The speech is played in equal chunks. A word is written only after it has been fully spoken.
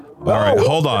All right,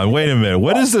 hold on. Wait a minute.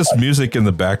 What is this music in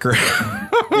the background?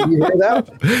 Did you hear that?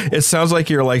 It sounds like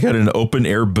you're like at an open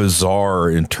air bazaar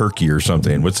in Turkey or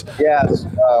something. Yes,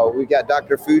 we got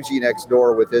Dr. Fuji next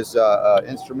door with his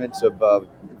instruments of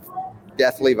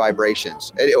deathly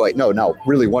vibrations. Anyway, no,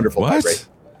 really wonderful vibrations.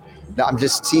 No, I'm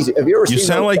just teasing. Have you ever seen? You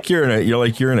sound like you're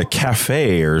in a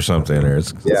cafe or something.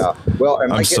 Yeah. Well,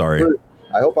 I'm sorry.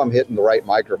 I hope I'm hitting the right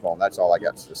microphone. That's all I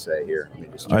got to say here.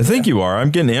 I think you are. I'm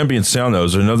getting ambient sound though.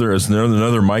 Is there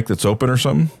another mic that's open or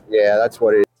something? Yeah, that's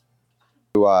what it is.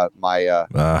 My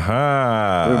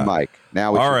room mic.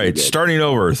 Now, all right, starting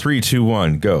over. 3, 2,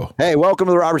 1, go. Hey, welcome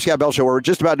to the Robert Scott Bell Show. We're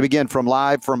just about to begin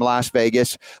live from Las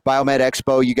Vegas Biomed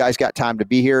Expo. You guys got time to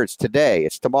be here. It's today.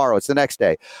 It's tomorrow. It's the next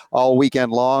day, all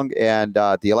weekend long, and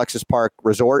the Alexis Park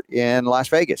Resort in Las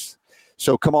Vegas.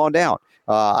 So come on down.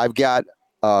 I've got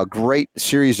a great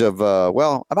series of.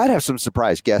 I might have some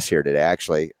surprise guests here today.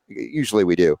 Actually, usually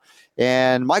we do.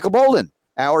 And Michael Boldin,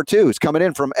 hour 2, is coming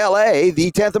in from L.A., the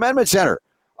 10th Amendment Center.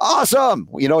 Awesome.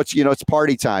 It's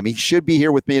party time. He should be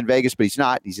here with me in Vegas, but he's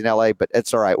not. He's in LA, but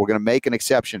it's all right. We're going to make an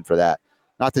exception for that.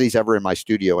 Not that he's ever in my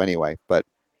studio anyway, but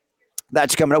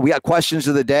that's coming up. We got questions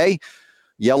of the day.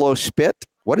 Yellow spit.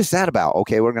 What is that about?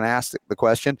 Okay, we're going to ask the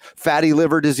question. Fatty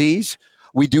liver disease.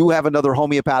 We do have another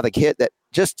homeopathic hit that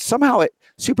just somehow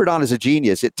Super Don is a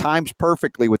genius. It times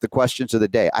perfectly with the questions of the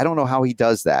day. I don't know how he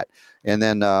does that. And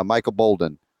then Michael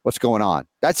Boldin. What's going on?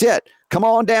 That's it. Come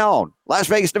on down. Las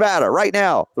Vegas, Nevada, right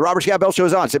now. The Robert Scott Bell Show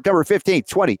is on September 15th,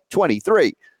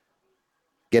 2023.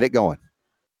 Get it going.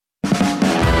 The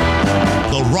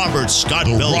Robert Scott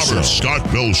Bell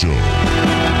Show.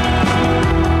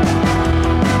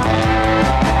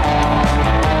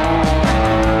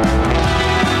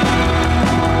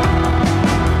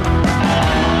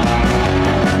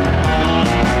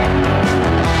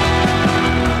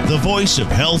 The voice of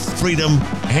health, freedom,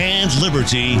 and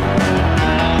liberty.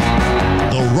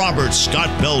 The Robert Scott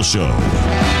Bell Show.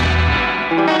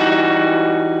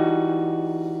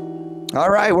 All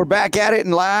right, we're back at it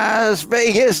in Las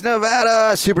Vegas,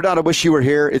 Nevada. Super Don, I wish you were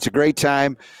here. It's a great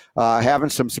time having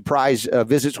some surprise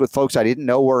visits with folks I didn't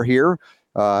know were here.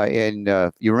 And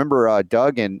you remember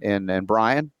Doug and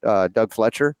Brian, Doug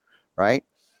Fletcher, right?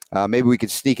 Maybe we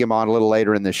could sneak him on a little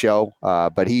later in the show,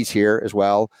 but he's here as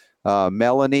well.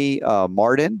 Melanie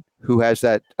Martin, who has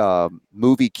that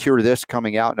movie Cure This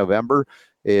coming out in November,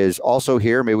 is also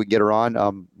here. Maybe we can get her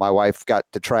on. My wife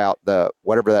got to try out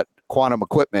whatever that quantum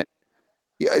equipment.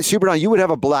 Super Don, you would have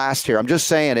a blast here. I'm just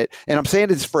saying it, and I'm saying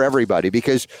it's for everybody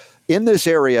because in this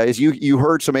area, as you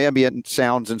heard some ambient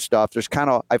sounds and stuff, there's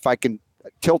kind of, if I can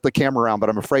tilt the camera around, but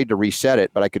I'm afraid to reset it,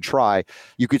 but I could try.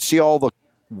 You could see all the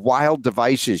wild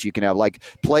devices you can have, like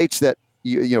plates that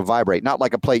you vibrate, not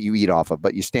like a plate you eat off of,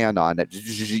 but you stand on it.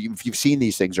 If you've seen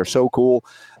these things, they're so cool.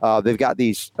 They've got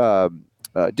these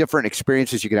different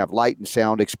experiences. You can have light and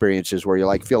sound experiences where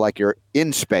you feel like you're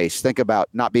in space. Think about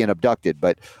not being abducted,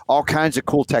 but all kinds of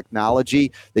cool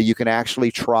technology that you can actually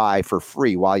try for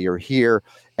free while you're here.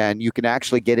 And you can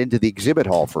actually get into the exhibit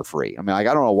hall for free. I mean, I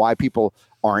don't know why people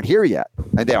aren't here yet.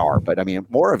 And they are, but I mean,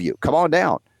 more of you. Come on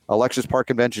down. Alexis Park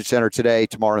Convention Center today,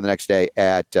 tomorrow, and the next day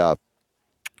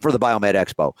for the Biomed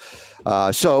Expo.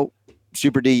 So,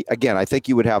 Super D, again, I think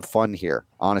you would have fun here,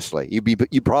 honestly.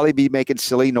 You'd probably be making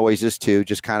silly noises, too,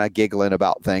 just kind of giggling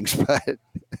about things. But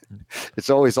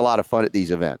it's always a lot of fun at these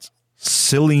events.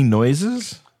 Silly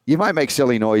noises? You might make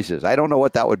silly noises. I don't know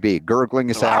what that would be.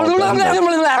 Gurgling a sound.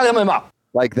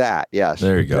 Like that, yes.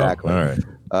 There you go. Exactly. All right.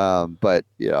 But,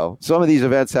 some of these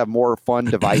events have more fun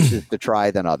devices to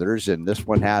try than others, and this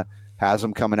one has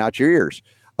them coming out your ears.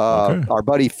 Okay. Our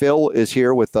buddy Phil is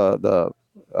here with the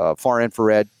far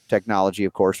infrared technology,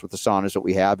 of course, with the saunas that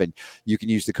we have, and you can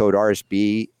use the code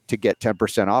RSB to get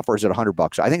 10% off, or is it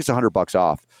 $100? I think it's $100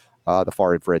 off the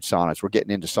far infrared saunas. We're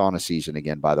getting into sauna season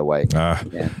again, by the way.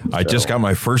 I just got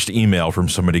my first email from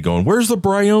somebody going, "Where's the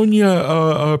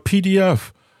Bryonia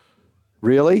PDF?"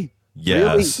 Really?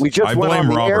 Yes. Really? We just I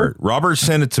blame Robert. Robert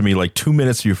sent it to me like 2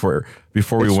 minutes before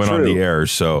we went on the air,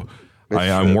 so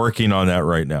I'm working on that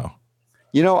right now.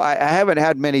 I haven't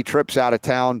had many trips out of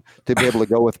town to be able to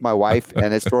go with my wife,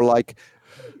 and it's sort of like,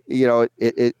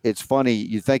 it's funny.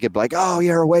 You think it'd be like, oh,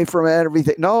 you're away from it,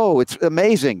 everything. No, it's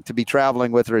amazing to be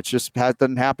traveling with her. It just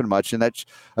doesn't happen much, and that's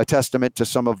a testament to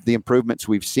some of the improvements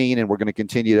we've seen, and we're going to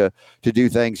continue to do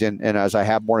things. And as I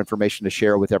have more information to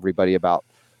share with everybody about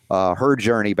her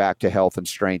journey back to health and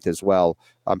strength as well,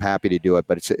 I'm happy to do it.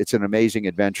 But it's an amazing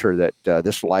adventure that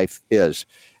this life is.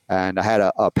 And I had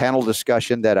a panel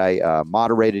discussion that I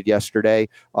moderated yesterday.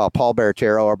 Paul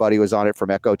Baratero, our buddy, was on it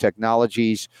from Echo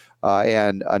Technologies,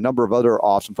 and a number of other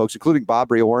awesome folks, including Bob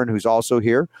Bryonia, who's also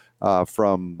here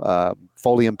from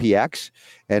Folium PX.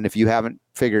 And if you haven't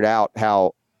figured out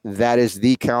how that is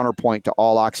the counterpoint to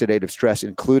all oxidative stress,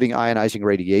 including ionizing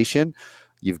radiation,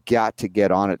 you've got to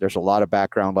get on it. There's a lot of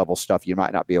background level stuff you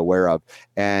might not be aware of.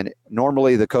 And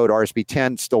normally the code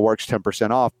RSB10 still works 10%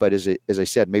 off. But as I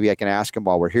said, maybe I can ask him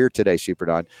while we're here today, Super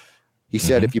Don. He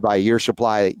said if you buy a year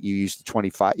supply, you use the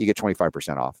 25, you get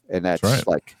 25% off. And that's right.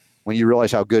 Like, when you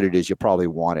realize how good it is, you probably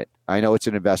want it. I know it's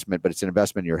an investment, but it's an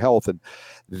investment in your health. And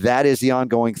that is the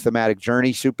ongoing thematic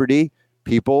journey, Super D.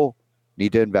 People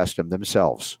need to invest in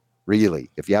themselves. Really,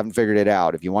 if you haven't figured it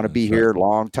out, if you want to be here a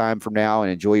long time from now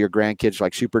and enjoy your grandkids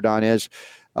like Super Don is,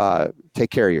 take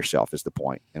care of yourself is the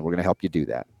point. And we're going to help you do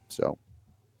that. So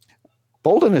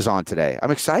Boldin is on today.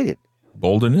 I'm excited.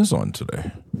 Boldin is on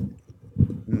today.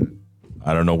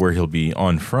 I don't know where he'll be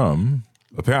on from.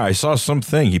 Apparently, I saw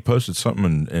something. He posted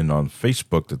something in on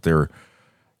Facebook that they're,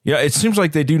 it seems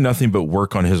like they do nothing but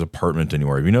work on his apartment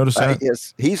anymore. Have you noticed that?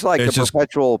 He's like the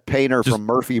perpetual painter from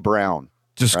Murphy Brown.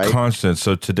 Just right? Constant.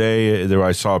 So today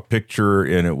I saw a picture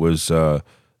and it was the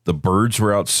birds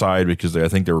were outside because I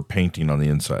think they were painting on the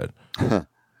inside.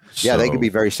 Yeah, they can be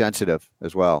very sensitive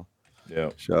as well.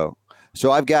 Yeah.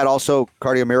 So I've got also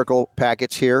Cardio Miracle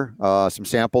packets here, some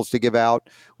samples to give out.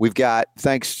 We've got,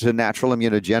 thanks to Natural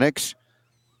Immunogenics,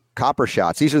 copper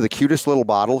shots. These are the cutest little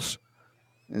bottles.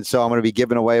 And so I'm going to be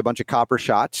giving away a bunch of copper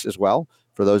shots as well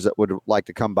for those that would like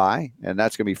to come by. And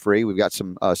that's going to be free. We've got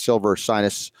some silver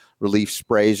sinus relief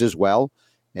sprays as well.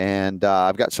 And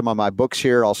I've got some of my books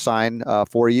here I'll sign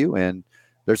for you. And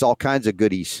there's all kinds of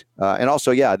goodies. And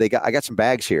also, I got some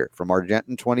bags here from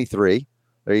Argentin 23.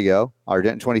 There you go.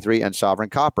 Argentin 23 and Sovereign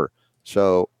Copper.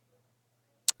 So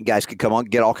you guys can come on,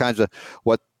 get all kinds of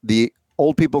what the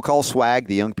old people call swag,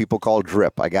 the young people call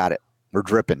drip. I got it. We're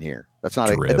dripping here. That's not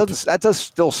that does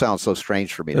still sound so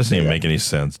strange for me. Doesn't even make any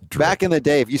sense. Drip. Back in the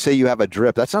day, if you say you have a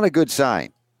drip, that's not a good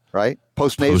sign, right?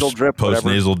 Postnasal drip.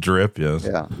 Postnasal drip, yes.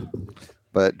 Yeah.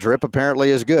 But drip apparently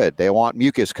is good. They want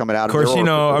mucus coming out of their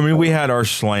orifice. We had our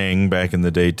slang back in the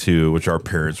day too, which our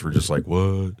parents were just like,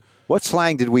 what? What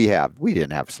slang did we have? We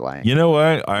didn't have slang. You know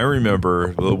what? I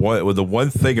remember the one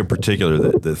thing in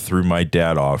particular that threw my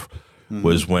dad off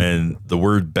was when the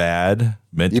word bad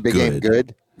meant you became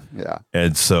good. Yeah.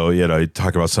 And so, you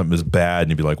talk about something as bad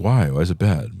and you'd be like, why? Why is it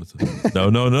bad?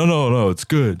 No, it's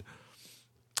good.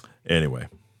 Anyway.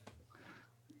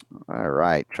 All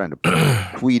right. Trying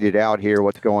to tweet it out here.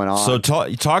 What's going on? So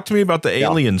talk to me about the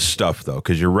alien stuff, though,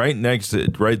 because you're right next to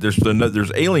it, right?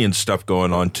 There's alien stuff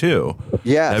going on, too.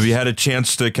 Yes. Have you had a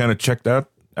chance to kind of check that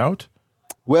out?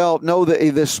 Well, no,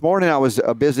 this morning I was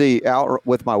busy out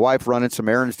with my wife running some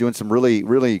errands, doing some really,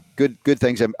 really good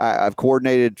things. I've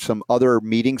coordinated some other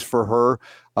meetings for her,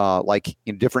 like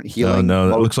in different healing. No,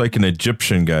 that looks like an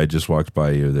Egyptian guy just walked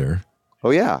by you there.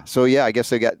 Oh, yeah. So, I guess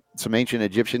they got some ancient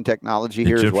Egyptian technology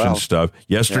here as well. Egyptian stuff.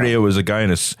 Yesterday it was a guy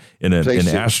in an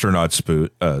astronaut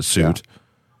suit. Yeah.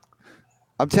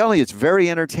 I'm telling you, it's very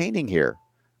entertaining here.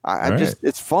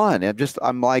 It's fun.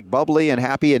 I'm like bubbly and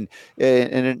happy and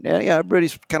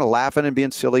everybody's kind of laughing and being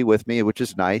silly with me, which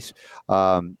is nice.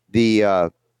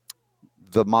 The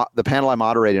panel I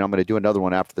moderated, I'm going to do another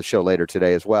one after the show later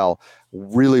today as well,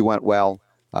 really went well.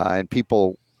 And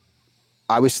people,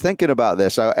 I was thinking about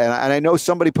this and I know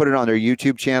somebody put it on their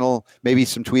YouTube channel, maybe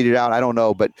some tweeted out. I don't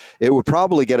know, but it would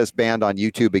probably get us banned on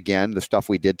YouTube again, the stuff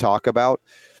we did talk about.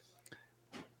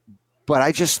 But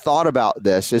I just thought about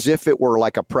this as if it were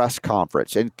like a press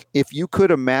conference. And if you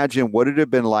could imagine what it had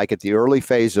been like at the early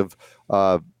phase of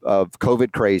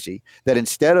COVID crazy, that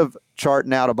instead of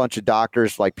charting out a bunch of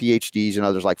doctors like PhDs and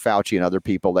others like Fauci and other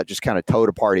people that just kind of towed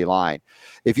a party line,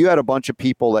 if you had a bunch of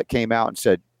people that came out and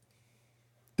said,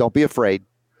 don't be afraid.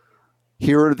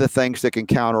 Here are the things that can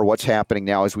counter what's happening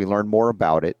now as we learn more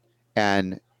about it.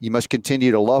 And you must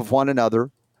continue to love one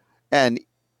another. And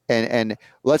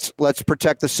let's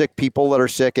protect the sick people that are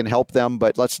sick and help them,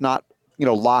 but let's not,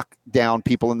 lock down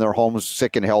people in their homes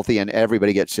sick and healthy and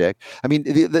everybody gets sick. I mean,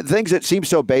 the things that seem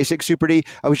so basic, Super D,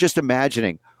 I was just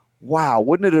imagining, wow,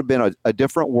 wouldn't it have been a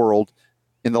different world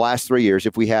in the last 3 years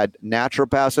if we had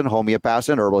naturopaths and homeopaths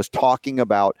and herbalists talking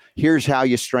about here's how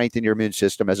you strengthen your immune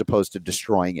system as opposed to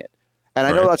destroying it. And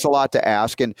I know that's a lot to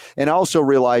ask. And I also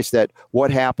realized that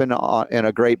what happened in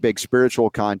a great big spiritual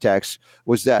context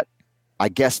was that I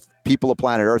guess people of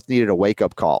planet Earth needed a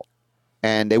wake-up call,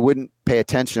 and they wouldn't pay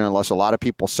attention unless a lot of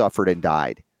people suffered and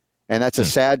died. And that's a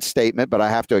sad statement, but I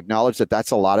have to acknowledge that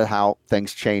that's a lot of how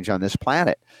things change on this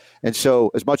planet. And so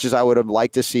as much as I would have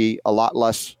liked to see a lot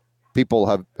less people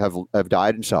have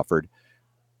died and suffered.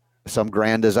 Some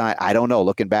grand design, I don't know,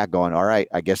 looking back going, all right,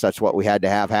 I guess that's what we had to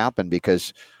have happen,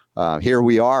 because here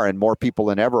we are, and more people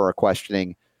than ever are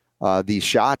questioning these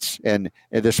shots. And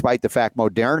despite the fact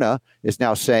Moderna is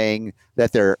now saying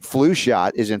that their flu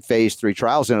shot is in phase 3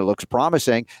 trials and it looks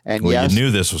promising. And well, yes, you knew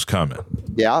this was coming.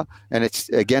 Yeah. And it's,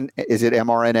 again, is it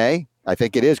mRNA? I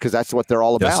think it is, because that's what they're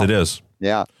all about. Yes, it is.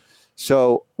 Yeah.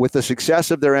 So with the success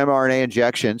of their mRNA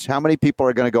injections, how many people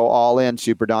are going to go all in,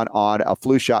 Super Don, on a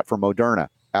flu shot from Moderna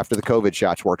after the COVID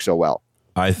shots work so well?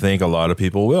 I think a lot of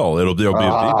people will.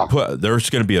 There's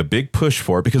going to be a big push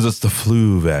for it because it's the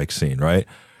flu vaccine, right?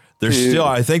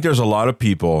 I think there's a lot of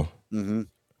people. Mm-hmm.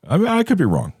 I mean, I could be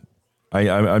wrong.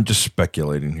 I'm just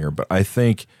speculating here, but I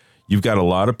think you've got a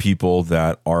lot of people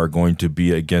that are going to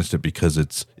be against it because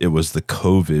it was the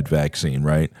COVID vaccine,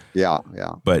 right? Yeah.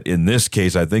 But in this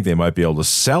case, I think they might be able to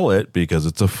sell it because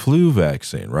it's a flu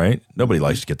vaccine, right? Nobody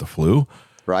likes to get the flu,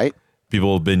 right?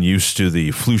 People have been used to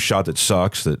the flu shot that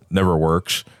sucks, that never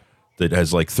works, that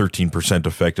has like 13%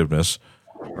 effectiveness.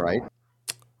 Right.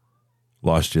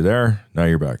 Lost you there. Now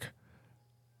you're back.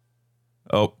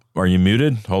 Oh, are you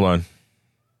muted? Hold on.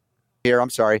 Here, I'm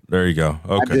sorry. There you go.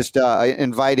 Okay. I'm just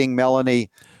inviting Melanie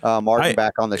Martin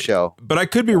back on the show. But I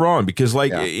could be wrong because,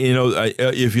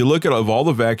 if you look at of all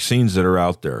the vaccines that are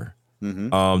out there,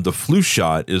 mm-hmm. The flu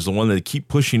shot is the one that they keep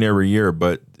pushing every year,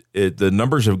 but the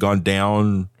numbers have gone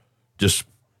down just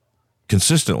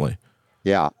consistently.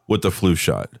 Yeah. With the flu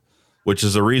shot, which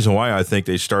is the reason why I think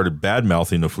they started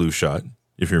bad-mouthing the flu shot,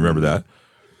 if you remember that.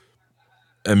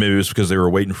 And maybe it was because they were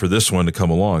waiting for this one to come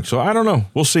along. So I don't know.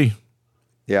 We'll see.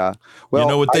 Yeah.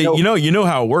 Well, you know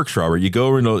how it works, Robert. You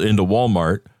go into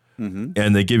Walmart mm-hmm.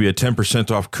 and they give you a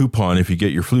 10% off coupon if you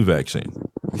get your flu vaccine.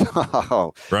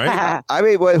 Oh, right. I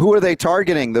mean, who are they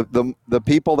targeting? The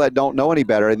people that don't know any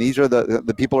better, and these are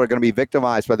the people who are going to be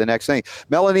victimized by the next thing.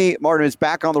 Melanie Martin is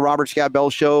back on the Robert Scott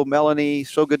Bell Show. Melanie,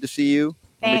 so good to see you.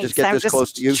 Thanks. Let me just get this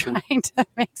close to you. Trying to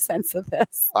make sense of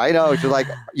this. I know. She's like,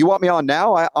 you want me on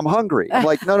now? I'm hungry. I'm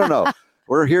like, no.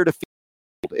 We're here to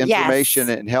feed information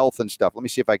and health and stuff. Let me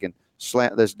see if I can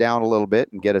slant this down a little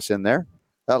bit and get us in there.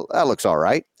 That looks all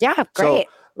right. Yeah, great.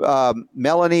 So,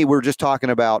 Melanie, we're just talking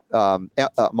about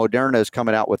Moderna is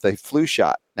coming out with a flu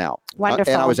shot now.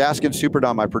 Wonderful. And I was asking Super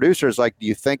Don, my producer, is like, do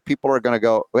you think people are going to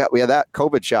go, yeah, that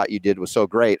COVID shot you did was so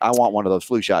great. I want one of those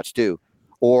flu shots too.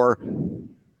 Or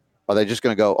are they just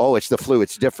going to go, oh, it's the flu,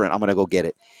 it's different, I'm going to go get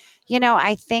it?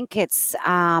 I think it's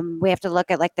we have to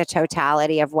look at like the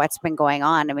totality of what's been going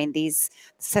on. I mean,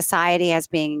 society has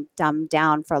been dumbed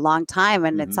down for a long time,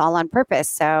 and mm-hmm. it's all on purpose.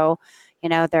 So,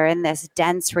 they're in this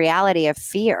dense reality of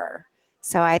fear.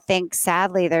 So I think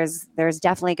sadly, there's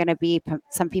definitely going to be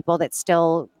some people that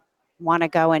still want to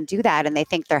go and do that, and they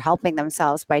think they're helping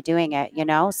themselves by doing it. So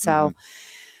mm-hmm.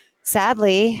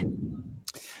 sadly.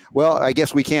 Well, I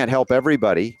guess we can't help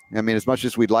everybody. I mean, as much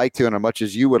as we'd like to and as much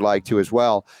as you would like to as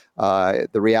well, the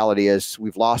reality is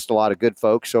we've lost a lot of good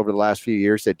folks over the last few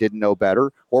years that didn't know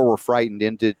better or were frightened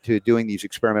into doing these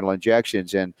experimental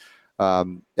injections. And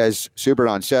as Super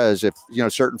Don says, if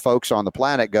certain folks on the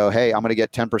planet go, hey, I'm going to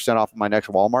get 10% off of my next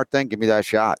Walmart thing, give me that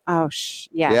shot. Oh, yes.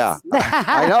 Yeah,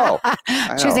 I know.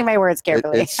 Choosing my words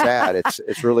carefully. It's sad.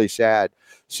 It's really sad.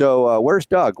 So where's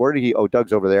Doug? Where did he? Oh,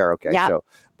 Doug's over there. Okay. Yeah. So.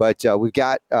 But we've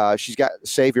got, she's got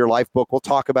Save Your Life book. We'll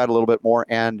talk about it a little bit more.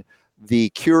 And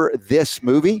the Cure This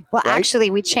movie. Well, right?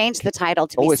 Actually, we changed the title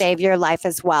to be Save Your Life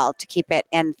as well to keep it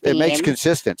in theme. It makes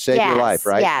consistent. Save Your Life,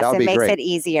 right? Yes, that would be makes great. it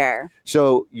easier.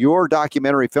 So your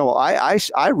documentary film,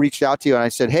 I reached out to you and I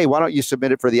said, hey, why don't you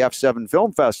submit it for the F7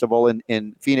 Film Festival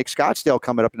in Phoenix, Scottsdale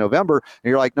coming up in November? And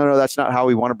you're like, no, that's not how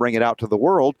we want to bring it out to the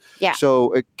world. Yeah.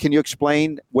 So can you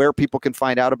explain where people can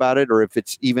find out about it or if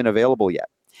it's even available yet?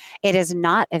 It is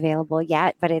not available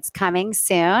yet, but it's coming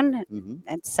soon. Mm-hmm.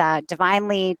 It's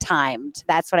divinely timed.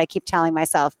 That's what I keep telling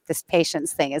myself. This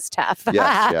patience thing is tough.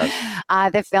 Yes.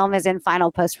 The film is in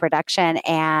final post-production,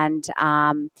 and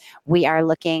we are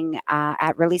looking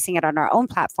at releasing it on our own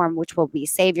platform, which will be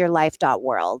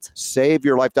saveyourlife.world.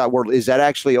 Saveyourlife.world. Is that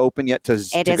actually open yet to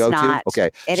go to? Okay.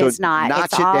 It is not.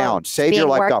 Notch it down.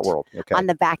 Saveyourlife.world. Okay. On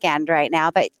the back end right now,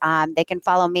 but they can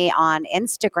follow me on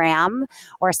Instagram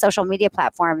or social media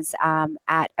platforms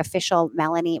at official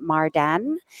Melanie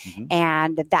Marden, mm-hmm.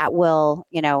 and that will,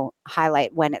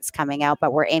 highlight when it's coming out.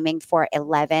 But we're aiming for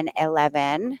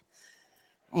 11/11,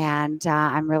 And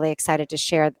I'm really excited to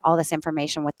share all this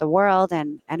information with the world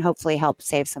and hopefully help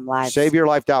save some lives.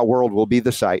 SaveYourLife.world will be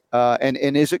the site. And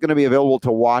is it going to be available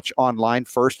to watch online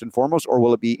first and foremost, or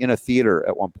will it be in a theater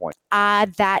at one point?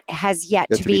 That has yet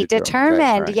to be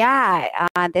determined. Okay, right.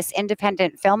 Yeah. This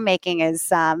independent filmmaking is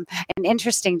an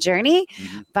interesting journey,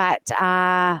 but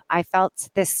I felt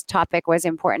this topic was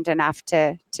important enough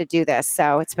to do this.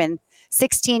 So it's been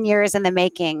 16 years in the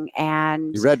making.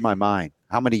 And you read my mind.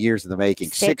 How many years in the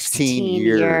making? 16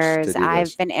 years.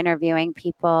 I've been interviewing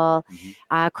people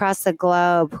across the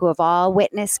globe who have all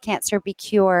witnessed cancer be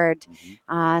cured.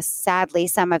 Sadly,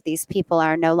 some of these people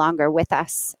are no longer with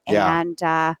us. And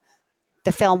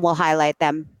the film will highlight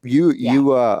them.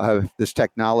 You have this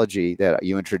technology that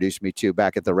you introduced me to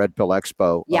back at the Red Pill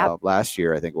Expo last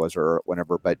year, I think it was, or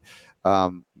whenever. But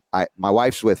my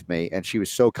wife's with me, and she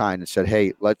was so kind and said,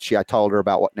 "Hey, I told her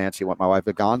about what my wife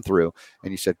had gone through,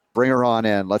 and you said, bring her on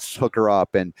in, let's hook her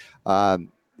up." And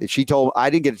she told, I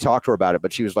didn't get to talk to her about it,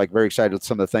 but she was like very excited with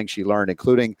some of the things she learned,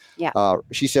 including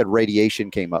she said radiation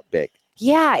came up big.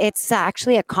 Yeah, it's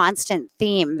actually a constant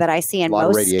theme that I see in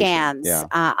most scans.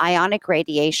 Ionic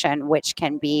radiation, which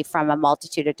can be from a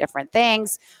multitude of different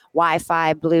things: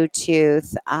 Wi-Fi,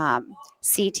 Bluetooth,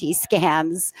 CT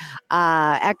scans,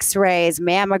 X-rays,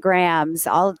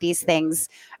 mammograms, all of these things.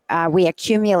 We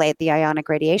accumulate the ionic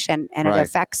radiation, and it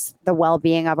affects the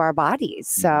well-being of our bodies.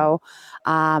 So,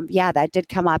 that did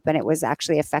come up, and it was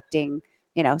actually affecting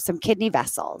some kidney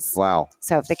vessels. Wow.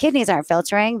 So if the kidneys aren't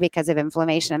filtering because of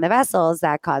inflammation in the vessels,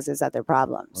 that causes other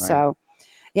problems. Right. So,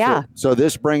 yeah. So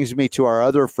this brings me to our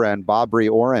other friend, Bob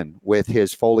Bryonia, with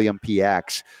his Folium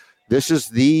PX. This is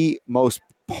the most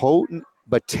potent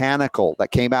botanical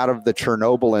that came out of the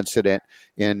Chernobyl incident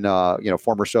in,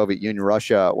 former Soviet Union,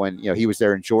 Russia, when, he was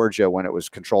there in Georgia when it was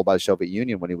controlled by the Soviet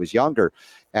Union when he was younger.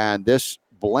 And this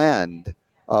blend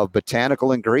of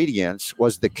botanical ingredients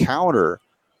was the counter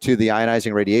to the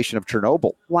ionizing radiation of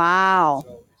Chernobyl. Wow.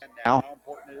 So, and now how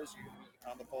important it is you're going to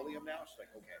be on the Folium now? It's like,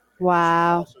 okay.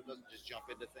 Wow. Also doesn't just jump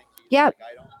into things. Yep.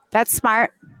 That's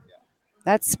smart.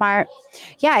 That's smart.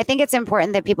 Yeah, I think it's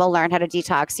important that people learn how to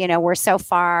detox. We're so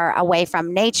far away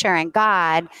from nature and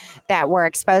God that we're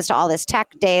exposed to all this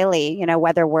tech daily,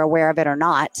 whether we're aware of it or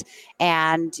not.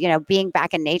 And, being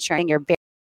back in nature and you're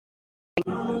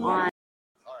on.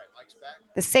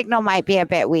 The signal might be a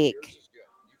bit weak.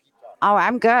 Oh,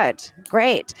 I'm good.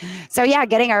 Great. So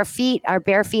getting our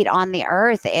bare feet on the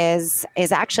earth is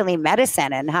actually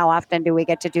medicine. And how often do we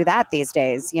get to do that these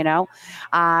days?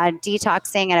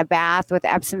 Detoxing in a bath with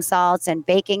Epsom salts and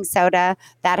baking soda,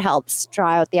 that helps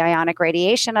draw out the ionic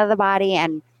radiation of the body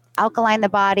and alkaline the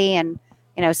body and,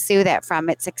 soothe it from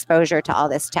its exposure to all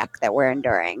this tech that we're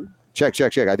enduring. Check.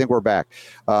 I think we're back.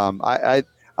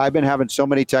 I've been having so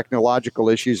many technological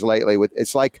issues lately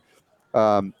it's like,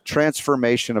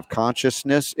 transformation of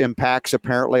consciousness impacts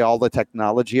apparently all the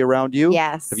technology around you.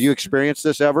 Yes. Have you experienced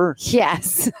this ever?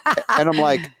 Yes. And I'm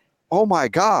like, oh my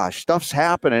gosh, stuff's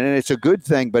happening. And it's a good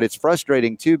thing, but it's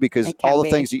frustrating too, because all the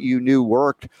things that you knew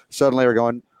worked suddenly are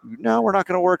going, no, we're not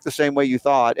going to work the same way you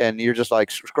thought. And you're just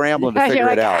like scrambling to figure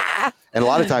it out. And a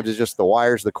lot of times it's just the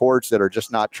wires, the cords that are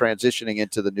just not transitioning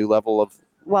into the new level of.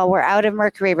 Well, we're out of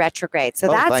Mercury retrograde, so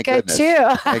that's good too.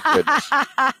 Thank goodness.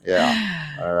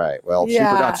 Yeah. All right. Well, super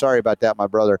not sorry about that, my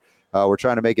brother. We're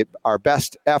trying to make it our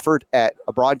best effort at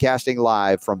broadcasting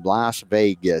live from Las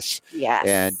Vegas. Yes.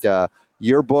 And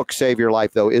your book, Save Your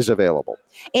Life, though, is available.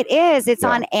 It is. It's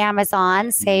on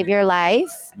Amazon, Save Your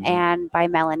Life, and by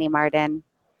Melanie Martin.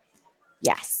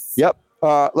 Yes. Yep.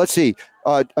 Let's see.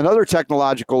 Another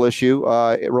technological issue,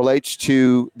 it relates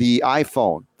to the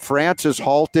iPhone. France has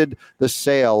halted the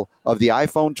sale of the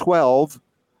iPhone 12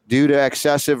 due to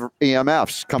excessive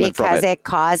EMFs coming from it. Because it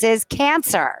causes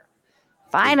cancer.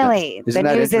 Finally, the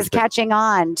news is catching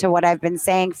on to what I've been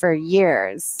saying for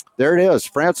years. There it is.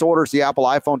 France orders the Apple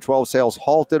iPhone 12 sales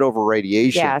halted over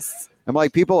radiation. Yes. I'm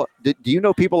like, do you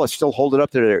know people that still hold it up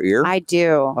to their ear? I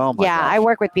do. Oh my gosh. I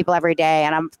work with people every day,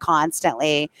 and I'm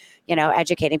constantly,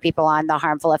 educating people on the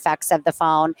harmful effects of the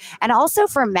phone. And also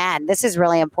for men, this is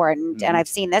really important. And I've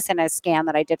seen this in a scan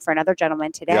that I did for another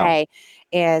gentleman today,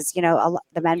 is, the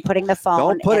men putting the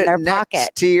phone in their pocket.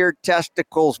 Next to your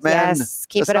testicles, man. Yes,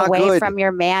 keep it away from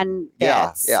your man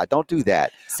bits. Yeah, don't do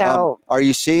that. So are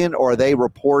you seeing, or are they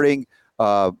reporting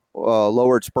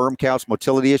lowered sperm counts,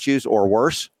 motility issues, or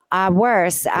worse?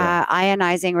 Worse,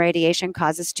 ionizing radiation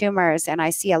causes tumors, and I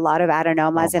see a lot of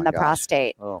adenomas in the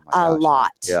prostate. Oh my gosh.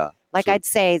 Lot. Yeah. I'd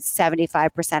say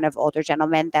 75% of older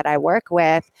gentlemen that I work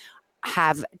with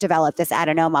have developed this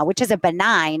adenoma, which is a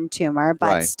benign tumor,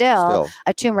 but still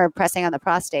a tumor pressing on the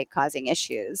prostate causing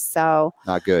issues. So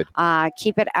not good.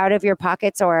 Keep it out of your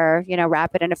pockets, or,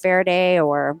 wrap it in a Faraday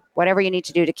or whatever you need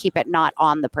to do to keep it not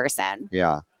on the person.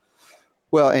 Yeah.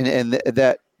 Well, and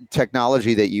that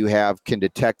technology that you have can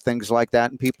detect things like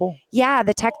that in people? Yeah,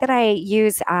 the tech that I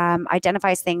use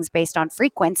identifies things based on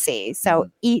frequency. So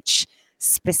each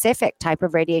specific type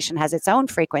of radiation has its own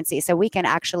frequency. So we can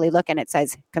actually look, and it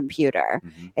says computer,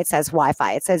 it says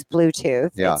Wi-Fi, it says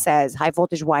Bluetooth, it says high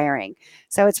voltage wiring.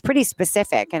 So it's pretty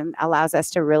specific and allows us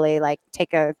to really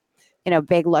take a,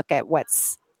 big look at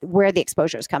where the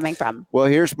exposure is coming from. Well,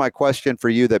 here's my question for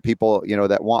you, that people,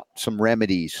 that want some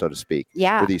remedies, so to speak,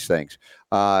 for these things.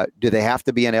 Do they have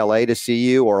to be in LA to see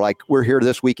you, or like we're here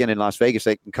this weekend in Las Vegas,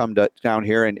 they can come down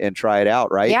here and try it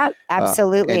out, right? Yeah,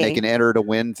 absolutely. And they can enter to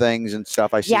win things and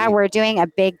stuff. I see. Yeah, we're doing a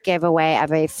big giveaway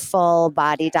of a full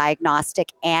body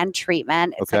diagnostic and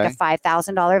treatment. It's like a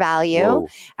 $5,000 value. Whoa.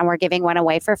 And we're giving one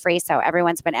away for free. So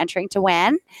everyone's been entering to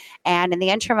win. And in the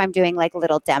interim, I'm doing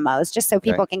little demos just so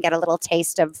people can get a little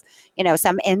taste of,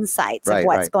 some insights of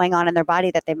what's going on in their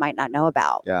body that they might not know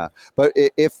about. Yeah. But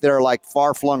if they're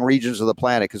far-flung regions of the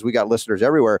planet, because we got listeners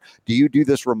everywhere, do you do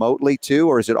this remotely too,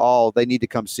 or is it all they need to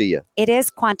come see you? It is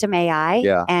quantum AI.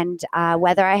 Yeah. And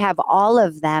whether I have all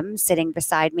of them sitting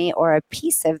beside me or a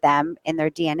piece of them in their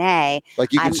DNA.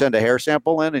 Like you can send a hair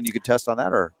sample in and you can test on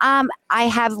that, or? I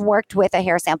have worked with a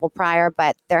hair sample prior,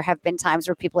 but there have been times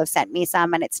where people have sent me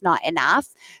some and it's not enough.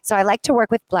 So I like to work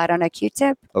with blood on a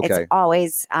Q-tip. It's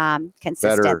always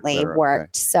consistently better. Okay.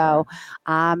 So,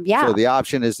 So the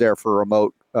option is there for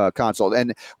remote consult.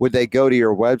 And would they go to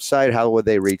your website? How would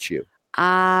they reach you?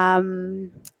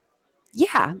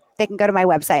 Yeah, they can go to my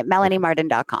website,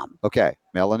 MelanieMarden.com. Okay.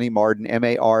 Melanie Marden,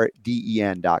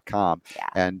 MARDEN.com. Yeah.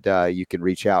 And you can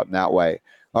reach out in that way.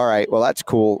 All right. Well, that's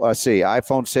cool. Let's see.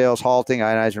 iPhone sales halting,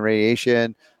 ionizing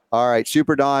radiation. All right.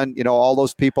 Super Don, all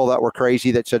those people that were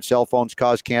crazy that said cell phones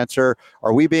cause cancer.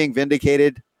 Are we being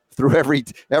vindicated through every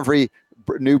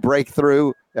new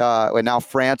breakthrough? And now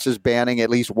France is banning at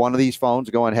least one of these phones,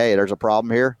 going, hey, there's a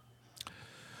problem here.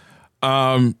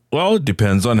 Well, it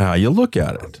depends on how you look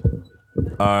at it.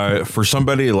 For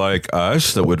somebody like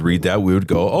us that would read that, we would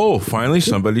go, oh, finally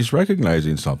somebody's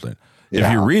recognizing something. Yeah.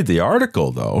 If you read the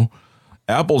article, though,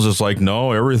 Apple's is like,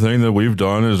 no, everything that we've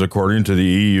done is according to the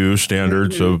EU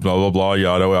standards of blah, blah, blah,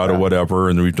 yada, yada, whatever,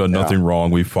 and we've done nothing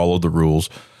wrong. We've followed the rules.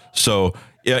 So,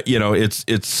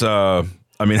 it's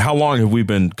I mean, how long have we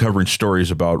been covering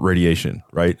stories about radiation,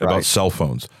 right? About cell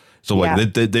phones. So,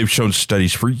 they've shown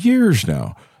studies for years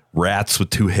now. Rats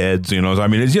with two heads, I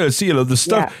mean, the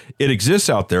stuff, it exists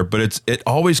out there, but it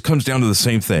always comes down to the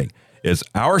same thing. It's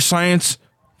our science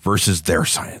versus their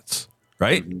science,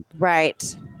 right?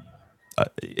 Right.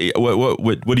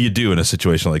 What do you do in a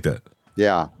situation like that?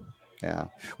 Yeah. Yeah.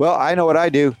 Well, I know what I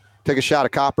do. Take a shot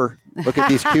of copper. Look at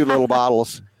these cute little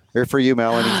bottles. Here for you,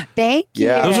 Melanie. Thank you.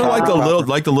 Yeah, those are like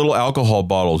the little alcohol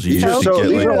bottles you these used to get.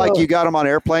 These are like you got them on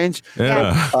airplanes.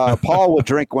 Yeah. Paul will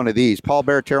drink one of these. Paul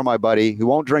Barrett, my buddy, who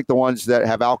won't drink the ones that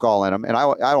have alcohol in them, and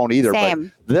I don't either.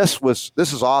 Same. But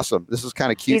this is awesome. This is kind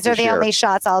of cute. These are the only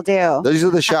shots I'll do. These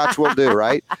are the shots we'll do,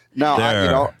 right? Now,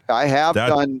 I have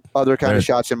done other kind of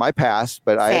shots in my past,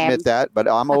 but I admit that. But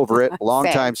I'm over it. A long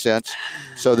time since.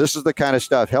 So this is the kind of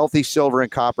stuff. Healthy silver and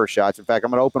copper shots. In fact,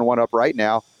 I'm going to open one up right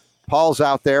now. Paul's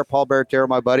out there. Paul Barrett,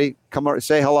 my buddy. Come on,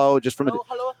 say hello. Just from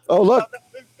hello. Oh, look.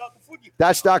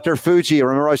 That's Dr. Fuji.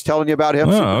 Remember I was telling you about him?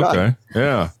 Oh, okay.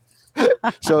 Yeah.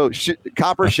 So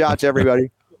copper shots, everybody.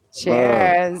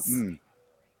 Cheers.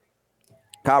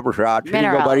 Copper shots. Here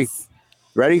Minerals. you go, buddy.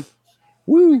 Ready?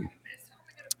 Woo.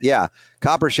 Yeah.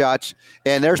 Copper shots.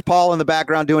 And there's Paul in the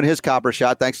background doing his copper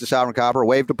shot. Thanks to Sovereign Copper.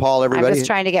 Wave to Paul, everybody. I'm just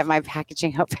trying to get my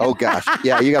packaging open. Oh, gosh.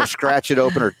 Yeah, you got to scratch it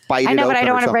open or bite it open. I know, but I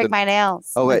don't want to break my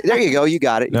nails. Oh, wait. There you go. You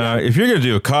got it. Now, if you're going to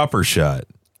do a copper shot,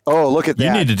 look at that.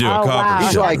 you need to do a copper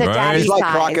He's shot, like, right? He's like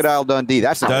Crocodile Dundee.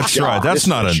 That's not a shot. Right. That's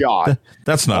not a shot.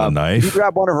 That's not a knife. Can you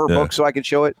grab one of her books so I can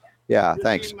show it? Yeah,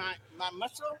 thanks. My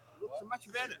muscle looks much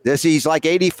better. He's like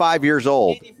 85 years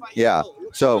old. Yeah.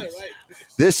 So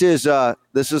this is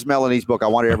Melanie's book. I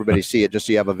wanted everybody to see it just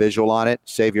so you have a visual on it.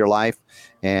 Save Your Life.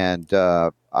 And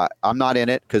I'm not in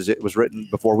it because it was written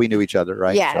before we knew each other,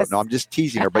 right? Yes. So, no, I'm just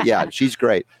teasing her. But yeah, she's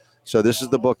great. So this is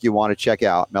the book you want to check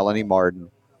out.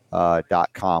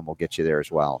 MelanieMarden.com will get you there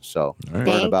as well. So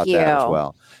learn about that as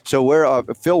well. So we're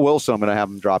Phil Wilson. I'm going to have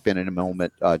him drop in a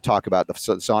moment, talk about the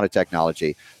sauna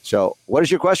technology. So what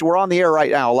is your question? We're on the air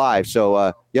right now live.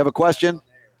 So you have a question?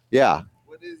 Yeah.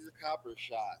 What is the copper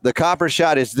shot? The copper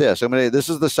shot is this. This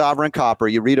is the Sovereign Copper.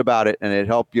 You read about it, and it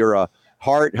help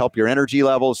heart, help your energy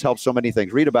levels, help so many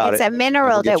things. Read about it's it. a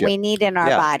mineral that you. we need in our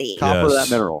body. Copper, Yes.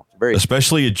 that mineral. Very,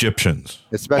 Especially Egyptians.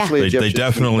 especially They Egyptians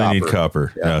definitely need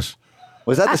copper. Yeah. Yes.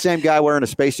 Was that the same guy wearing a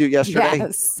spacesuit yesterday?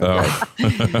 Yes. Oh.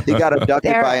 He got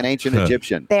abducted by an ancient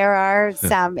Egyptian. There are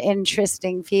some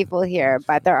interesting people here,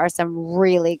 but there are some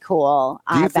really cool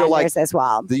Do you feel like- vendors as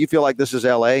well. Do you feel like this is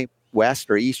LA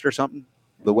West or East or something?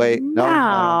 The way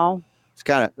No. it's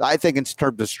kind of. I think in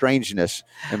terms of strangeness,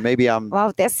 and maybe I'm.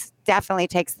 Well, this definitely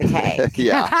takes the cake.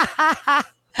 Yeah.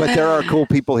 But there are cool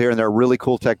people here, and there are really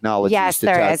cool technologies. Yes, to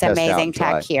there test is out amazing and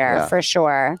try. tech here for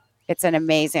sure. It's an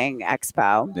amazing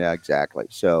expo. Yeah, exactly.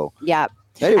 So Yep.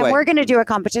 anyway, And we're going to do a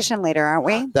competition later, aren't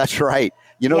we? that's right.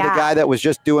 You know the Yeah. guy that was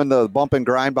just doing the bump and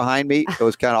grind behind me? It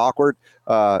was kind of awkward.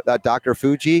 That Dr.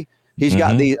 Fuji. He's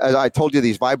got these, as I told you,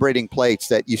 these vibrating plates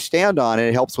that you stand on, and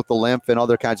it helps with the lymph and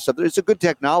other kinds of stuff. It's a good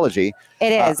technology.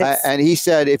 It is. It's And he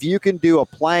said if you can do a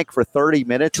plank for 30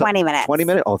 minutes, 20 minutes. 20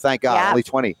 minutes. Oh, thank God, Yep. only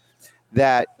 20.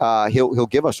 That he'll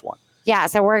give us one. Yeah,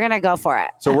 so we're going to go for it.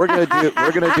 So we're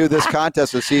gonna do this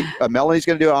contest and see. Melanie's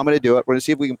gonna do it. I'm gonna do it. We're gonna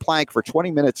see if we can plank for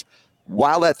 20 minutes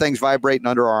while that thing's vibrating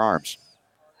under our arms.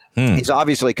 He's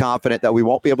obviously confident that we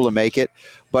won't be able to make it,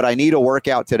 but I need a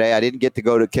workout today. I didn't get to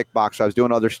go to kickbox. I was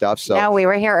doing other stuff. So No, we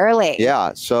were here early.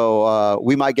 yeah, so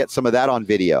we might get some of that on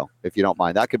video if you don't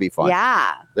mind. That could be fun.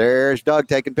 Yeah. There's Doug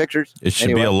taking pictures. It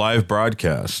should be a live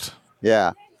broadcast.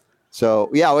 Yeah. So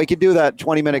yeah, we could do that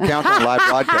 20-minute countdown live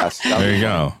broadcast. There you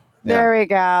go. Yeah. There we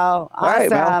go. Awesome. All right,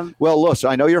 Mel. Well, listen,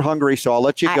 I know you're hungry, so I'll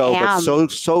let you I go. am. But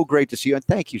so great to see you, and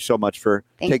thank you so much for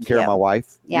Thank taking care of you. my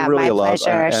wife. Yeah, You really my love, pleasure.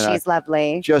 and I She's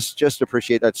lovely. just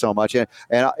appreciate that so much. And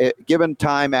given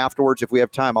time afterwards, if we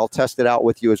have time, I'll test it out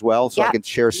with you as well, so I Yep. can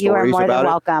share You are stories more about than it.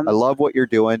 welcome. I love what you're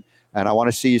doing, and I want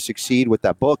to see you succeed with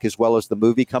that book as well as the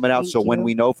movie coming out. Thank So when you.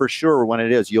 we know for sure when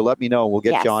it is, you'll let me know, and we'll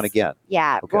get Yes. you on again.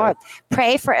 Yeah. Okay. Well,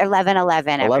 pray for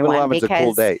 11/11, everyone, 11/11 is a cool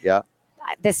because date. Yeah.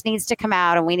 this needs to come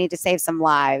out and we need to save some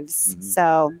lives. Mhm.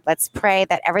 So let's pray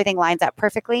that everything lines up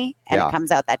perfectly and Yeah. it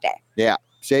comes out that day. Yeah.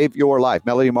 Save your life.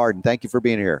 Melody Martin, thank you for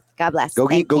being here. God bless. Go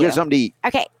Thank get you. something to eat.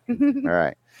 Okay. All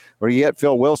right. We're going to get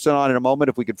Phil Wilson on in a moment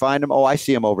if we can find him. Oh, I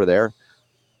see him over there.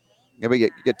 You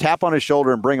tap on his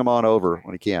shoulder and bring him on over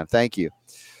when he can. Thank you.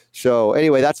 So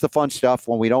anyway, that's the fun stuff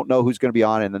when we don't know who's going to be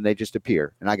on and then they just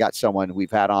appear. And I got someone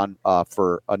we've had on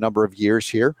for a number of years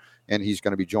here, and he's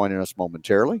going to be joining us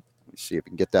momentarily. Let me see if we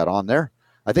can get that on there.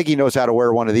 I think he knows how to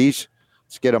wear one of these.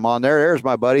 Let's get him on there. There's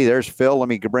my buddy. There's Phil. Let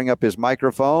me bring up his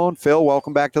microphone. Phil,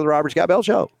 welcome back to the Robert Scott Bell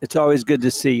Show. It's always good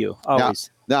to see you. Always.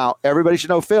 Now, everybody should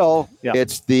know Phil. Yeah.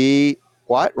 It's the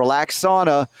Relaxed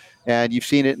Sauna. And you've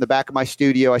seen it in the back of my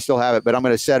studio. I still have it, but I'm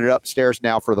going to set it upstairs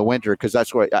now for the winter because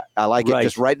that's what I like it. Right.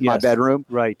 Just right in my Yes. bedroom.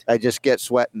 Right. I just get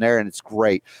sweating there, and it's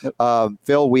great. Yep.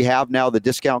 Phil, we have now the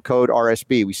discount code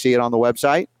RSB. We see it on the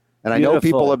website, and I know Beautiful.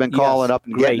 people have been calling Yes. up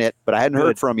and getting Great. it, but I hadn't heard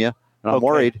Good. from you, and I'm Okay.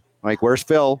 worried. Like, where's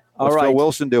Phil? What's All Phil right.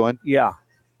 Wilson doing? Yeah.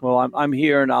 Well, I'm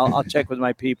here, and I'll check with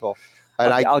my people.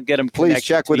 And I'll get him. please connected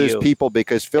check with to his you. people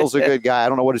because Phil's a good guy. I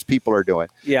don't know what his people are doing.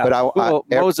 Yeah. But well,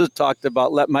 Moses talked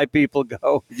about let my people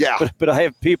go, yeah, but I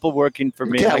have people working for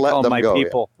you me. can't I let call them my go,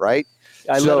 people. right?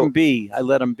 I So- let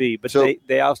them be. But So-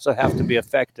 they also have to be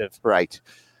effective. Right.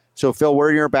 So, Phil, we're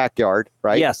in your backyard,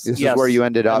 right? Yes. This yes. is where you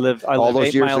ended I up live all those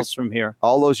 8 years miles from here.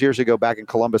 all those years ago back in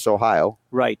Columbus, Ohio,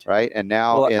 Right. right? And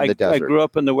now Well, in the I desert. grew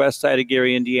up on the west side of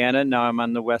Gary, Indiana. Now I'm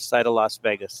on the west side of Las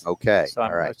Vegas. Okay. So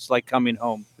All right. it's like coming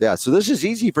home. Yeah. So this is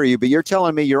easy for you, but you're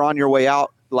telling me you're on your way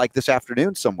out like this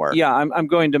afternoon somewhere. Yeah, I'm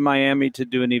going to Miami to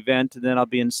do an event, and then I'll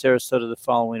be in Sarasota the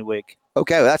following week.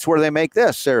 Okay. That's where they make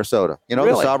this, Sarasota. You know,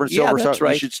 the Really? Sovereign Yeah, Silver. that's You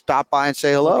right. should stop by and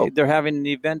say hello. Okay, they're having an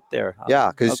event there.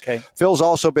 Yeah, because Okay. Phil's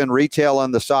also been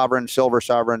retailing the Sovereign, Silver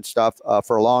Sovereign stuff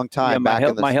for a long time. Yeah, back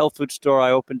in the my health food store,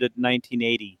 I opened it in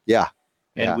 1980. Yeah.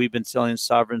 And Yeah. we've been selling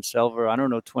Sovereign Silver, I don't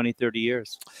know, 20, 30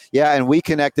 years. Yeah, and we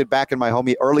connected back in my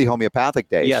early homeopathic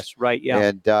days. Yes, right, yeah.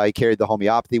 And he carried the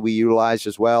homeopathy we utilized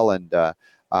as well. And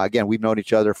again, we've known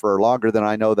each other for longer than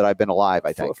I know that I've been alive,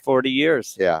 I think. 40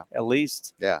 years, Yeah, at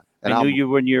least. yeah. And I knew you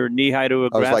when you're knee-high to a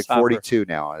I was like grasshopper. 42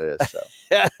 now. It is. So,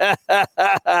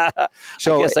 I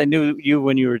so guess I knew you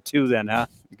when you were 2 then, huh?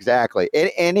 exactly.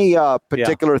 Any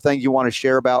particular thing you want to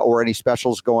share about or any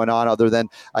specials going on other than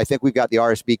I think we've got the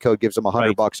RSB code gives them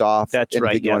 $100 Right. off. That's Anything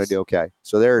right, you want to yes. do? Okay.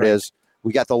 So there it Right. is.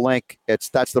 We got the link. That's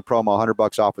the promo,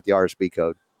 $100 off with the RSB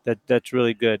code. That's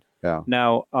really good. Yeah.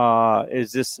 Now,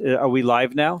 is this? Are we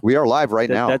live now? We are live right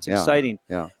now. That's Yeah. exciting.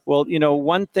 Yeah. Well,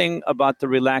 one thing about the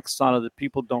relaxed sauna that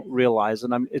people don't realize,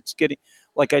 and it's getting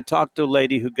like I talked to a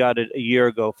lady who got it a year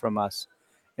ago from us,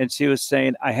 and she was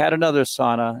saying, I had another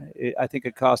sauna. I think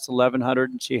it cost $1,100,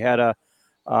 and she had a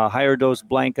higher dose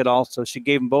blanket also. She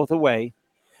gave them both away,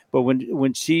 But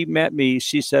when she met me,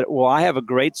 she said, well, I have a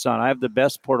great sauna. I have the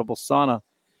best portable sauna.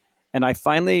 And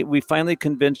we finally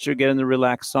convinced her to get in the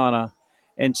relaxed sauna.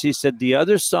 And she said the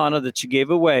other sauna that she gave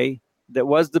away that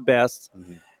was the best,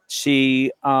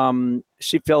 she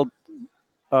felt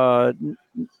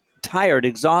tired,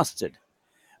 exhausted.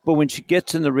 But when she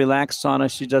gets in the relaxed sauna,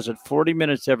 she does it 40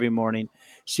 minutes every morning.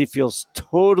 She feels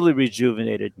totally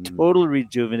rejuvenated,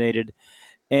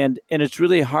 And it's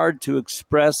really hard to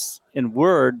express in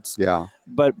words. Yeah.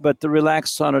 But the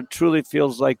relaxed sauna truly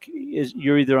feels like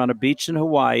you're either on a beach in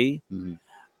Hawaii,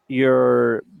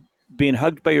 you're being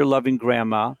hugged by your loving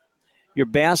grandma, you're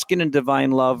basking in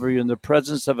divine love, or you're in the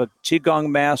presence of a Qigong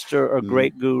master or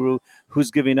great guru who's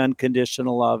giving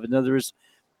unconditional love. In other words,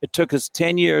 it took us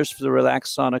 10 years for the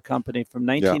Relaxed Sauna Company from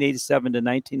 1987 to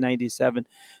 1997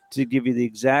 to give you the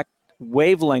exact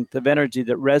wavelength of energy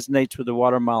that resonates with the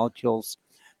water molecules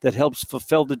that helps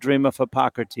fulfill the dream of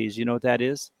Hippocrates. You know what that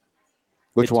is?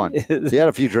 Which one? He had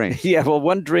a few dreams. Yeah, well,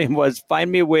 one dream was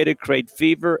find me a way to create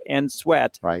fever and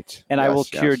sweat, right? And I will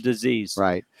cure disease.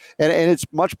 Right. And it's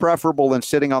much preferable than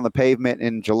sitting on the pavement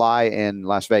in July in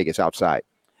Las Vegas outside.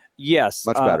 Yes,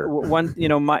 much better.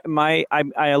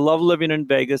 I love living in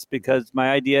Vegas because my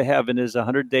idea of heaven is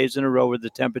 100 days in a row where the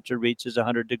temperature reaches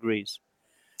 100 degrees.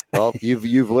 Well,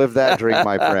 you've lived that dream,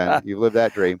 my friend. You've lived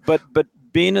that dream. But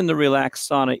being in the relaxed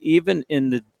sauna, even in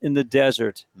the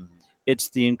desert, it's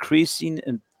the increasing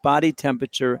in body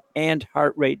temperature and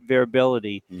heart rate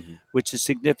variability, which is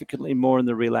significantly more in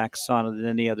the relaxed sauna than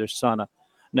any other sauna.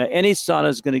 Now, any sauna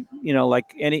is going to, like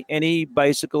any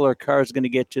bicycle or car is going to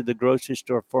get to the grocery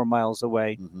store 4 miles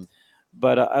away.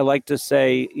 But I like to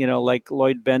say, like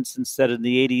Lloyd Benson said in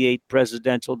the '88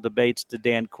 presidential debates to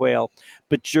Dan Quayle,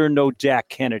 but you're no Jack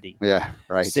Kennedy. Yeah,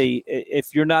 right. See,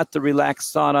 if you're not the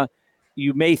relaxed sauna,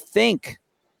 you may think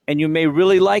and you may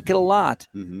really like it a lot,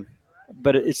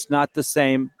 but it's not the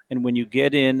same. And when you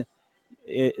get in,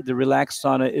 the relaxed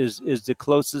sauna is the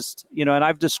closest, and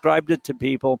I've described it to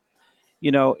people.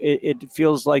 It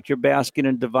feels like you're basking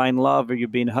in divine love or you're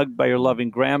being hugged by your loving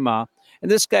grandma. And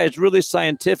this guy is really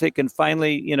scientific. And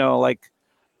finally,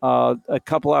 a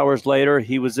couple hours later,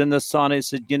 he was in the sauna. He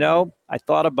said, I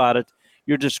thought about it.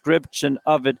 Your description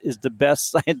of it is the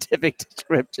best scientific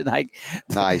description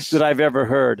that I've ever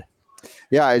heard.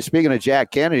 Yeah. Speaking of Jack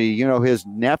Kennedy, his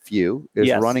nephew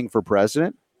is running for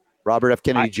president. Robert F.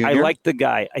 Kennedy Jr. I like the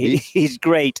guy. He's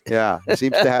great. Yeah, he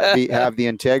seems to have the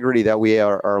integrity that we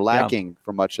are lacking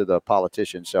from much of the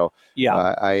politicians. So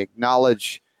I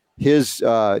acknowledge his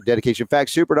dedication. In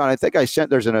fact, Super Don, I think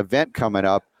there's an event coming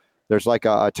up. There's like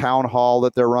a town hall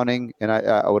that they're running, and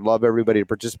I would love everybody to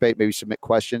participate, maybe submit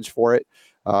questions for it.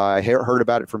 I heard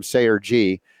about it from Sayer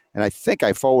G, and I think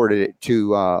I forwarded it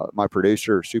to my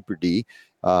producer, Super D,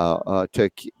 to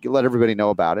let everybody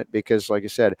know about it, because like I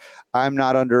said, I'm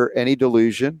not under any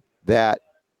delusion that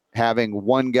having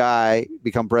one guy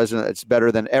become president that's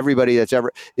better than everybody that's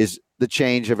ever is the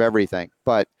change of everything.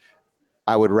 But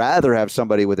I would rather have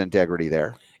somebody with integrity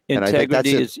there.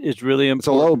 Integrity is really important. It's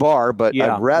a low bar, but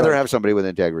I'd rather have somebody with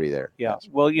integrity there. Yeah.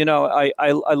 Well,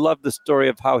 I love the story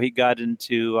of how he got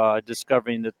into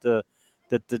discovering that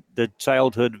the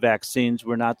childhood vaccines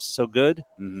were not so good.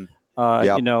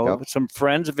 Some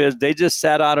friends of his, they just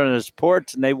sat out on his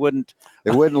porch and they wouldn't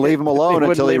leave him alone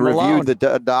until he reviewed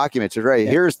the documents. Right.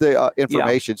 Here's the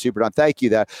information, Super Don. Thank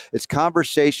you. It's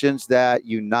Conversations That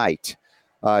Unite.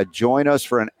 Join us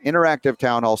for an interactive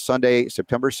town hall Sunday,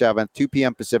 September 7th, 2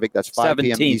 p.m. Pacific. That's 5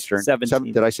 p.m. Eastern.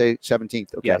 17th. Did I say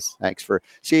 17th? Okay. Yes. Thanks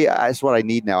that's what I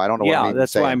need now. I don't know what I need.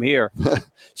 That's why I'm here.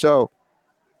 So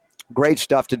great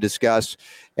stuff to discuss.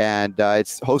 And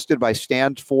it's hosted by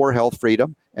Stand for Health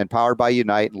Freedom and powered by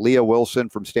Unite. And Leah Wilson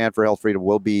from Stand for Health Freedom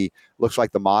will be, looks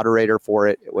like the moderator for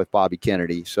it with Bobby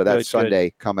Kennedy. So that's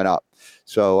Sunday coming up.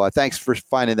 So thanks for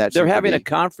finding that. They're having a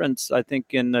conference, I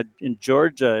think, in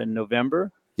Georgia in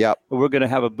November. Yep. We're going to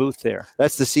have a booth there.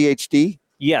 That's the CHD?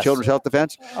 Yes. Children's Health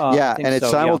Defense? And it's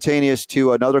simultaneous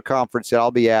to another conference that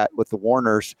I'll be at with the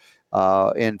Warners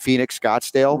in Phoenix,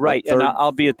 Scottsdale. Right. And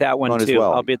I'll be at that one too.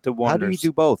 Well. I'll be at the Warners. How do you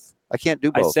do both? I can't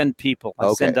do both. I send people.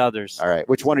 I send others. All right.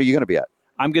 Which one are you going to be at?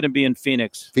 I'm going to be in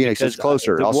Phoenix. Phoenix is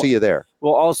closer. I'll see you there.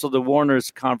 Well, also the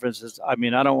Warners conferences. I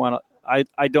mean, I don't want to.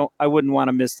 I wouldn't want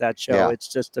to miss that show. Yeah. It's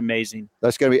just amazing.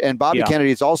 That's going to be, and Bobby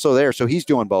Kennedy is also there, so he's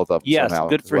doing both of them. Yes,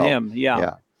 good for him.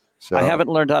 Yeah. So I haven't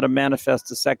learned how to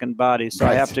manifest a second body, so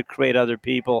I have to create other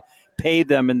people, pay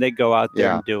them, and they go out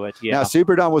there and do it. Yeah. Now,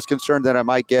 Super Don was concerned that I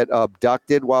might get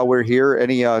abducted while we're here.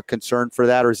 Any concern for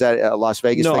that, or is that a Las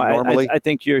Vegas thing normally? I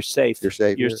think you're safe. You're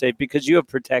safe. You're safe because you have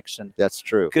protection. That's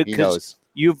true. He knows.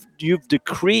 You've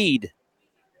decreed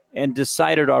and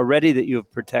decided already that you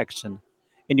have protection.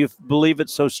 and you believe it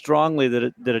so strongly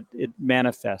that it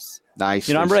manifests. Nice.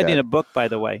 I'm writing a book, by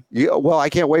the way. Well, I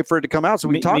can't wait for it to come out so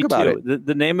we can talk about it.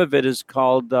 The name of it is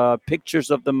called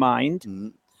Pictures of the Mind. Mm-hmm.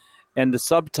 And the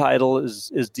subtitle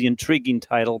is the intriguing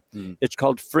title. Mm. It's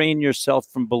called Freeing Yourself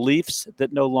from Beliefs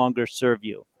That No Longer Serve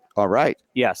You. All right.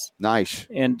 Yes. Nice.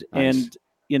 And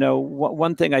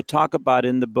one thing I talk about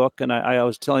in the book, and I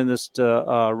was telling this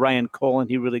to Ryan Cole, and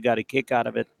he really got a kick out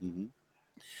of it. Mm-hmm.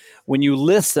 When you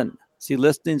listen,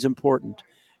 listening is important.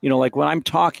 Like when I'm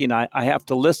talking, I have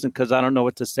to listen because I don't know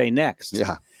what to say next.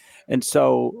 Yeah. And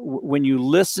so when you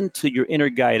listen to your inner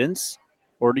guidance,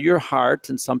 or to your heart,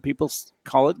 and some people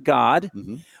call it God.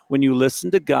 Mm-hmm. When you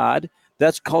listen to God,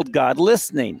 that's called God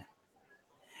listening.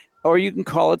 Or you can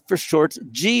call it for short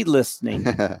G listening.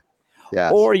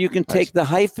 Yes. Or you can take the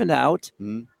hyphen out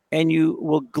and you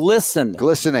will glisten.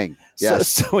 Glistening. Yes.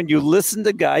 So when you listen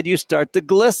to God, you start to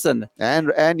glisten.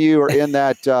 And you are in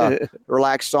that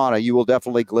relaxed sauna, you will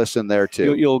definitely glisten there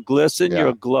too. You'll glisten,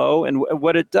 you'll glow. And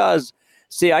what it does,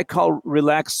 I call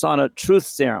relaxed sauna truth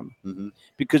serum. Mm-hmm.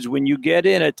 Because when you get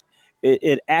in it,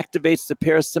 it activates the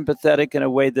parasympathetic in a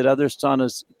way that other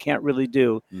saunas can't really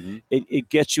do. Mm-hmm. It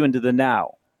gets you into the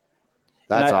now.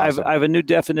 That's awesome. I have a new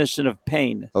definition of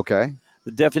pain. Okay.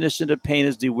 The definition of pain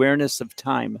is the awareness of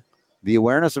time. The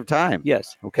awareness of time.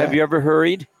 Yes. Okay. Have you ever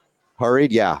hurried?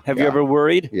 Hurried, yeah. Have you ever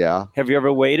worried? Yeah. Have you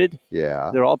ever waited? Yeah.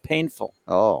 They're all painful.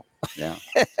 Oh, yeah.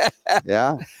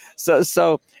 Yeah. So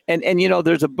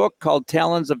there's a book called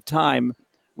Talons of Time.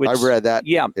 Which, I've read that.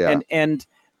 Yeah. And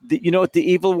you know what the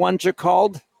evil ones are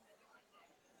called?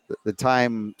 The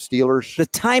time stealers? The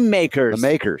time makers. The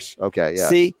makers. Okay, yeah.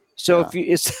 See? So if you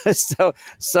you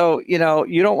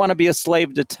don't want to be a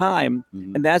slave to time,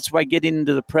 and that's why getting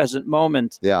into the present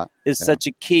moment is such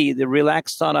a key. The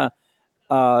relaxed sauna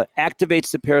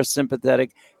activates the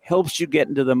parasympathetic, helps you get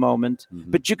into the moment,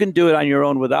 but you can do it on your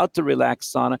own without the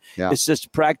relaxed sauna. Yeah. It's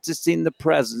just practicing the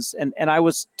presence. And I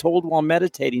was told while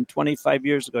meditating 25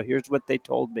 years ago, here's what they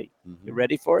told me. You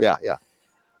ready for it? Yeah, yeah.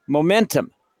 Momentum.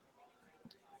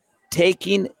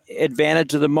 Taking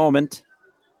advantage of the moment,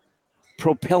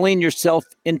 propelling yourself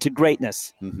into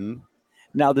greatness. Mm-hmm.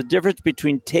 Now, the difference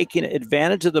between taking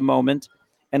advantage of the moment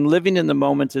and living in the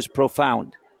moment is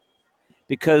profound.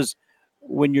 Because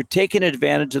when you're taking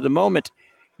advantage of the moment,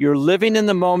 you're living in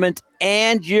the moment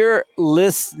and you're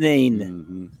listening.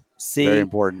 Mm-hmm. See, very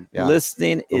important. Yeah.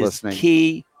 Listening is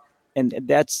key, and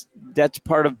that's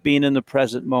part of being in the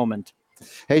present moment.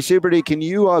 Hey, Super D, can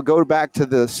you go back to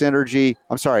the Synergy?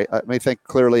 I'm sorry, let me think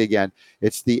clearly again.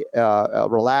 It's the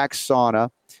relaxed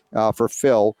sauna for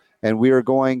Phil, and we are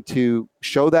going to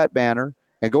show that banner.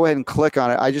 And go ahead and click on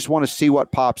it. I just want to see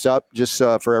what pops up just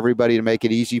for everybody to make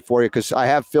it easy for you, because I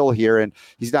have Phil here and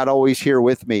he's not always here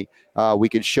with me. We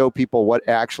can show people what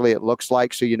actually it looks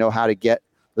like so you know how to get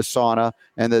the sauna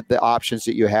and the options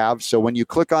that you have. So when you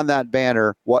click on that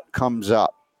banner, what comes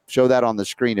up? Show that on the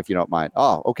screen if you don't mind.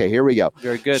 Oh, okay, here we go.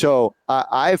 Very good. So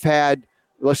I've had,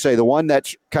 let's say, the one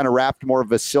that's kind of wrapped more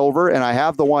of a silver, and I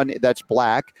have the one that's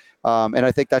black. And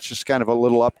I think that's just kind of a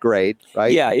little upgrade,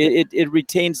 right? Yeah, it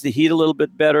retains the heat a little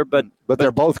bit better, but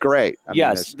they're both great.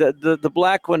 Yes, the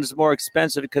black one is more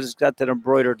expensive because it's got that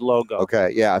embroidered logo.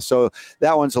 Okay, yeah. So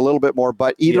that one's a little bit more,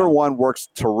 but either one works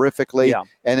terrifically. Yeah.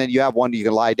 And then you have one you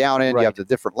can lie down in. Right. You have the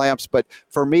different lamps. But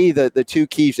for me, the two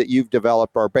keys that you've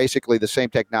developed are basically the same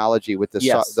technology with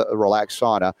the relaxed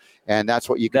sauna, and that's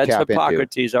what you can tap into. That's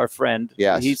Hippocrates, our friend.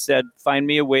 Yes. He said, "Find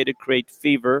me a way to create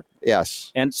fever."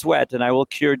 Yes. And sweat, and I will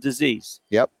cure disease.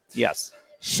 Yep. Yes.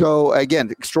 So again,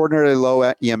 extraordinarily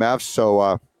low EMFs,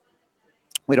 so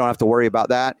we don't have to worry about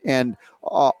that. And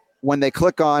when they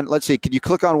click on, let's see, can you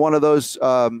click on one of those?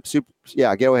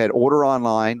 Yeah, go ahead. Order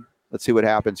online. Let's see what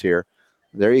happens here.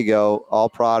 There you go. All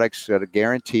products that are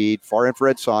guaranteed. Far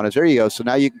infrared saunas. There you go. So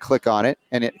now you can click on it,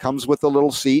 and it comes with a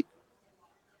little seat.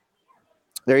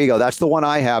 There you go. That's the one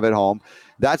I have at home.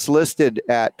 That's listed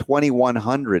at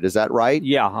 $2,100. Is that right?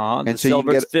 Yeah, And so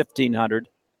silver's $1,500.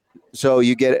 So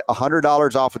you get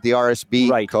 $100 off with the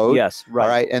RSB code. Yes, right. All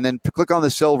right, and then click on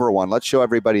the silver one. Let's show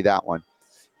everybody that one,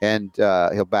 and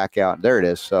he'll back out. There it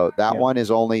is. So that one is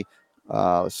only.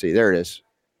 Let's see. There it is.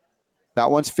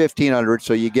 That one's $1,500.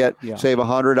 So you save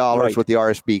 $100 with the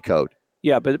RSB code.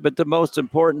 Yeah, but the most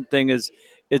important thing is,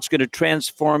 it's going to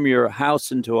transform your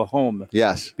house into a home.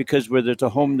 Yes. Because where there's a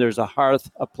home, there's a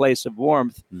hearth, a place of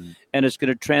warmth. And it's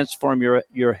going to transform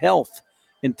your health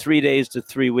in 3 days to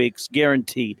 3 weeks,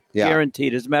 guaranteed. Yeah.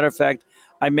 Guaranteed. As a matter of fact,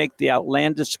 I make the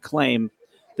outlandish claim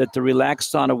that the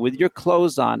relaxed sauna with your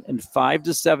clothes on in 5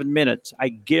 to 7 minutes, I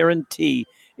guarantee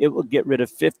it will get rid of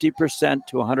 50%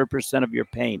 to 100% of your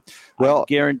pain. Well, I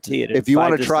guarantee it. If you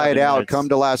want to try it out, come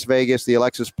to Las Vegas, the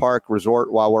Alexis Park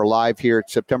Resort while we're live here.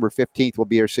 September 15th. We'll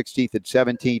be here 16th and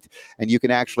 17th, and you can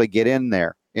actually get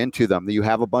into them. You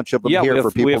have a bunch of them here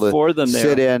for people to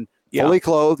sit in. Fully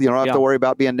clothed. You don't have to worry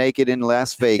about being naked in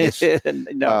Las Vegas.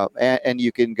 No. And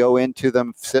you can go into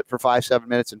them, sit for 5-7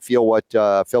 minutes, and feel what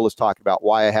Phil is talking about,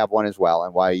 why I have one as well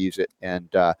and why I use it. And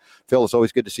Phil, it's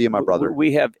always good to see you, my brother.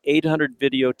 We have 800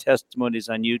 video testimonies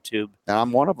on YouTube. And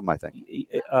I'm one of them, I think.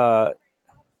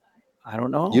 I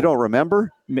don't know. You don't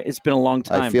remember? It's been a long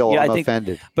time. I feel I'm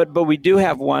offended. But we do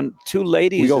have two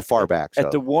ladies. We go far back.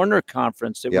 At the Warner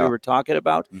conference that we were talking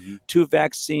about. Mm-hmm. 2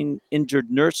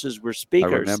 vaccine-injured nurses were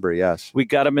speakers. I remember, yes. We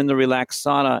got them in the relaxed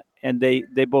sauna, and they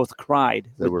both cried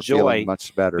they with were joy. Feeling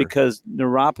much better. Because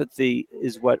neuropathy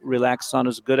is what relaxed sauna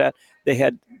is good at.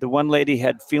 The one lady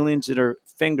had feelings in her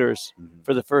fingers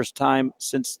for the first time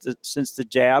since the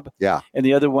jab. Yeah. And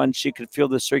the other one, she could feel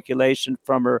the circulation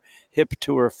from her hip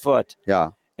to her foot.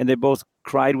 Yeah. And they both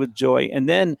cried with joy. And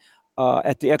then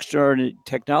at the Extraordinary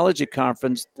Technology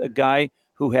Conference, a guy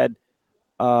who had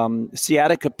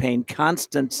sciatica pain,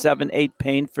 constant 7-8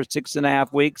 pain for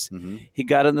 6.5 weeks. Mm-hmm. He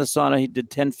got in the sauna. He did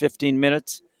 10-15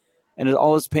 minutes, and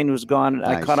all his pain was gone. And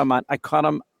nice. I caught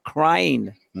him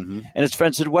crying. Mm-hmm. And his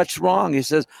friend said, "What's wrong?" He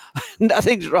says,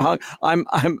 "Nothing's wrong.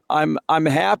 I'm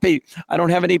happy. I don't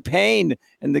have any pain."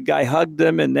 And the guy hugged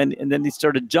him, and then he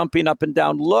started jumping up and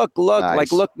down. Look, nice.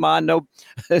 Like, look, man,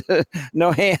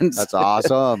 no hands. That's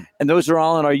awesome. And those are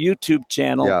all on our YouTube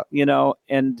channel,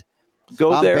 and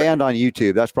go there. I'm banned on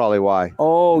YouTube. That's probably why.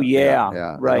 Oh,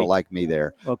 yeah. Right. They don't like me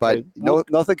there. Okay. But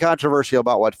nothing controversial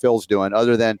about what Phil's doing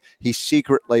other than he's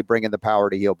secretly bringing the power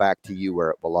to heal back to you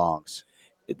where it belongs.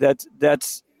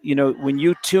 That's when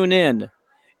you tune in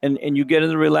and you get in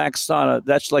the relaxed sauna,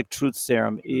 that's like truth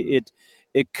serum. It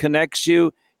connects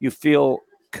you. You feel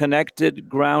connected,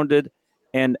 grounded,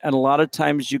 and a lot of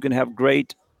times you can have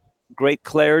great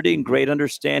clarity and great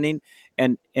understanding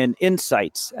and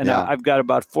insights. And I've got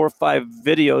about 4 or 5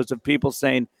 videos of people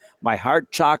saying my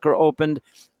heart chakra opened,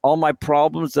 all my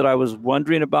problems that I was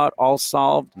wondering about all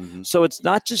solved. Mm-hmm. So it's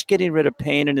not just getting rid of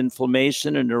pain and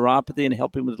inflammation and neuropathy and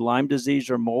helping with Lyme disease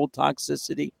or mold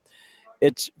toxicity.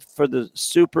 It's for the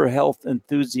super health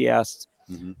enthusiasts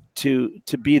to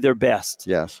be their best.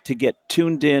 Yes. To get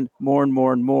tuned in more and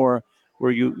more and more,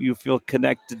 where you feel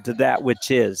connected to that which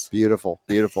is. Beautiful.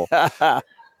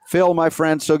 Phil, my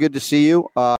friend, so good to see you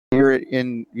here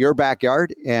in your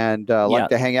backyard, and like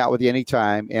to hang out with you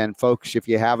anytime. And folks, if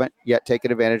you haven't yet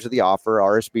taken advantage of the offer,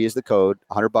 RSB is the code,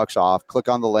 $100 off. Click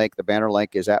on the link. The banner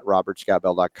link is at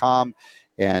robertscottbell.com.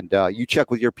 And you check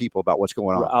with your people about what's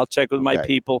going on. I'll check with my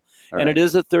people. All and right. It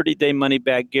is a 30-day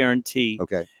money-back guarantee.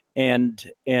 Okay. And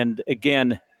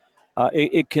again,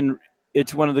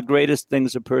 it's one of the greatest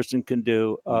things a person can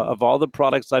do. Of all the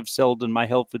products I've sold in my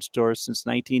health food store since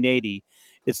 1980,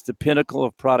 it's the pinnacle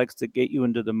of products that get you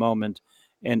into the moment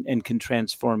and can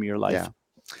transform your life. Yeah.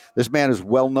 This man is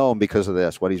well known because of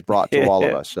this, what he's brought to all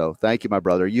of us. So thank you, my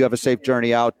brother. You have a safe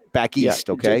journry out back east,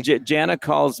 okay? Jana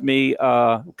calls me,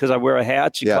 because I wear a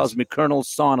hat, she calls me Colonel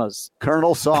Saunas.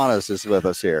 Colonel Saunas is with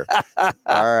us here.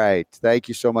 All right. Thank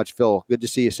you so much, Phil. Good to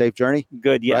see you. Safe journey?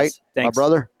 Good, yes. Right? Thanks. My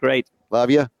brother? Great. Love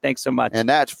you. Thanks so much. And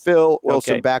that's Phil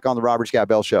Wilson back on the Robert Scott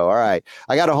Bell Show. All right.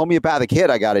 I got a homeopathic hit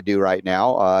I got to do right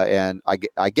now. And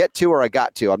I get to or I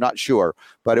got to. I'm not sure.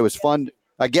 But it was fun.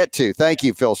 I get to. Thank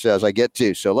you, Phil says. I get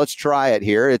to. So let's try it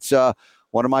here. It's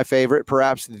one of my favorite,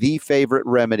 perhaps the favorite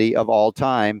remedy of all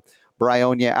time,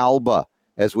 Bryonia alba,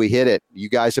 as we hit it. You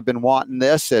guys have been wanting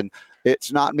this, and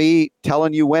it's not me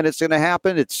telling you when it's going to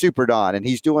happen. It's Super Don, and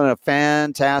he's doing a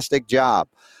fantastic job.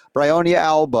 Bryonia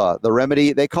alba, the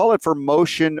remedy, they call it for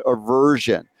motion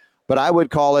aversion, but I would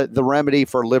call it the remedy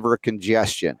for liver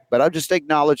congestion. But I'm just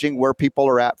acknowledging where people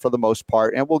are at for the most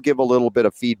part, and we'll give a little bit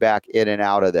of feedback in and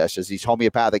out of this as these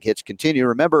homeopathic hits continue.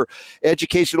 Remember,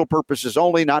 educational purposes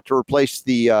only, not to replace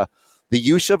the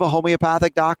use of a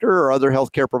homeopathic doctor or other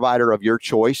healthcare provider of your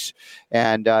choice.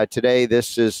 And today,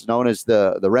 this is known as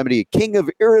the remedy king of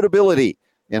irritability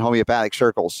in homeopathic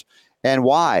circles. And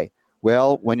why?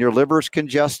 Well, when your liver's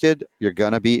congested, you're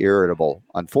going to be irritable.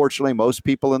 Unfortunately, most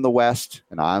people in the West,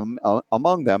 and I'm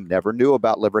among them, never knew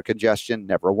about liver congestion,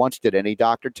 never once did any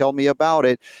doctor tell me about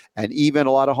it. And even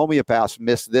a lot of homeopaths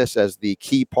miss this as the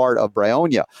key part of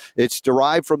Bryonia. It's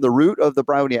derived from the root of the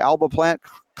Bryonia alba plant,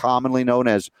 commonly known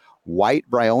as white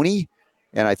bryony.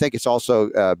 And I think it's also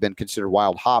been considered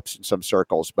wild hops in some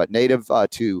circles, but native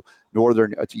to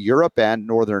northern Europe and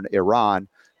northern Iran.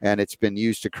 And it's been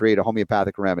used to create a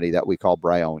homeopathic remedy that we call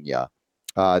Bryonia.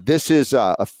 This is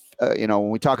a when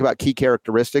we talk about key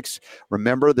characteristics,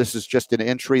 remember this is just an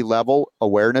entry level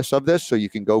awareness of this, so you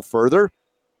can go further.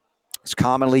 It's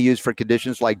commonly used for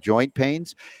conditions like joint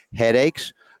pains,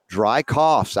 headaches, dry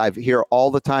coughs. I hear all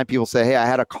the time people say, hey, I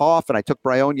had a cough and I took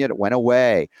Bryonia and it went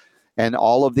away. And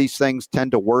all of these things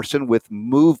tend to worsen with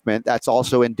movement. That's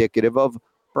also indicative of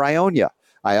Bryonia.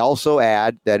 I also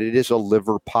add that it is a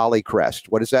liver polycrest.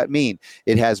 What does that mean?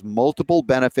 It has multiple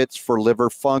benefits for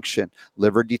liver function,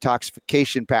 liver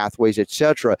detoxification pathways,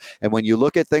 etc. And when you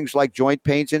look at things like joint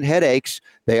pains and headaches,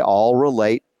 they all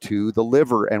relate to the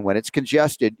liver. And when it's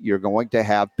congested, you're going to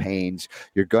have pains.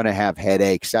 You're going to have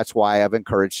headaches. That's why I've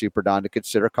encouraged Super Don to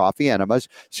consider coffee enemas,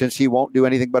 since he won't do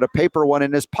anything but a paper one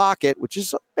in his pocket, which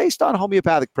is based on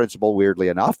homeopathic principle, weirdly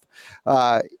enough.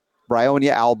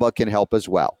 Bryonia alba can help as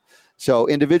well. So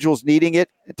individuals needing it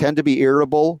tend to be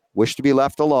irritable, wish to be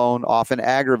left alone, often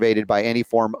aggravated by any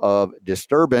form of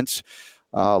disturbance,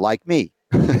 like me.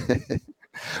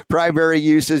 Primary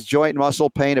use is joint and muscle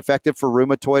pain, effective for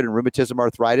rheumatoid and rheumatism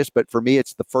arthritis. But for me,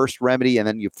 it's the first remedy, and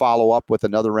then you follow up with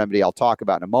another remedy I'll talk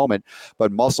about in a moment.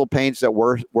 But muscle pains that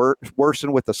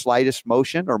worsen with the slightest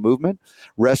motion or movement,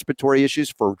 respiratory issues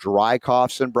for dry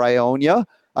coughs and bronchitis.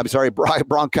 I'm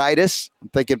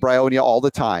thinking Bryonia all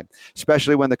the time,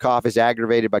 especially when the cough is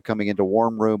aggravated by coming into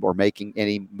warm room or making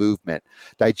any movement.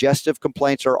 Digestive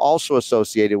complaints are also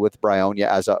associated with Bryonia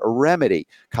as a remedy.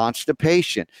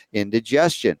 Constipation,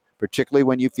 indigestion, particularly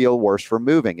when you feel worse from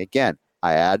moving. Again,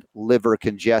 I add liver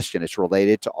congestion. It's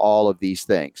related to all of these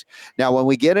things. Now, when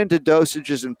we get into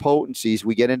dosages and potencies,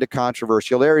 we get into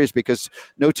controversial areas because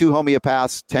no two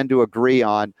homeopaths tend to agree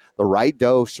on the right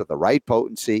dose or the right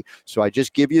potency. So I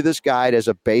just give you this guide as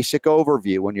a basic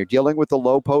overview. When you're dealing with the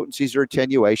low potencies or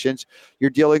attenuations, you're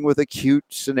dealing with acute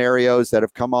scenarios that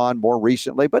have come on more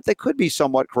recently, but they could be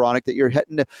somewhat chronic, that you're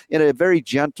hitting in a very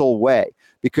gentle way,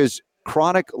 because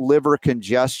chronic liver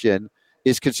congestion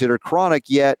is considered chronic,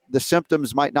 yet the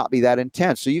symptoms might not be that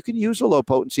intense. So you can use a low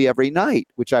potency every night,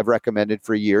 which I've recommended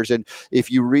for years. And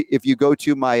if you go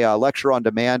to my lecture on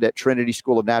demand at Trinity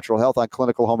School of Natural Health on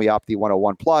Clinical Homeopathy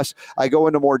 101 Plus, I go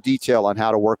into more detail on how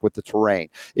to work with the terrain.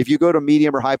 If you go to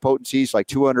medium or high potencies like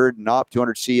 200 and up,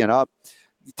 200C and up,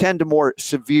 you tend to more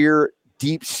severe,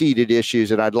 deep-seated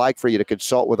issues, and I'd like for you to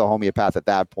consult with a homeopath at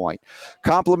that point.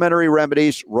 Complementary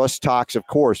remedies, Rus Tox, of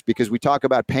course, because we talk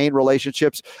about pain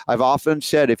relationships. I've often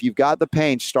said, if you've got the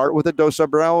pain, start with a dose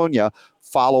of Bryonia,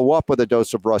 follow up with a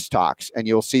dose of Rus Tox, and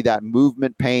you'll see that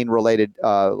movement pain-related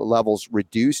levels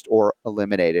reduced or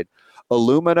eliminated.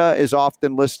 Illumina is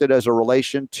often listed as a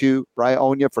relation to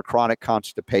Bryonia for chronic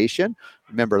constipation.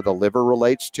 Remember, the liver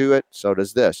relates to it, so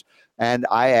does this. And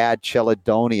I add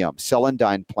Chelidonium.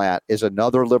 Celandine plant is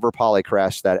another liver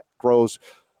polycrest that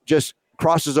just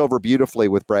crosses over beautifully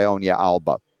with Bryonia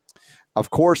alba. Of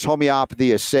course,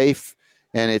 homeopathy is safe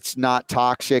and it's not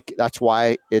toxic. That's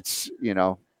why it's,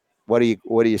 what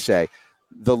do you say?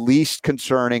 The least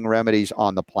concerning remedies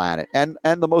on the planet, and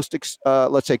the most,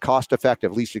 let's say,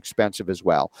 cost-effective, least expensive as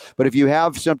well. But if you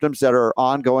have symptoms that are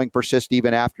ongoing, persist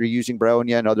even after using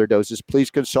Bryonia and other doses, please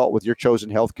consult with your chosen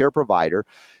healthcare provider.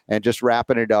 And just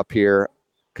wrapping it up here,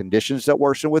 conditions that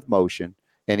worsen with motion,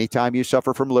 anytime you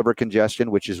suffer from liver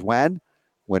congestion, which is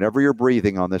whenever you're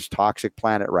breathing on this toxic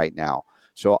planet right now.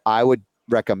 So I would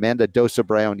recommend a dose of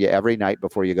Bryonia every night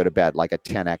before you go to bed, like a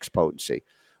 10x potency.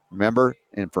 Remember,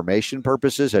 information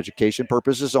purposes, education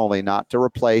purposes only, not to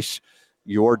replace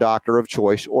your doctor of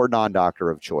choice or non-doctor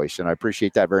of choice. And I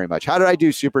appreciate that very much. How did I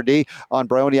do, Super D, on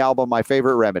Bryonia alba, my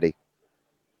favorite remedy?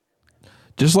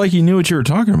 Just like you knew what you were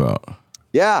talking about.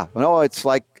 Yeah, no, it's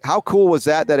like, how cool was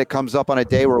that it comes up on a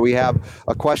day where we have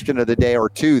a question of the day or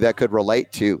two that could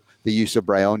relate to the use of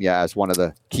Bryonia as one of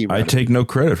the key remedies. I take no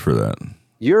credit for that.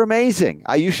 You're amazing.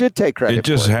 You should take credit. It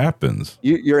just happens.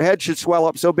 Your head should swell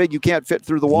up so big you can't fit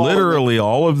through the wall. Literally,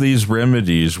 all of these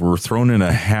remedies were thrown in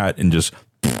a hat and just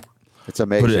it's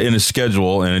amazing. Put it in a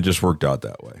schedule, and it just worked out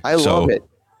that way. I love it.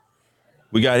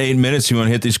 We got 8 minutes. You want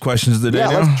to hit these questions of the day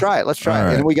now? Let's try it. Let's try it.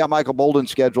 Right. And we got Michael Boldin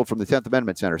scheduled from the 10th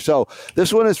Amendment Center. So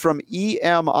this one is from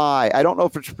EMI. I don't know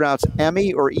if it's pronounced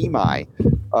Emmy or EMI.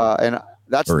 And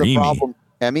that's or the Emi. problem.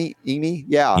 Emmy?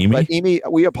 Yeah. Emi? But Emi,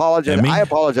 we apologize. Emmy? I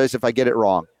apologize if I get it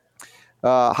wrong.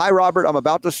 Hi, Robert. I'm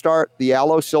about to start the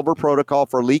Aloe Silver protocol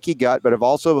for leaky gut, but have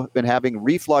also been having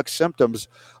reflux symptoms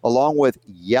along with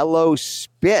yellow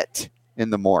spit in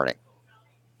the morning.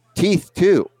 Teeth,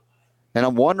 too. And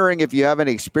I'm wondering if you have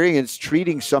any experience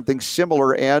treating something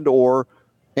similar and or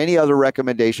any other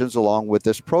recommendations along with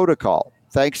this protocol.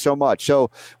 Thanks so much. So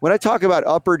when I talk about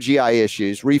upper GI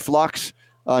issues, reflux,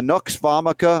 Nux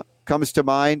vomica comes to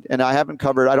mind, and I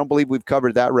don't believe we've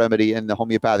covered that remedy in the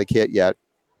homeopathic hit yet.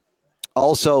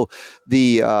 Also,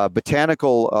 the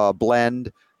botanical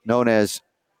blend known as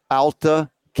Alta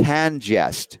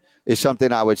Cangest is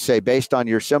something I would say, based on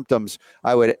your symptoms,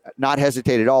 I would not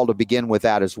hesitate at all to begin with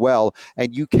that as well.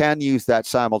 And you can use that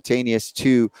simultaneous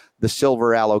to the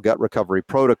silver aloe gut recovery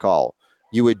protocol.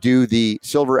 You would do the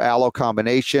silver aloe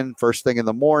combination first thing in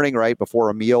the morning, right before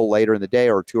a meal later in the day,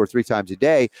 or 2 or 3 times a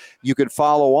day. You could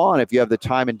follow on, if you have the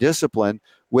time and discipline,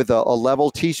 with a level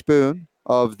teaspoon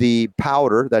of the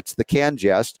powder. That's the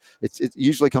Cangest. It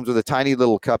usually comes with a tiny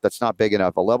little cup that's not big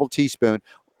enough. A level teaspoon.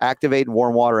 Activate in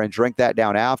warm water and drink that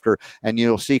down after, and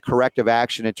you'll see corrective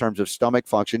action in terms of stomach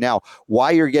function. Now, why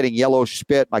you're getting yellow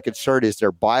spit, my concern is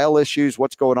there bile issues.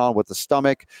 What's going on with the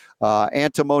stomach?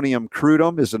 Antimonium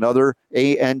crudum is another,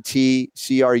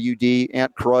 ANTCRUD,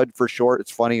 ant crud for short. It's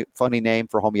funny name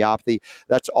for homeopathy.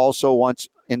 That's also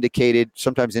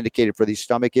sometimes indicated for these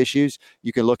stomach issues.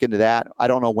 You can look into that. I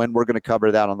don't know when we're going to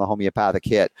cover that on the homeopathic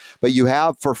hit, but you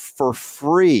have for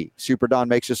free. Super Don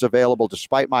makes this available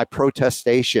despite my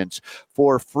protestations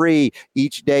for free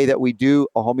each day that we do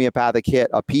a homeopathic hit,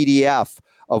 a PDF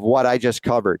of what I just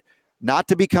covered. Not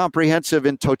to be comprehensive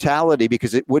in totality,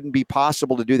 because it wouldn't be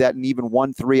possible to do that in even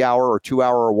 1 3-hour or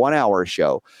 2-hour or 1 hour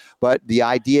show. But the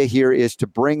idea here is to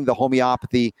bring the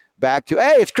homeopathy back to,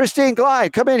 hey, it's Christine Klein.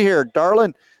 Come in here,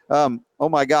 darling. Oh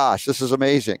my gosh, this is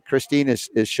amazing. Christine is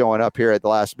showing up here at the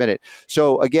last minute.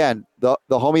 So again, the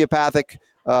homeopathic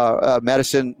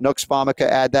medicine, Nux Vomica,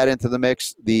 add that into the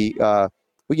mix.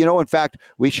 In fact,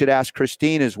 we should ask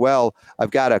Christine as well.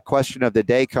 I've got a question of the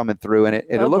day coming through, and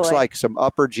it looks like some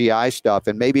upper GI stuff,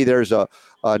 and maybe there's a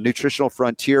nutritional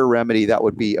frontier remedy that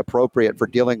would be appropriate for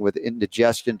dealing with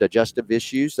indigestion, digestive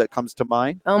issues that comes to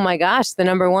mind. Oh my gosh, the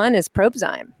number one is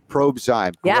Probezyme.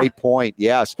 Probezyme, great point.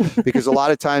 Yes, because a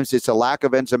lot of times it's a lack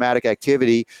of enzymatic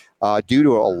activity due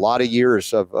to a lot of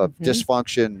years of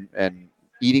dysfunction and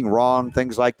eating wrong,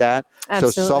 things like that.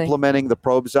 Absolutely. So supplementing the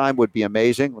Probezyme would be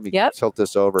amazing. Let me tilt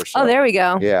this over. So, there we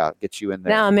go. Yeah, get you in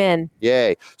there. Now I'm in.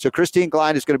 Yay. So Christine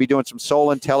Klein is going to be doing some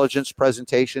soul intelligence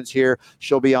presentations here.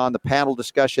 She'll be on the panel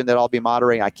discussion that I'll be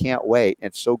moderating. I can't wait.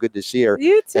 It's so good to see her.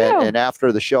 You too. And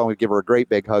after the show, I'm going to give her a great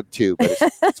big hug too. But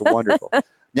it's wonderful.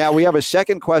 Now, we have a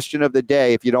second question of the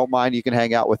day. If you don't mind, you can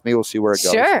hang out with me. We'll see where it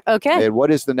goes. Sure. Okay. And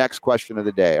what is the next question of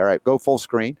the day? All right, go full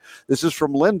screen. This is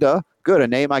from Linda. Good, a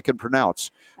name I can pronounce.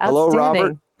 Hello,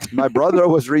 Robert. My brother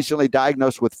was recently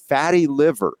diagnosed with fatty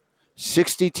liver,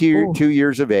 62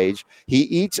 years of age. He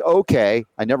eats okay.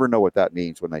 I never know what that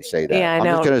means when they say that. Yeah, I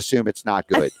know. I'm just going to assume it's not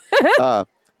good.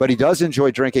 But he does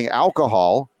enjoy drinking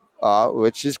alcohol,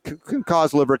 which can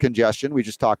cause liver congestion. We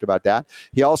just talked about that.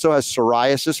 He also has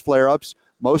psoriasis flare-ups,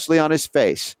 mostly on his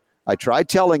face. I tried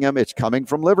telling him it's coming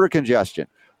from liver congestion.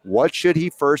 What should he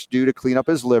first do to clean up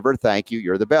his liver? Thank you.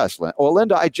 You're the best. Well,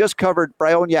 Linda, I just covered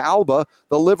Bryonia alba,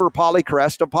 the liver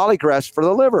polycrest for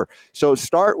the liver. So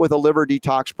start with a liver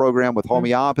detox program with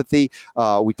homeopathy.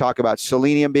 We talk about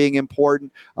selenium being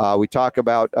important. We talk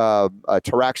about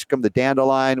taraxacum, the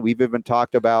dandelion. We've even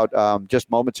talked about just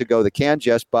moments ago the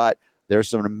Cangest, but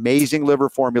there's an amazing liver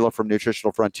formula from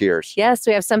Nutritional Frontiers. Yes,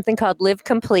 we have something called Live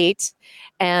Complete.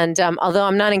 And although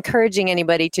I'm not encouraging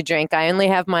anybody to drink, I only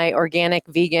have my organic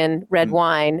vegan red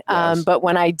wine. Yes. But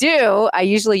when I do, I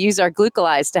usually use our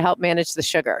glucose to help manage the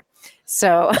sugar.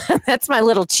 So that's my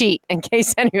little cheat in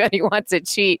case anybody wants a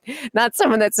cheat. Not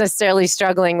someone that's necessarily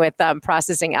struggling with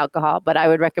processing alcohol, but I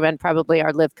would recommend probably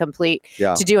our Live Complete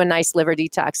to do a nice liver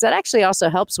detox. That actually also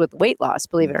helps with weight loss,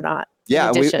 believe it or not.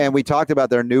 Yeah, we talked about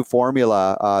their new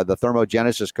formula, the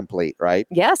Thermogenesis Complete, right?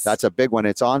 Yes. That's a big one.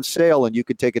 It's on sale, and you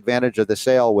can take advantage of the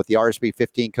sale with the RSB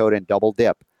 15 code and double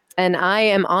dip. And I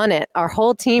am on it. Our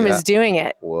whole team is doing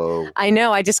it. Whoa. I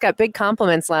know. I just got big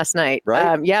compliments last night.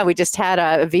 Right? We just had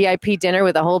a VIP dinner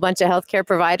with a whole bunch of healthcare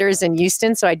providers in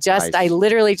Houston. So I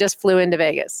literally just flew into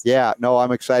Vegas. Yeah. No,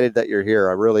 I'm excited that you're here.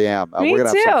 I really am. Me we're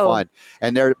going to too. have some fun.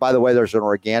 And there, by the way, there's an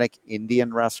organic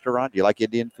Indian restaurant. Do you like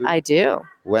Indian food? I do.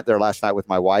 Went there last night with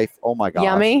my wife. Oh, my gosh.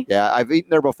 Yummy. Yeah. I've eaten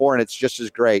there before, and it's just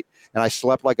as great. And I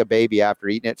slept like a baby after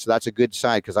eating it. So that's a good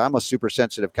sign, because I'm a super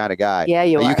sensitive kind of guy. Yeah,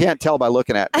 you are. You can't tell by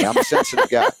looking at me. I'm a sensitive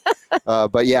guy.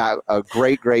 But yeah, a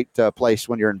great place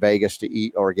when you're in Vegas to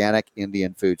eat organic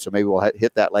Indian food. So maybe we'll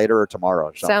hit that later or tomorrow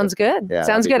or something. Sounds good. Yeah,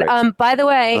 Sounds good. By the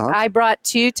way, Uh-huh. I brought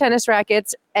 2 tennis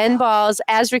rackets and balls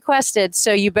as requested.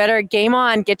 So you better game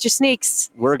on, get your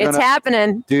sneaks. It's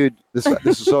happening. Dude, this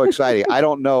is so exciting. I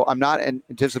don't know. I'm not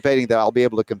anticipating that I'll be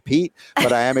able to compete,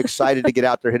 but I am excited to get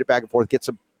out there, hit it back and forth, get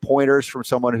some pointers from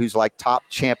someone who's like top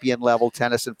champion level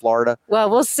tennis in Florida? Well,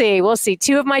 we'll see. We'll see.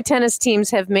 2 of my tennis teams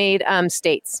have made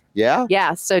states. Yeah?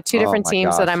 Yeah. So 2 different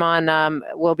teams that I'm on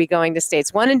will be going to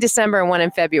states. One in December and one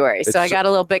in February. So I got a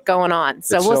little bit going on.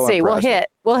 So we'll see. Impressive.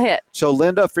 We'll hit. So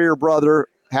Linda, for your brother,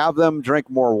 have them drink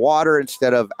more water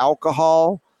instead of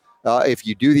alcohol. If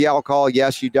you do the alcohol,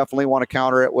 yes, you definitely want to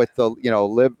counter it with the,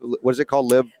 live. What is it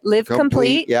called? Live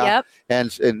complete. Yeah.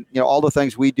 Yep. And all the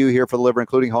things we do here for the liver,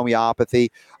 including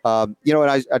homeopathy. And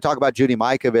I talk about Judy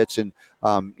Mikovits, and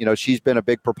she's been a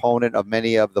big proponent of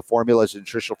many of the formulas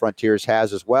Nutritional Frontiers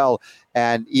has as well.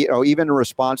 And even in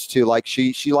response to, like,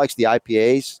 she likes the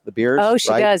IPAs, the beers. Oh, she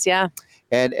does. Yeah.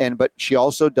 But she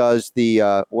also does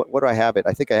the what do I have it?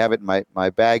 I think I have it in my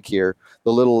bag here.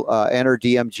 The little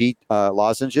NRDMG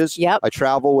lozenges. Yep. I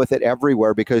travel with it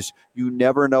everywhere because you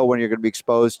never know when you're going to be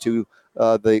exposed to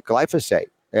the glyphosate.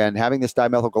 And having this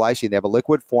dimethylglycine, they have a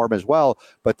liquid form as well,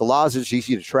 but the lozenge is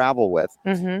easy to travel with,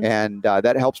 and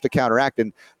that helps to counteract.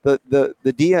 And the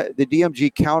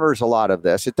DMG counters a lot of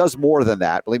this. It does more than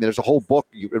that. Believe me, there's a whole book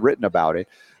written about it.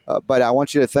 But I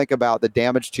want you to think about the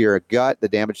damage to your gut, the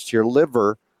damage to your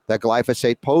liver that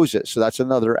glyphosate poses. So that's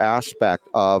another aspect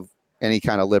of any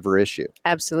kind of liver issue.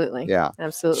 Absolutely. Yeah.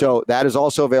 Absolutely. So that is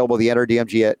also available, the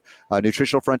NRDMG at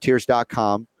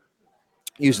nutritionalfrontiers.com.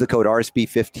 Use the code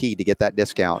RSB15 to get that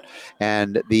discount.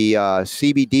 And the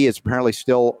CBD is apparently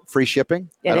still free shipping.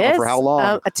 It I don't is. know for how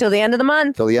long. Until the end of the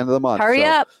month. Till the end of the month. Hurry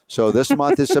up. So this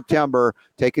month is September.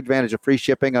 Take advantage of free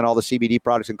shipping on all the CBD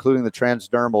products, including the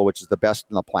Transdermal, which is the best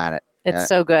on the planet. It's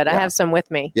so good. I have some with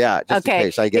me. Yeah. Just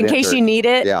in case you need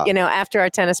it, after our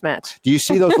tennis match. Do you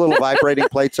see those little vibrating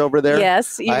plates over there?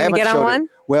 Yes. You can get on one?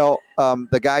 Well,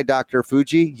 the guy, Dr.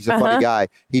 Fuji, he's a funny guy.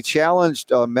 He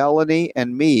challenged Melanie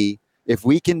and me. If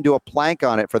we can do a plank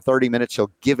on it for 30 minutes,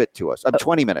 he'll give it to us.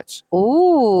 20 minutes.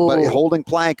 Ooh. But holding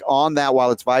plank on that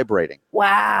while it's vibrating.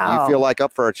 Wow. You feel like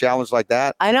up for a challenge like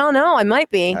that? I don't know. I might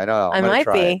be. I know. I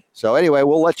might be. So anyway,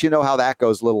 we'll let you know how that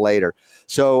goes a little later.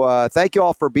 So thank you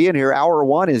all for being here. Hour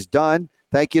 1 is done.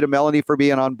 Thank you to Melanie for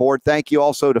being on board. Thank you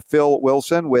also to Phil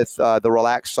Wilson with the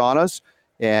Relax Saunas.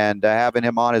 And having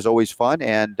him on is always fun.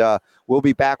 And we'll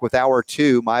be back with Hour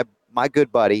 2. My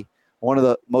good buddy, one of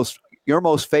the your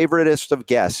most favoriteest of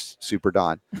guests, Super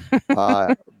Don.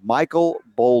 Michael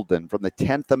Boldin from the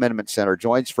 10th Amendment Center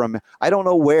joins from, I don't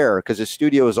know where, because his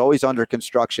studio is always under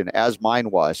construction, as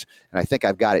mine was. And I think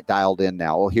I've got it dialed in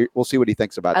now. We'll see what he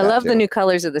thinks about that. I love the new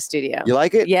colors of the studio. You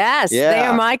like it? Yes. Yeah. They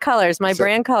are my colors, my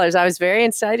brand colors. I was very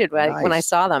excited when I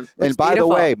saw them. And by the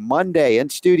way, Monday in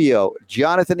studio,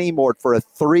 Jonathan Emord for a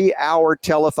 3-hour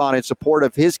telethon in support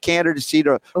of his candidacy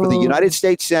for the United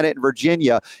States Senate in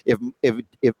Virginia. If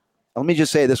let me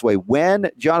just say it this way. When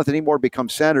Jonathan Emord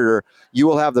becomes senator, you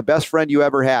will have the best friend you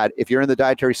ever had if you're in the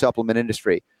dietary supplement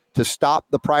industry to stop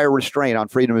the prior restraint on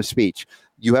freedom of speech.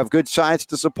 You have good science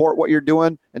to support what you're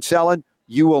doing and selling.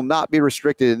 You will not be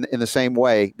restricted in the same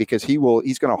way because he's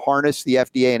going to harness the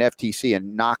FDA and FTC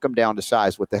and knock them down to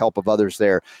size with the help of others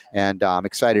there. And I'm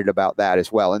excited about that as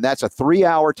well. And that's a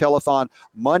 3-hour telethon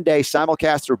Monday,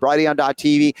 simulcast through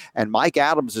Bryonia.tv. And Mike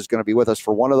Adams is going to be with us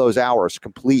for one of those hours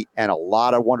complete and a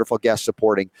lot of wonderful guests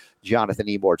supporting Jonathan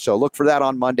Emord. So look for that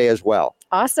on Monday as well.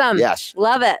 Awesome. Yes.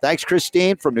 Love it. Thanks,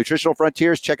 Christine from Nutritional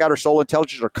Frontiers. Check out our Soul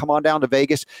Intelligence or come on down to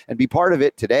Vegas and be part of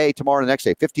it today, tomorrow, and the next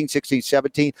day, 15, 16,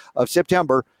 17 of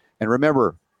September. And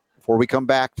remember, before we come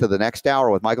back to the next hour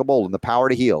with Michael Boldin, the power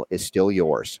to heal is still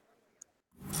yours.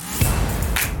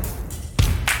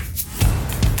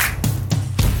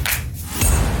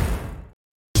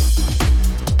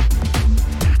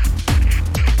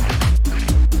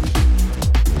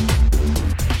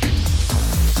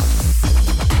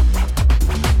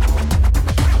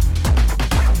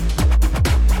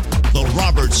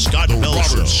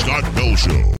 Scott Bell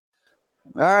Show.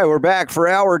 All right, we're back for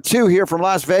hour 2 here from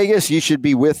Las Vegas. You should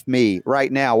be with me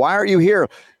right now. Why aren't you here?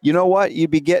 You know what?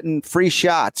 You'd be getting free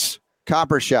shots,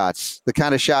 copper shots, the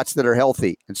kind of shots that are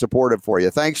healthy and supportive for you.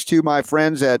 Thanks to my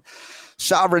friends at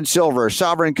Sovereign Silver,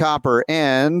 Sovereign Copper,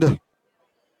 and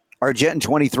Argentin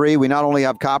 23. We not only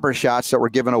have copper shots that we're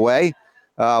giving away,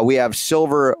 we have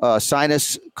silver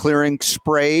sinus clearing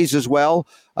sprays as well.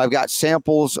 I've got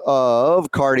samples of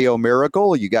Cardio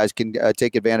Miracle. You guys can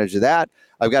take advantage of that.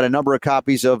 I've got a number of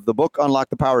copies of the book, Unlock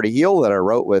the Power to Heal, that I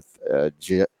wrote with, who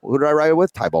did I write it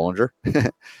with? Ty Bollinger.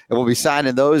 And we'll be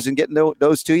signing those and getting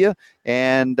those to you.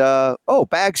 And,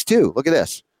 bags too. Look at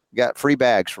this. We got free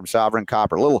bags from Sovereign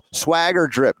Copper. A little swag or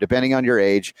drip, depending on your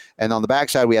age. And on the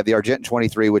backside, we have the Argentin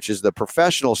 23, which is the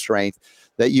professional strength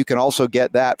that you can also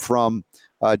get that from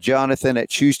Jonathan at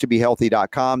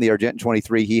choosetobehealthy.com. The Argentine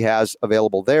 23 he has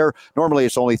available there. Normally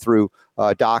it's only through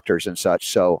doctors and such.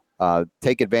 So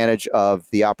take advantage of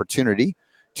the opportunity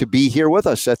to be here with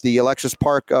us at the Alexis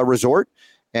Park Resort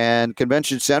and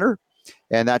Convention Center.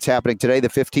 And that's happening today, the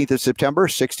 15th of September,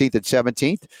 16th and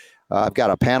 17th. I've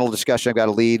got a panel discussion I've got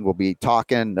to lead. We'll be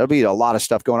talking. There'll be a lot of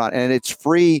stuff going on. And it's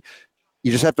free.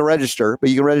 You just have to register, but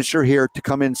you can register here to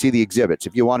come in and see the exhibits.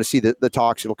 If you want to see the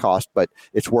talks, it'll cost, but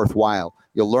it's worthwhile.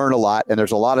 You'll learn a lot, and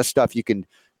there's a lot of stuff you can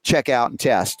check out and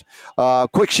test.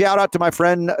 Quick shout out to my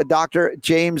friend, Dr.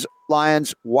 James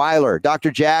Lyons Weiler. Dr.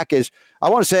 Jack is, I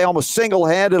want to say, almost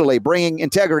single-handedly bringing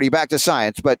integrity back to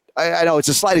science, but I know it's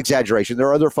a slight exaggeration. There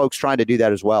are other folks trying to do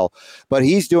that as well, but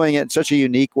he's doing it in such a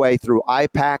unique way through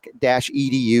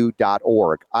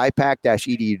ipac-edu.org.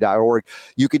 ipac-edu.org.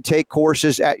 You can take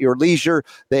courses at your leisure.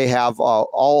 They have a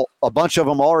bunch of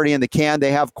them already in the can.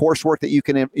 They have coursework that you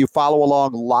follow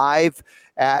along live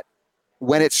at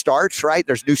when it starts, right?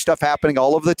 There's new stuff happening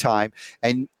all of the time,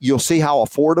 and you'll see how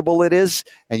affordable it is,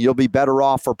 and you'll be better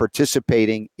off for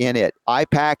participating in it.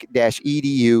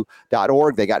 ipac-edu.org.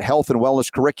 They got health and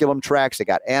wellness curriculum tracks. They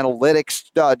got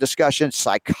analytics discussions,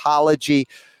 psychology,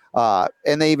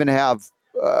 and they even have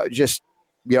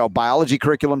biology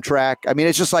curriculum track. I mean,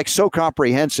 it's just like so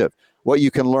comprehensive what you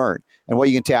can learn and what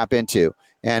you can tap into.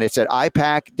 And it's at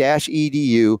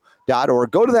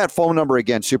ipac-edu.org. Go to that phone number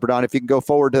again, Super Don. If you can go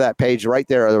forward to that page right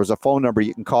there was a phone number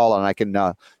you can call, and I can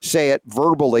say it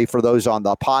verbally for those on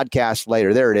the podcast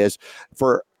later. There it is.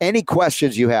 For any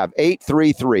questions you have,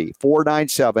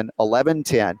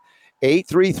 833-497-1110,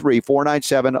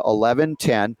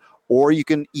 833-497-1110, or you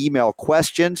can email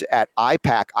questions at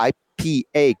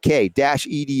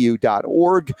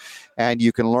ipac-edu.org, and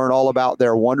you can learn all about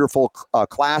their wonderful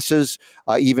classes,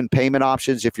 even payment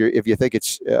options if you think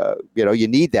it's you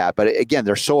need that. But again,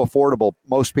 they're so affordable.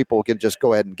 Most people can just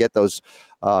go ahead and get those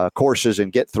courses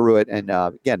and get through it, and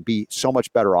again, be so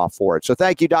much better off for it. So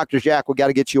thank you, Dr. Jack. We got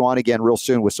to get you on again real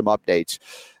soon with some updates.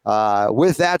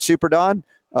 With that, Super Don,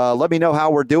 let me know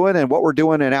how we're doing and what we're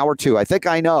doing in hour 2. I think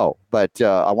I know, but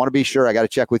I want to be sure. I got to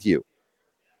check with you.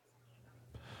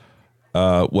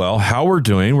 Well, how we're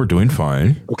doing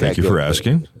fine. Okay, Thank you for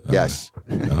asking. Yes.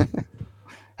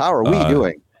 How are we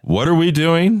doing? What are we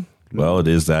doing? Well, it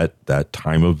is that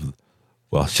time of,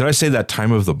 should I say that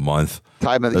time of the month?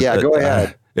 Go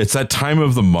ahead. It's that time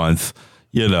of the month,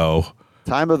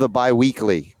 Time of the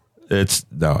bi-weekly. It's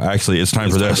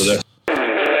time for this.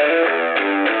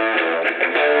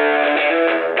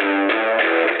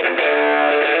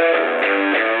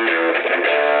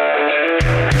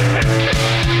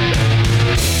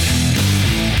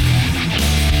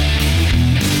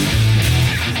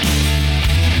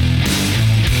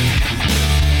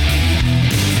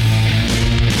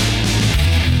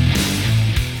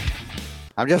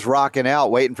 I'm just rocking out,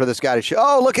 waiting for this guy to show.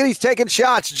 Oh, look at he's taking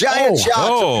shots, giant shots.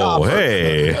 Oh,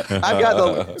 hey! I've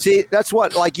got that's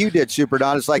what like you did, Super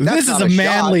Don. It's like this is a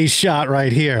manly shot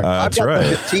right here. I've got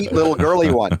the petite little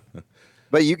girly one,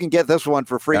 but you can get this one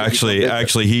for free.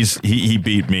 Actually, he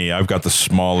beat me. I've got the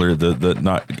smaller, the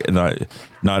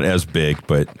not as big,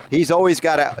 but he's always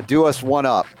got to do us one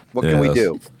up. What can we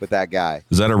do with that guy?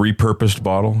 Is that a repurposed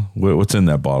bottle? What's in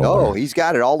that bottle? Oh, he's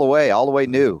got it all the way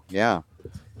new. Yeah.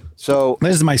 So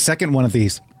this is my second one of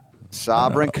these.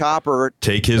 Sovereign Copper.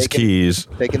 Take his keys.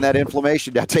 Taking that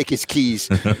inflammation down. Take his keys.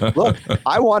 Look,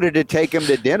 I wanted to take him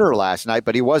to dinner last night,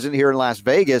 but he wasn't here in Las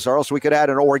Vegas, or else we could have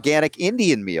had an organic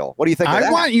Indian meal. What do you think of that?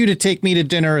 I want you to take me to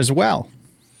dinner as well.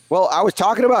 Well, I was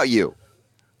talking about you.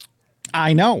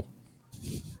 I know.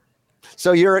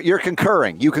 So you're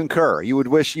concurring. You concur. You would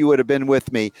wish you would have been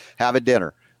with me having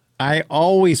dinner. I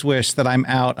always wish that I'm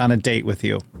out on a date with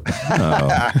you.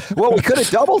 Well, we could have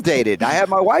double dated. I had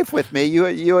my wife with me.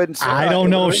 You hadn't. I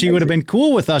don't know if she would have been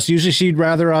cool with us. Usually, she'd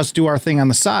rather us do our thing on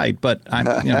the side. But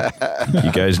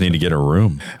you guys need to get a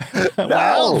room.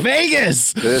 Well,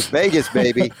 Vegas. It's Vegas,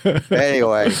 baby.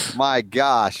 Anyway, my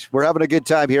gosh, we're having a good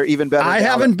time here. Even better. I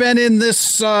haven't been in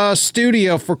this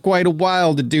studio for quite a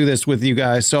while to do this with you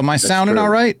guys. So am I sounding all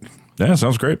right? Yeah,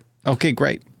 sounds great. Okay,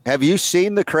 great. Have you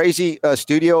seen the crazy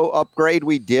studio upgrade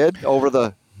we did over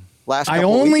the last couple I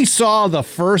only weeks? saw the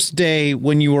first day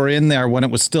when you were in there when it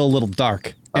was still a little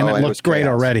dark, and it looked great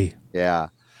already. Yeah.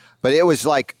 But it was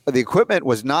like the equipment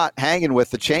was not hanging with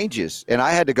the changes, and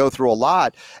I had to go through a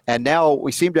lot, and now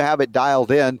we seem to have it dialed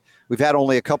in. We've had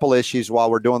only a couple issues while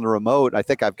we're doing the remote. I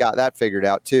think I've got that figured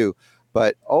out too.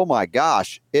 But, oh, my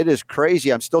gosh, it is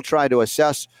crazy. I'm still trying to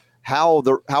assess how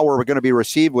we're going to be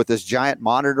received with this giant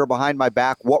monitor behind my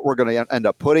back, what we're going to end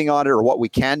up putting on it, or what we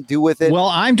can do with it. Well,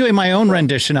 I'm doing my own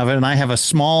rendition of it, and I have a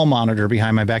small monitor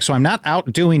behind my back, so I'm not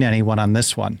outdoing anyone on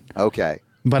this one. Okay.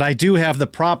 But I do have the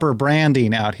proper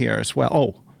branding out here as well.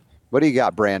 Oh. What do you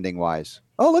got branding-wise?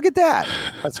 Oh, look at that.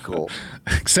 That's cool.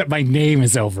 Except my name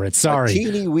is over it. Sorry. A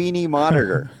teeny-weeny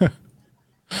monitor.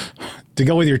 To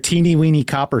go with your teeny-weeny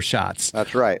copper shots.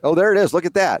 That's right. Oh, there it is. Look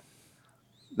at that.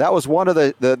 That was one of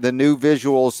the new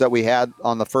visuals that we had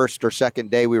on the first or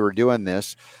second day we were doing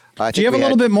this. Do you have a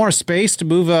little bit more space to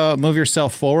move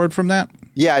yourself forward from that?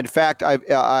 Yeah. In fact,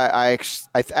 I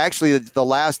actually, the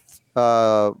last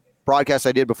broadcast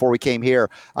I did before we came here,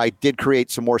 I did create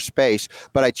some more space,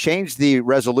 but I changed the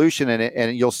resolution in it,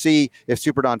 and you'll see if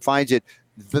Super Don finds it.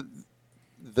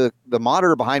 The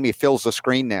monitor behind me fills the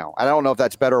screen now. I don't know if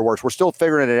that's better or worse. We're still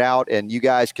figuring it out, and you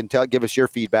guys can give us your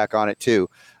feedback on it too.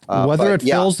 Whether it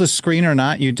fills the screen or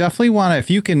not, you definitely want to, if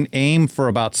you can aim for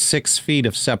about 6 feet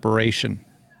of separation.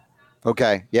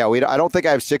 Okay. Yeah. I don't think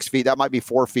I have 6 feet. That might be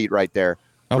 4 feet right there.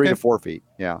 3 to 4 feet.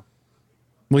 Yeah.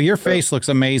 Well, your face looks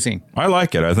amazing. I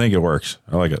like it. I think it works.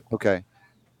 I like it. Okay.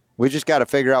 We just got to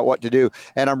figure out what to do.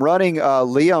 And I'm running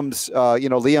Liam's,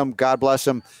 Liam, God bless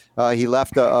him. He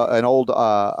left an old,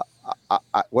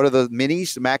 what are the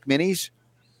minis, the Mac minis?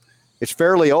 It's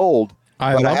fairly old.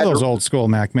 I love those old school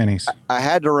Mac minis. I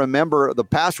had to remember the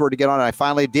password to get on it. I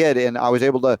finally did. And I was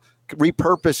able to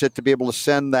repurpose it to be able to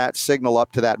send that signal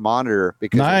up to that monitor,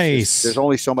 because there's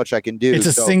only so much I can do. It's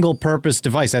a single purpose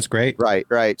device. That's great.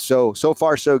 Right. So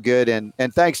far so good. And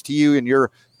thanks to you and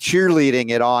your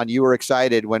cheerleading it on. You were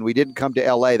excited when we didn't come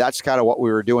to LA. That's kind of what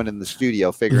we were doing in the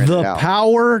studio, figuring it out. The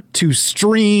power to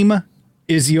stream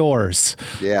is yours.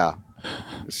 Yeah.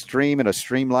 Stream in a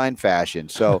streamlined fashion.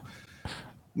 So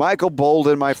Michael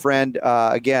Boldin, my friend,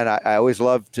 again, I always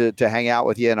love to hang out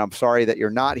with you, and I'm sorry that you're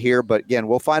not here, but again,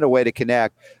 we'll find a way to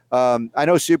connect. I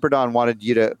know Super Don wanted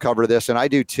you to cover this, and I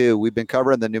do too. We've been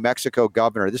covering the New Mexico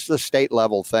governor. This is a state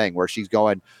level thing where she's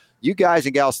going, you guys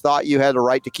and gals thought you had the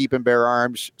right to keep and bear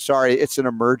arms. Sorry, it's an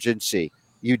emergency.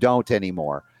 You don't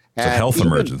anymore. It's a health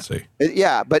emergency.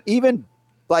 Yeah, but even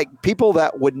like people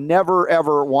that would never,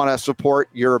 ever want to support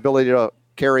your ability to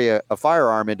carry a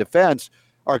firearm in defense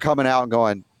are coming out and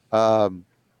going,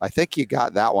 I think you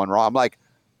got that one wrong. I'm like,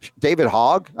 David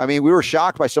Hogg? I mean, we were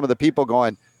shocked by some of the people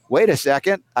going, wait a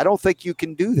second, I don't think you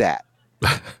can do that.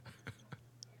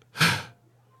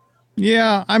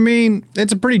 Yeah, I mean,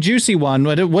 it's a pretty juicy one.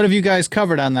 What have you guys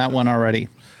covered on that one already?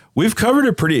 We've covered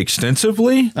it pretty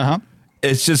extensively. Uh-huh.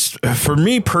 It's just, for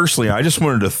me personally, I just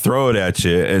wanted to throw it at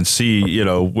you and see,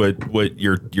 what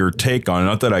your take on it.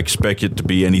 Not that I expect it to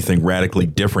be anything radically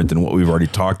different than what we've already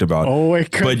talked about. Oh,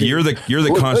 it could be. You're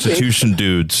the Constitution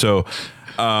dude. So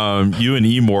you and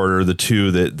E-Mort are the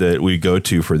two that we go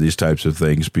to for these types of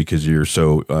things, because you're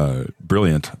so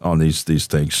brilliant on these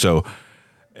things. So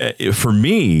for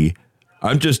me,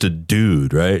 I'm just a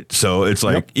dude, right? So it's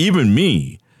like, even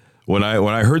me, when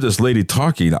I heard this lady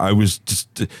talking, I was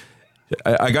just,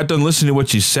 I got done listening to what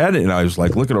she said, and I was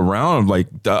like looking around. I'm like,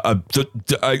 I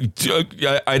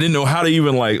didn't know how to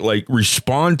even like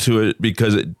respond to it,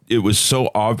 because it was so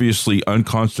obviously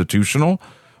unconstitutional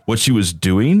what she was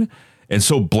doing, and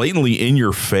so blatantly in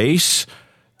your face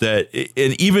that,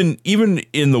 and even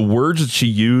in the words that she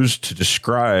used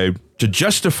to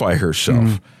justify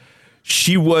herself,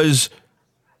 she was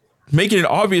making it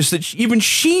obvious that even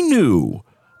she knew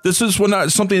this is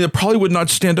not something that probably would not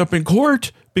stand up in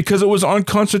court, because it was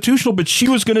unconstitutional, but she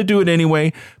was going to do it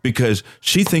anyway, because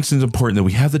she thinks it's important that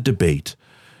we have the debate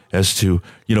as to,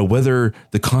 whether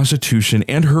the Constitution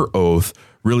and her oath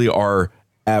really are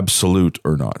absolute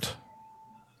or not.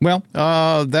 Well,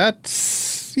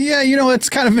 that's, it's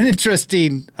kind of an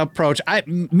interesting approach.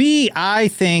 I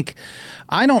think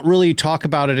I don't really talk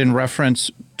about it in reference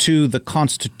to the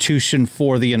Constitution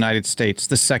for the United States,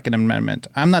 the Second Amendment.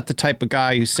 I'm not the type of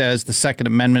guy who says the Second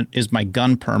Amendment is my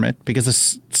gun permit, because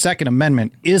the Second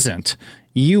Amendment isn't.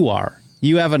 You are.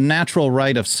 You have a natural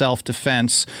right of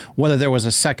self-defense, whether there was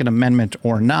a Second Amendment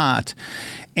or not.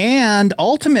 And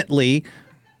ultimately,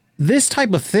 this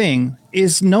type of thing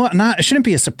is it shouldn't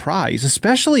be a surprise,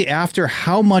 especially after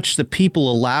how much the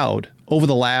people allowed over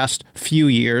the last few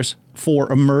years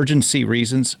for emergency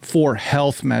reasons, for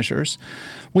health measures.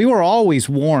 We were always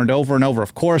warned over and over.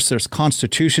 Of course, there's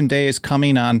Constitution Day is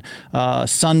coming on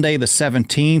Sunday the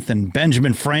 17th, and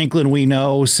Benjamin Franklin, we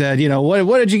know, said,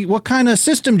 what kind of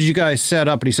system did you guys set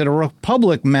up? And he said, a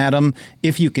republic, madam,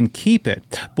 if you can keep it.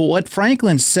 But what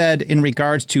Franklin said in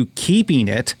regards to keeping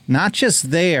it, not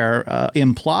just there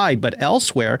implied, but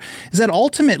elsewhere, is that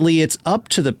ultimately it's up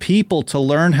to the people to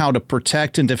learn how to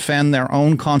protect and defend their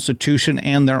own constitution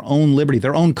and their own liberty,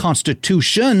 their own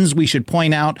constitutions. We should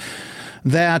point out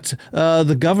that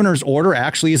the governor's order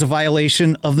actually is a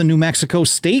violation of the New Mexico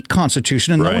state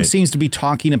constitution. And no one seems to be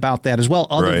talking about that as well,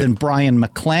 other than Brian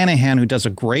McClanahan, who does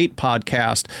a great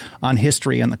podcast on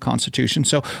history and the Constitution.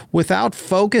 So without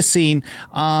focusing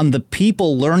on the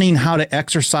people learning how to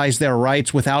exercise their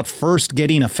rights without first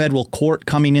getting a federal court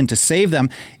coming in to save them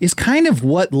is kind of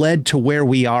what led to where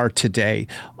we are today.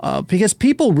 Because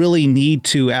people really need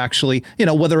to actually,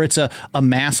 whether it's a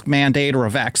mask mandate or a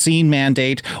vaccine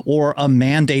mandate or a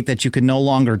mandate that you can no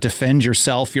longer defend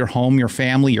yourself, your home, your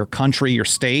family, your country, your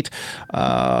state,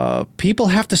 people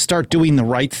have to start doing the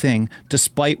right thing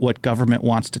despite what government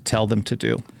wants to tell them to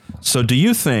do. So do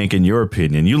you think, in your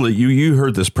opinion, you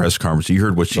heard this press conference, you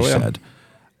heard what she said.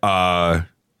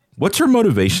 What's her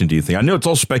motivation, do you think? I know it's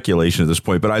all speculation at this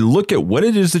point, but I look at what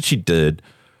it is that she did,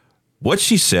 what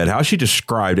she said, how she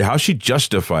described it, how she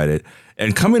justified it,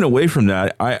 and coming away from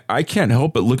that, I can't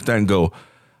help but look at that and go,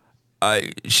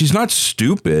 she's not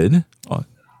stupid.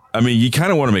 I mean, you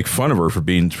kind of want to make fun of her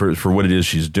for what it is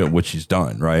she's doing, what she's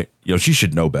done, right? She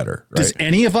should know better. Right? Does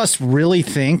any of us really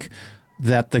think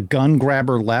that the gun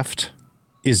grabber left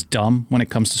is dumb when it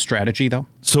comes to strategy, though?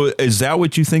 So is that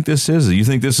what you think this is? You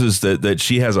think this is that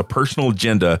she has a personal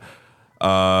agenda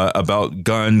about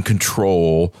gun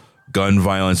control, gun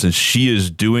violence, and she is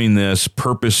doing this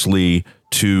purposely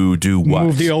to do what?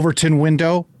 Move the Overton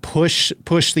window, push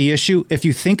the issue. If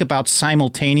you think about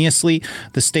simultaneously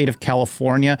the state of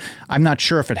California, I'm not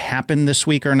sure if it happened this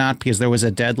week or not because there was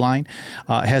a deadline,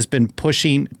 has been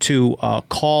pushing to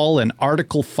call an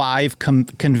Article 5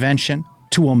 convention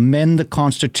to amend the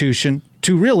Constitution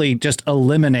to really just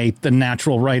eliminate the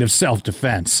natural right of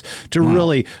self-defense, to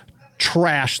really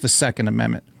trash the Second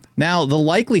Amendment. Now, the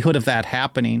likelihood of that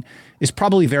happening is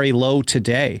probably very low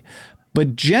today.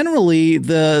 But generally,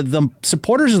 the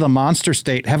supporters of the monster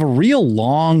state have a real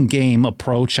long game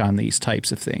approach on these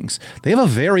types of things. They have a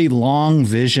very long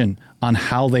vision on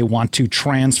how they want to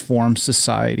transform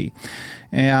society.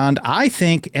 And I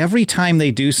think every time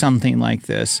they do something like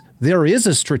this, there is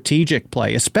a strategic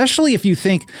play, especially if you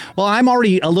think, well, I'm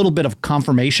already a little bit of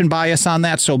confirmation bias on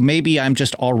that, so maybe I'm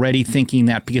just already thinking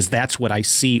that because that's what I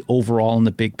see overall in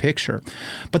the big picture.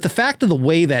 But the fact of the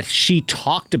way that she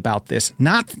talked about this,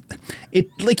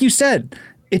 like you said,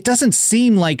 it doesn't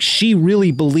seem like she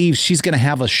really believes she's going to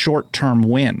have a short-term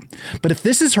win. But if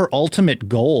this is her ultimate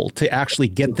goal, to actually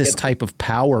get this type of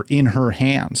power in her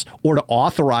hands or to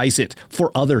authorize it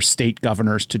for other state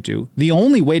governors to do, the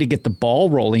only way to get the ball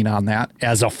rolling on that,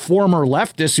 as a former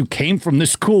leftist who came from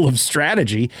this school of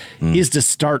strategy, is to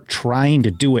start trying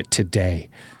to do it today.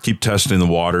 Keep testing the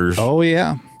waters. Oh,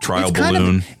 yeah. Trial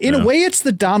balloon. In a way, it's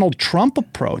the Donald Trump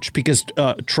approach because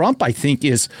Trump, I think,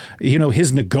 is,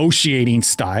 his negotiating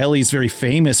style. He's very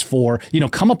famous for,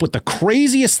 come up with the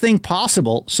craziest thing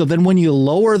possible. So then when you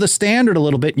lower the standard a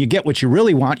little bit and you get what you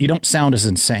really want, you don't sound as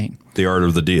insane. The art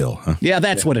of the deal. Huh? Yeah,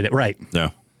 that's what it is. Right. Yeah.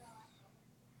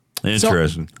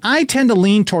 Interesting. So I tend to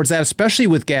lean towards that, especially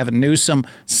with Gavin Newsom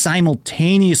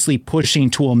simultaneously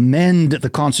pushing to amend the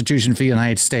Constitution for the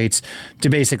United States to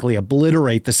basically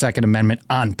obliterate the Second Amendment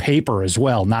on paper as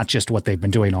well, not just what they've been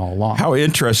doing all along. How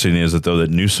interesting is it, though, that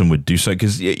Newsom would do something?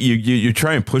 Because you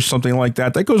try and push something like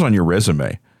that goes on your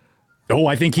resume. Oh,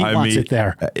 I think he wants it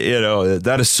there.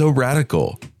 That is so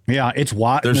radical. Yeah, it's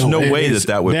what. There's no way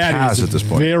that would pass at this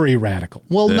point. Very radical.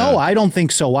 Well, no, I don't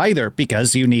think so either,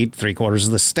 because you need 3/4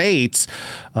 of the states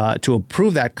to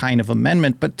approve that kind of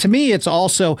amendment. But to me, it's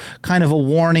also kind of a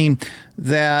warning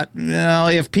that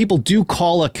if people do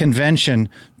call a convention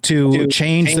to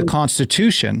change the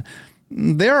Constitution,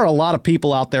 there are a lot of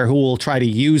people out there who will try to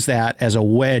use that as a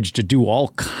wedge to do all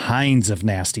kinds of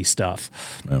nasty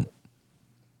stuff. Yeah.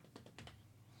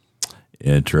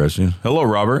 Interesting. Hello,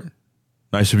 Robert.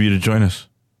 Nice of you to join us.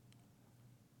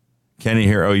 Can you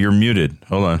hear? Oh, you're muted.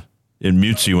 Hold on. It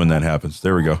mutes you when that happens.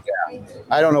 There we go. Yeah.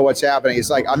 I don't know what's happening. It's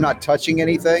like I'm not touching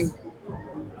anything.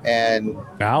 And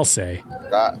I'll say,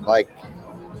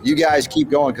 you guys keep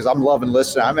going because I'm loving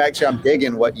listening. I'm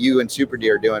digging what you and Super D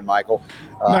are doing, Michael.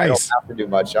 Nice. I don't have to do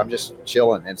much. I'm just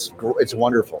chilling. It's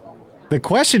wonderful. The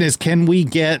question is, can we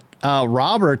get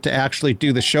Robert to actually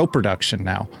do the show production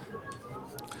now?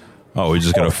 Oh, we're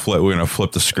just gonna flip. We're gonna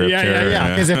flip the script. Yeah.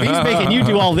 Because if he's making you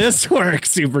do all this work,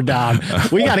 Super Dom,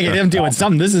 we got to get him doing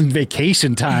something. This is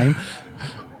vacation time.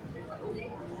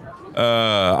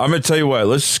 I'm gonna tell you what.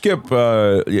 Let's skip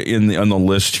on the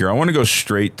list here. I want to go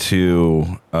straight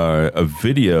to a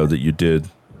video that you did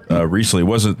recently. It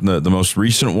wasn't the most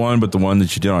recent one, but the one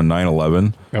that you did on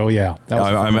 9/11. Oh yeah,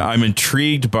 I'm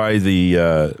intrigued by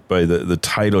the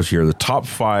title here. The top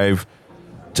 5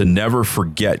 to never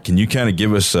forget. Can you kind of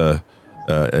give us an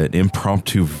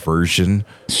impromptu version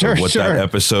of what that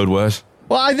episode was?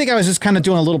 Well, I think I was just kind of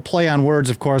doing a little play on words.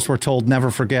 Of course, we're told never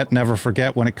forget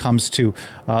when it comes to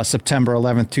September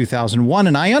 11th, 2001.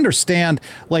 And I understand,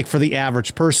 like, for the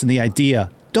average person, the idea,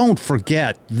 don't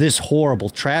forget this horrible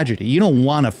tragedy. You don't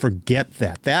want to forget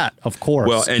that. That, of course.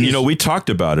 Well, and, we talked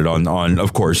about it on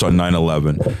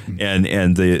 9/11.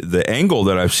 And the angle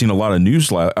that I've seen a lot of news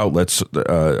outlets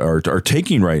are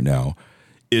taking right now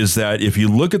is that if you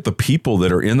look at the people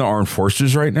that are in the armed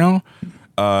forces right now,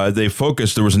 there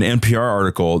was an NPR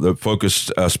article that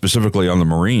focused specifically on the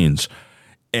Marines.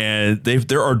 And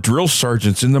there are drill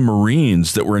sergeants in the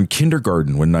Marines that were in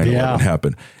kindergarten when 9/11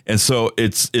 happened. And so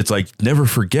it's like, never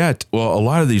forget. Well, a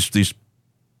lot of these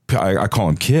I call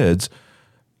them kids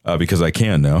because I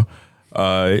can now.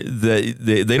 They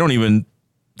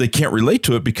can't relate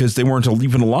to it because they weren't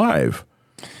even alive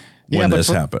when this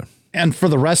happened. And for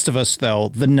the rest of us,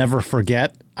 though, the never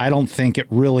forget, I don't think it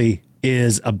really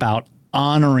is about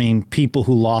honoring people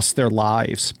who lost their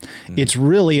lives. It's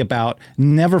really about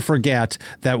never forget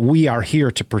that we are here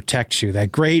to protect you.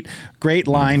 That great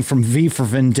line from V for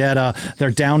Vendetta. They're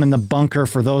down in the bunker,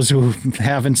 for those who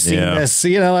haven't seen this.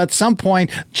 At some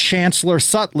point, Chancellor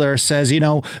Sutler says,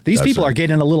 these people are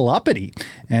getting a little uppity.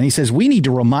 And he says, we need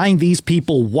to remind these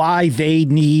people why they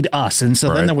need us. And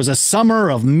so then there was a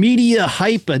summer of media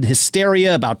hype and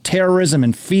hysteria about terrorism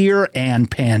and fear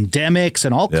and pandemics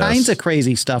and all kinds of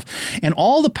crazy stuff. And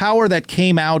all the power that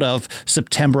came out of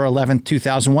September 11th,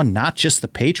 2001, not just the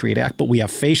Patriot Act, but we have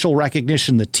facial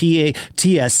recognition, the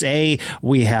TSA,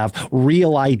 we have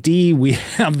Real ID, we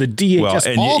have the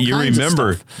DHS. Well, and you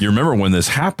remember when this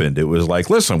happened, it was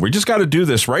like, listen, we just got to do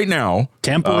this right now.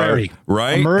 Temporary.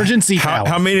 Right? Emergency power.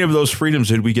 How many of those freedoms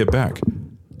did we get back?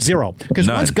 Zero. Because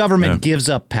once government gives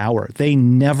up power, they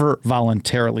never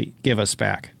voluntarily give us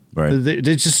back. Right.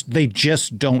 They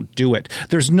just don't do it.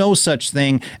 There's no such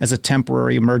thing as a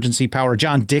temporary emergency power.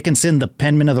 John Dickinson, the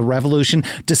penman of the Revolution,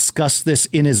 discussed this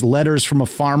in his Letters from a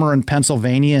Farmer in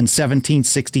Pennsylvania in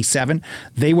 1767.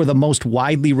 They were the most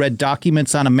widely read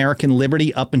documents on American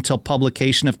liberty up until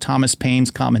publication of Thomas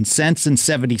Paine's Common Sense in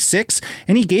 76.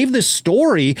 And he gave this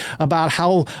story about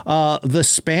how the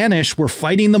Spanish were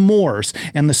fighting the Moors,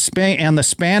 and the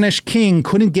Spanish king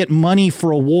couldn't get money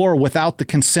for a war without the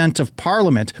consent of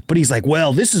Parliament. But he's like,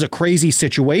 well, this is a crazy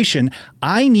situation.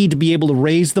 I need to be able to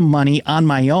raise the money on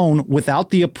my own without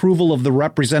the approval of the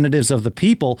representatives of the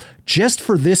people, just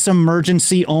for this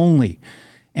emergency only.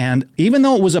 And even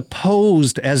though it was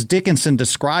opposed, as Dickinson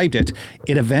described it,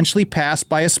 it eventually passed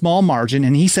by a small margin.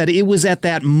 And he said it was at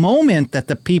that moment that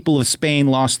the people of Spain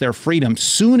lost their freedom.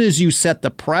 Soon as you set the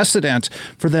precedent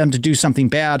for them to do something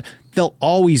bad, they'll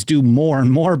always do more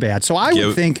and more bad. So I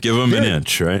would think... Give them an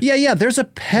inch, right? Yeah. There's a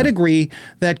pedigree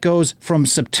that goes from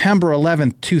September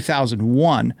 11th,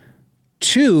 2001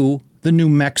 to the New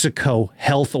Mexico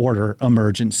health order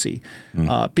emergency,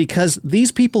 because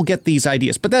these people get these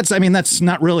ideas. But that's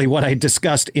not really what I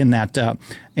discussed in that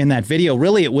video.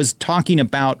 Really, it was talking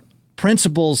about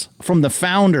principles from the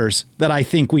founders that I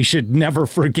think we should never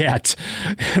forget.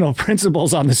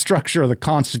 Principles on the structure of the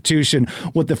Constitution,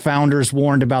 what the founders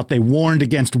warned about. They warned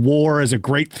against war as a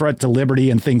great threat to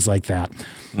liberty and things like that.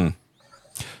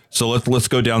 So let's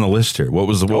go down the list here.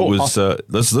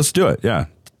 Let's do it. Yeah.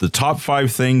 The top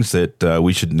 5 things that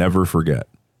we should never forget.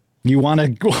 You want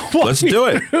to let's do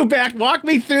it. Walk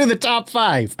me through the top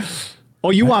 5. Oh,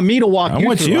 you want me to walk? I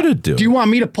want you to do it. Do you want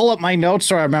me to pull up my notes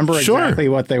so I remember exactly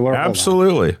what they were?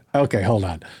 Absolutely. Okay, hold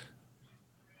on.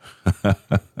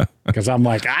 Because I'm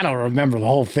like, I don't remember the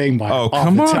whole thing off the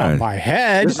top of my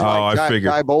head. I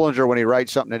figured. Guy Bollinger, when he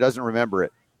writes something, he doesn't remember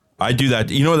it. I do that.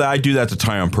 You know that I do that to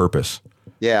Ty on purpose.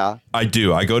 Yeah, I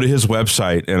do. I go to his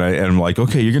website and I'm like,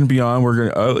 okay, you're going to be on. We're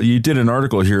going to. You did an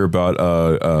article here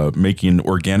about making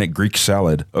organic Greek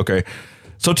salad. Okay,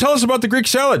 so tell us about the Greek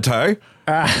salad, Ty.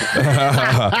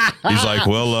 He's like,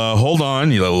 well, hold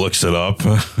on. He looks it up.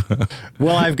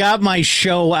 Well, I've got my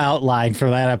show outline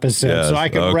for that episode, so I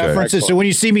can reference it. So when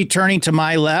you see me turning to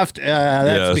my left,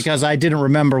 that's because I didn't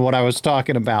remember what I was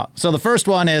talking about. So the first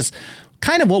one is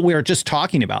kind of what we were just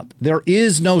talking about. There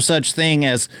is no such thing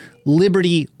as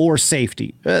liberty or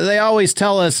safety. They always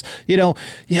tell us,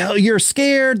 you're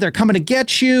scared, they're coming to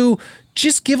get you.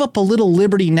 Just give up a little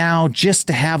liberty now just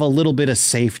to have a little bit of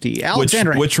safety.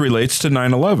 Alexander, which relates to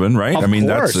 9/11, right? I mean,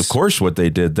 that's of course what they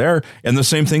did there, and the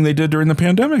same thing they did during the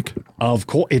pandemic. Of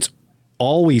course, it's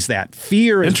always that.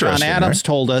 Fear, as John Adams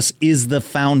told us, is the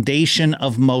foundation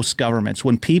of most governments.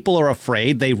 When people are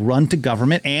afraid, they run to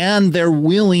government, and they're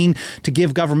willing to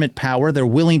give government power. They're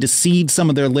willing to cede some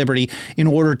of their liberty in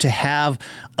order to have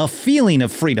a feeling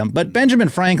of freedom. But Benjamin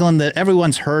Franklin,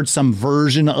 everyone's heard some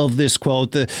version of this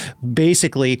quote,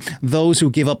 basically, those who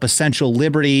give up essential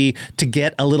liberty to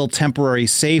get a little temporary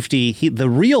safety. The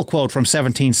real quote from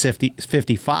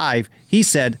 1755, he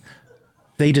said,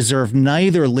 they deserve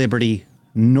neither liberty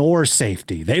nor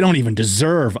safety. They don't even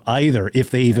deserve either if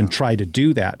they even try to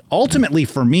do that. Ultimately,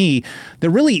 for me, there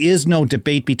really is no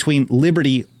debate between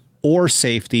liberty or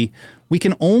safety. We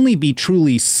can only be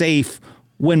truly safe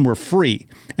when we're free.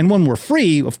 And when we're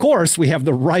free, of course, we have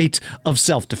the right of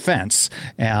self-defense.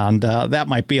 And that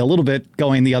might be a little bit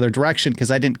going the other direction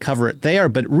because I didn't cover it there.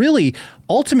 But really,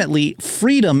 ultimately,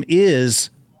 freedom is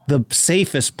the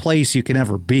safest place you can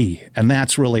ever be. And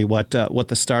that's really what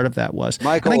the start of that was.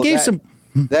 Michael, and I gave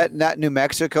that New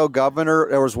Mexico governor,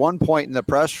 there was one point in the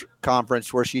press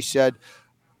conference where she said,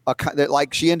 that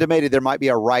like she intimated there might be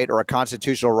a right or a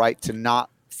constitutional right to not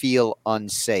feel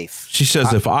unsafe. She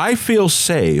says, if I feel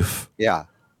safe,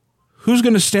 who's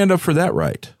going to stand up for that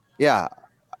right? Yeah.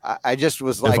 I just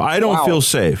was like, if I don't feel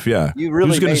safe, you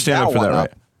really who's going to stand up for that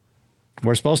right?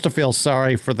 We're supposed to feel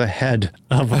sorry for the head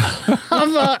of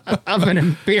an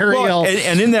imperial. Well,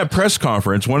 and in that press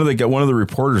conference, one of the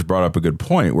reporters brought up a good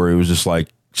point where he was just like,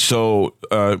 so,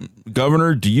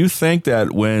 Governor, do you think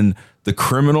that when the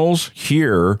criminals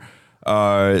hear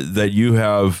that you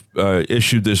have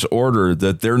issued this order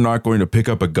that they're not going to pick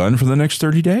up a gun for the next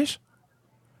 30 days?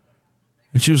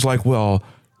 And she was like, well,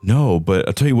 no, but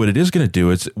I'll tell you what it is going to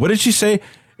do. What did she say?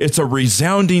 It's a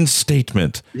resounding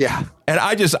statement. Yeah. And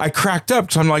I cracked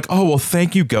up. So I'm like, oh, well,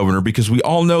 thank you, Governor, because we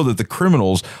all know that the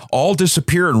criminals all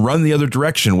disappear and run the other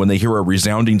direction when they hear a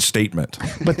resounding statement.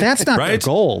 But that's not their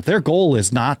goal. Their goal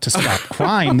is not to stop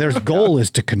crime. Their goal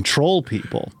is to control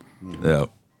people. Yeah.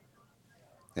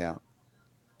 Yeah.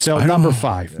 So number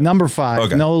five,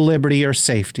 okay. No liberty or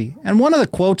safety. And one of the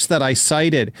quotes that I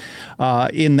cited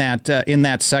in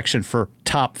that section for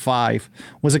top 5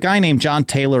 was a guy named John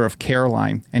Taylor of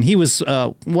Caroline. And he was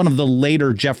one of the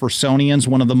later Jeffersonians,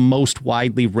 one of the most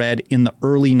widely read in the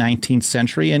early 19th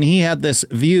century. And he had this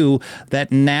view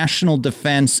that national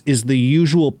defense is the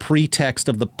usual pretext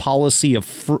of the policy of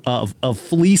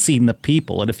fleecing the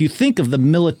people. And if you think of the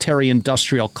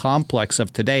military-industrial complex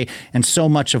of today and so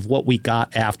much of what we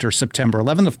got after September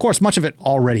 11th, of course, much of it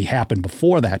already happened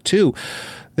before that, too.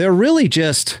 They're really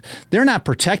they're not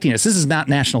protecting us. This is not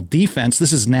national defense.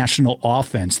 This is national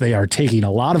offense. They are taking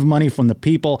a lot of money from the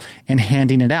people and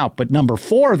handing it out. But number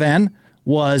 4 then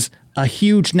was a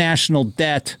huge national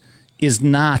debt is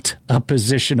not a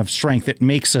position of strength. It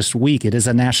makes us weak. It is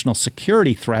a national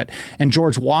security threat. And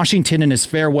George Washington, in his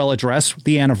farewell address,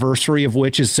 the anniversary of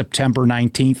which is September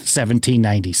 19th,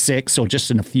 1796, so just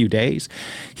in a few days,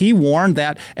 he warned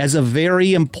that as a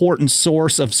very important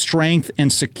source of strength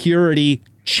and security,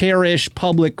 cherish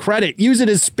public credit, use it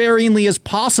as sparingly as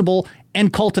possible,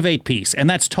 and cultivate peace. And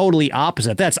that's totally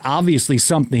opposite. That's obviously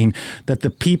something that the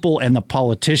people and the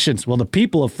politicians, the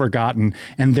people have forgotten,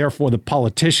 and therefore the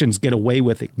politicians get away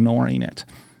with ignoring it.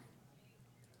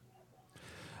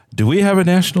 Do we have a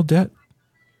national debt?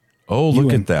 Oh,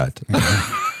 look at that.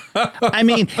 I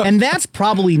mean, and that's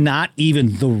probably not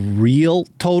even the real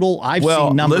total. I've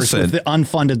seen numbers with the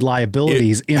unfunded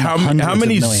liabilities in hundreds of millions. How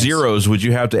many zeros would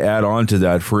you have to add on to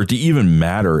that for it to even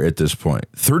matter at this point?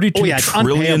 $32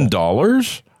 trillion?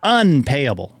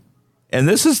 Unpayable. And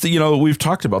this is we've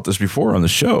talked about this before on the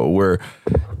show where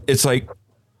it's like,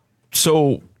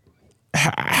 so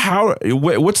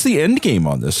what's the end game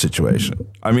on this situation?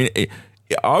 I mean,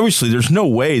 obviously, there's no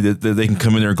way that they can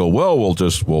come in there and go, well,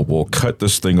 we'll cut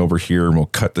this thing over here and we'll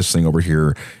cut this thing over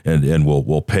here and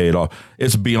we'll pay it off.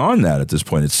 It's beyond that at this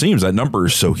point. It seems that number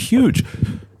is so huge.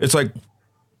 It's like,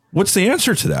 what's the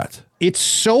answer to that? It's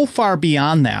so far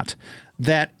beyond that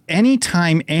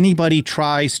anytime anybody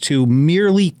tries to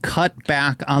merely cut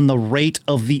back on the rate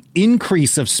of the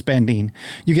increase of spending,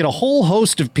 you get a whole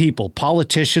host of people,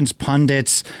 politicians,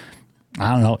 pundits,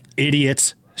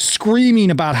 idiots,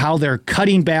 screaming about how they're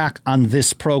cutting back on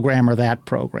this program or that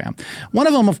program. One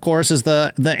of them, of course, is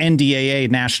the NDAA,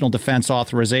 National Defense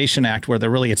Authorization Act, where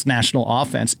it's national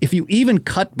offense. If you even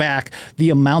cut back the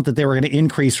amount that they were going to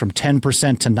increase from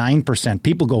 10% to 9%,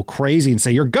 people go crazy and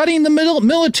say, you're gutting the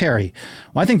military.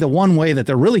 Well, I think the one way that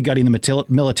they're really gutting the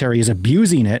military is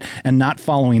abusing it and not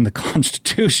following the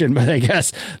Constitution. But I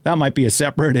guess that might be a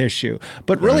separate issue.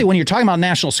 But really, when you're talking about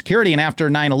national security, and after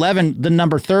 9/11,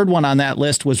 the third one on that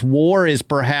list was war is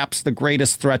perhaps the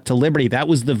greatest threat to liberty. That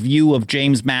was the view of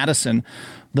James Madison,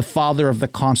 the father of the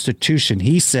Constitution.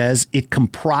 He says it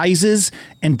comprises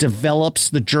and develops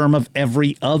the germ of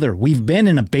every other. We've been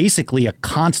in basically a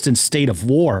constant state of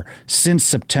war since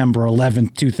September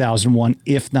 11th, 2001,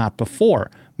 if not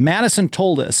before. Madison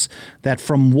told us that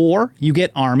from war, you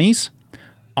get armies.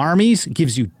 Armies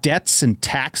gives you debts and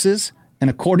taxes. And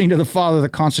according to the father of the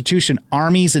Constitution,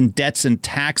 armies and debts and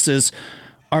taxes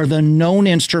are the known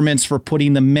instruments for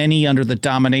putting the many under the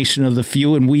domination of the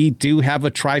few, and we do have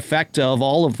a trifecta of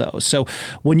all of those. So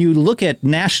when you look at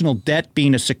national debt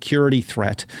being a security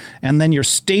threat, and then you're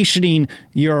stationing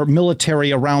your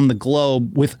military around the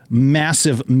globe with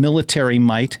massive military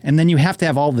might, and then you have to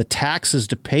have all the taxes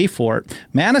to pay for it.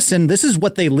 Madison, this is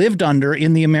what they lived under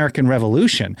in the American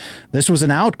Revolution. This was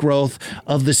an outgrowth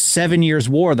of the 7 Years'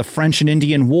 War, the French and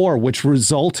Indian War, which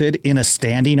resulted in a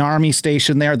standing army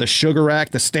station there, the Sugar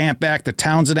Act, the Stamp Act, the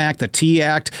Townsend Act, the Tea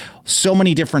Act, so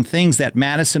many different things that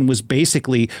Madison was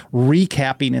basically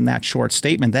recapping in that short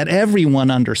statement that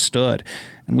everyone understood.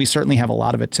 And we certainly have a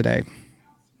lot of it today.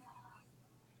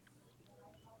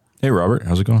 Hey, Robert,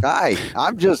 how's it going? Hi,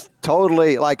 I'm just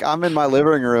totally I'm in my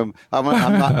living room. I'm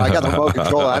not, I got the remote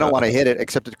control. I don't want to hit it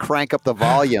except to crank up the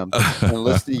volume and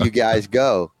listen to you guys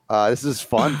go. This is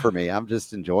fun for me. I'm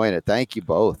just enjoying it. Thank you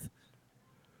both.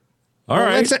 All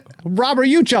right. Robert,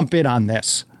 you jump in on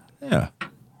this. Yeah.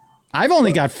 I've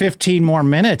only got 15 more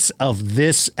minutes of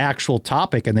this actual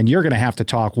topic, and then you're going to have to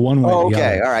talk one way or the other.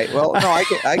 Okay. All right. Well, no,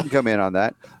 I can come in on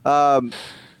that.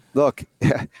 Look,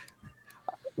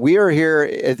 we are here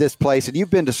at this place, and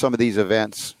you've been to some of these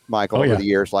events, Michael, over the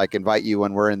years, invite you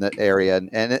when we're in the area.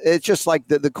 And it's just like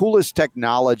the coolest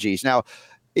technologies. Now,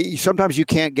 sometimes you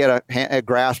can't get a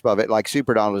grasp of it. Like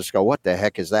Super Donald just go, what the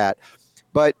heck is that?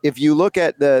 But if you look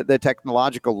at the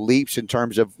technological leaps in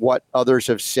terms of what others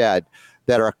have said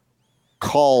that are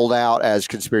called out as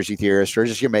conspiracy theorists or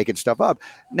just you're making stuff up.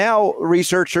 Now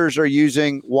researchers are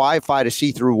using Wi-Fi to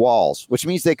see through walls, which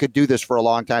means they could do this for a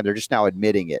long time. They're just now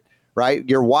admitting it, right?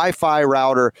 Your Wi-Fi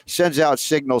router sends out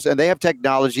signals and they have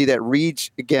technology that reads,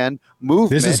 again,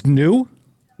 movement. This is new?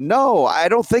 No, I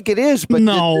don't think it is. But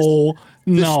no.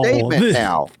 Statement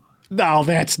now. No,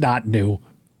 that's not new.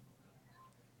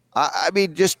 I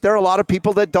mean, there are a lot of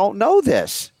people that don't know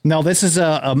this. No, this is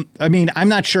I'm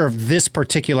not sure of this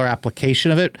particular application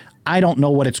of it. I don't know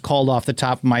what it's called off the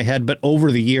top of my head, but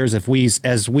over the years,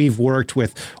 as we've worked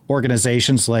with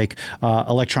organizations like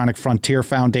Electronic Frontier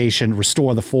Foundation,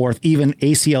 Restore the Fourth, even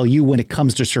ACLU when it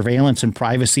comes to surveillance and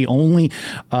privacy only,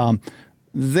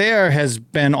 there has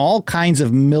been all kinds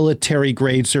of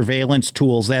military-grade surveillance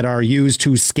tools that are used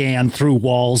to scan through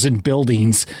walls and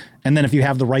buildings. And then if you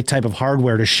have the right type of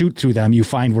hardware to shoot through them, you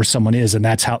find where someone is. And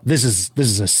that's how this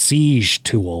is a siege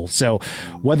tool. So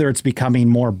whether it's becoming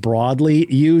more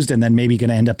broadly used and then maybe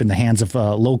going to end up in the hands of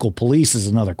local police is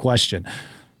another question.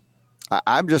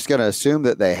 I'm just going to assume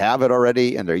that they have it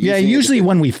already and they're using it.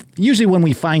 Usually when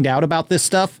we find out about this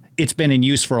stuff, it's been in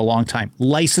use for a long time.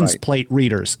 License plate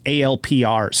readers,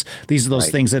 ALPRs. These are those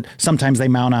things that sometimes they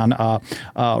mount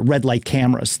on red light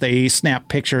cameras. They snap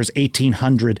pictures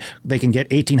 1,800. They can get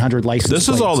 1,800 license plates.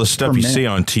 This is all the stuff you see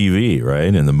on TV,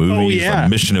 right? In the movies, like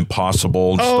Mission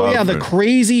Impossible and stuff. Oh, yeah, the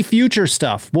crazy future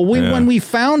stuff. Well, when we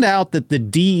found out that the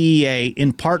DEA,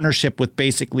 in partnership with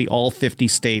basically all 50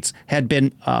 states, had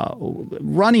been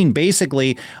running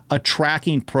basically a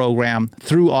tracking program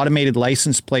through automated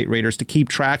license plate readers to keep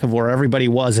track of where everybody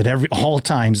was at all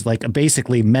times, like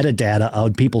basically metadata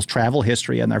on people's travel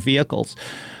history and their vehicles.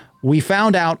 We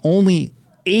found out only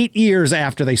 8 years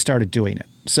after they started doing it.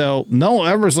 So no,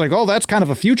 everyone's like, oh, that's kind of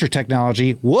a future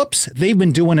technology. Whoops, they've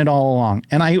been doing it all along.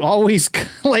 And I always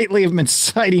lately have been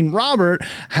citing Robert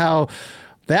how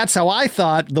that's how I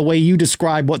thought the way you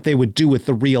describe what they would do with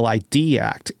the Real ID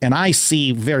Act. And I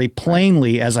see very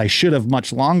plainly, as I should have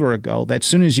much longer ago, that as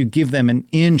soon as you give them an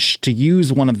inch to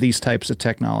use one of these types of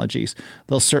technologies,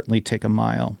 they'll certainly take a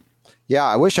mile. Yeah,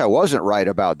 I wish I wasn't right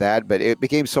about that, but it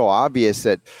became so obvious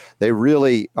that they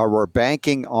really were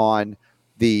banking on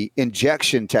the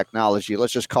injection technology,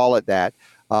 let's just call it that,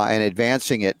 and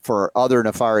advancing it for other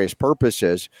nefarious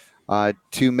purposes.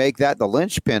 to make that the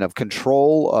linchpin of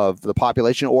control of the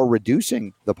population or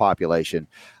reducing the population.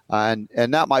 And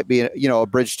that might be, a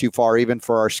bridge too far, even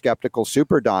for our skeptical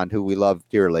Super Don, who we love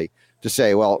dearly, to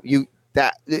say, well,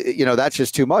 that's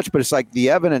just too much. But it's like the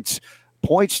evidence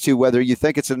points to whether you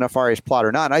think it's a nefarious plot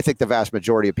or not. And I think the vast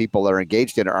majority of people that are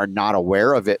engaged in it are not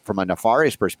aware of it from a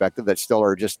nefarious perspective, that still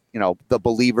are just, the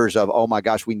believers of, oh my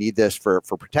gosh, we need this for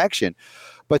protection.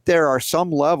 But there are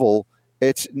some level,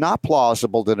 it's not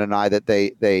plausible to deny that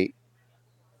they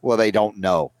don't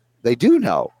know. They do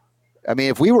know. I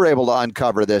mean, if we were able to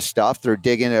uncover this stuff through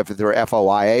digging, if there are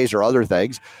FOIAs or other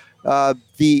things,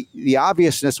 the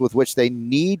obviousness with which they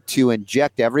need to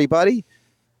inject everybody,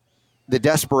 the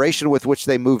desperation with which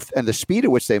they moved, and the speed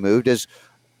at which they moved is,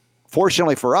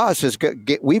 fortunately for us,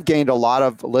 we've gained a lot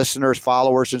of listeners,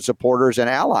 followers, and supporters and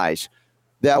allies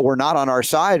that were not on our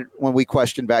side when we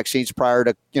questioned vaccines prior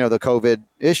to, the COVID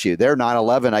issue. They're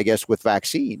 9/11, I guess, with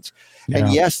vaccines. Yeah.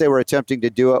 And yes, they were attempting to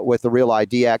do it with the Real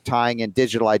ID Act, tying in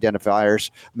digital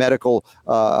identifiers, medical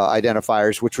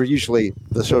identifiers, which were usually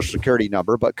the Social Security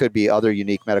number, but could be other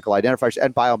unique medical identifiers,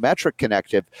 and biometric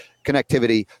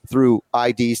connectivity through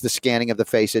IDs, the scanning of the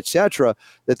face, etc.,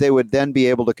 that they would then be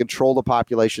able to control the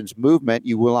population's movement.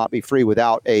 You will not be free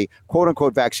without a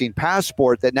quote-unquote vaccine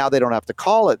passport, that now they don't have to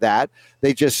call it that.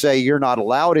 They just say you're not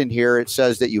allowed in here. It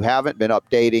says that you haven't been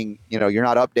updating, you're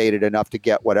not updated enough to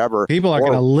get whatever. People are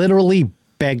going to literally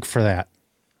beg for that.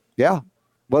 Yeah.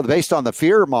 Well, based on the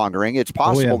fear mongering, it's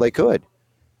possible they could.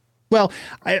 Well,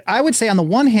 I would say on the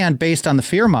one hand, based on the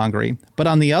fear mongering, but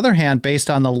on the other hand, based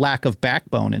on the lack of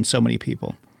backbone in so many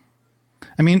people.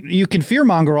 I mean, you can fear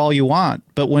monger all you want,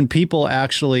 but when people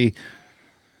actually,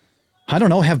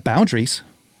 have boundaries.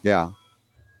 Yeah.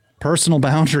 Personal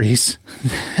boundaries,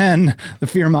 then the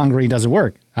fear mongering doesn't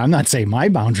work. I'm not saying my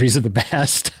boundaries are the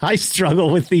best. I struggle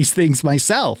with these things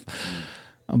myself.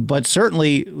 But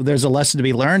certainly there's a lesson to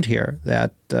be learned here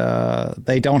that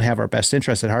they don't have our best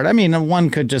interest at heart. I mean, one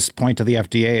could just point to the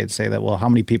FDA and say that, well, how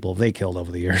many people have they killed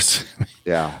over the years?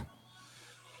 Yeah.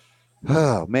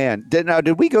 Oh, man.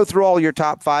 Did we go through all your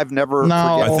top 5? Never. No,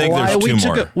 I think there's two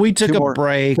more. We took a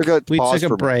break. We took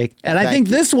a break. And I think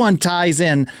this one ties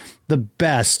in the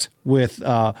best with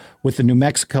the New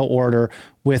Mexico order,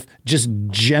 with just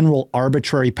general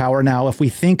arbitrary power. Now, if we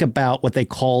think about what they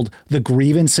called the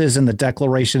grievances in the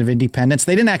Declaration of Independence,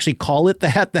 they didn't actually call it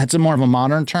that. That's a more of a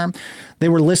modern term. They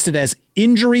were listed as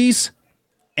injuries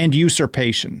and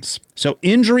usurpations. So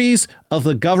injuries of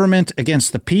the government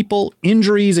against the people,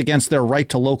 injuries against their right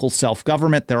to local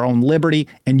self-government, their own liberty,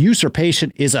 and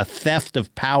usurpation is a theft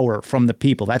of power from the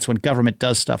people. That's when government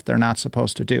does stuff they're not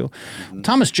supposed to do. Mm-hmm.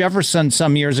 Thomas Jefferson,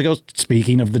 some years ago,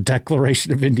 speaking of the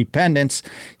Declaration of Independence,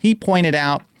 he pointed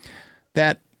out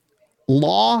that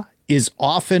law is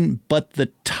often but the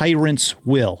tyrant's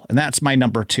will. And that's my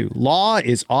number 2. Law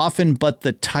is often but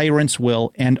the tyrant's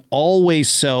will, and always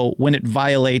so when it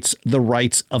violates the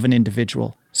rights of an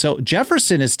individual. So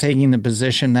Jefferson is taking the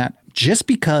position that just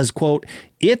because, quote,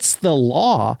 it's the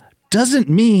law doesn't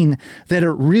mean that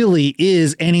it really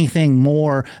is anything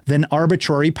more than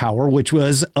arbitrary power, which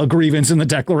was a grievance in the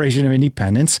Declaration of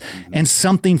Independence, and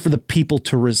something for the people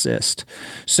to resist.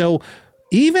 So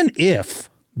even if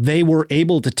they were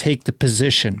able to take the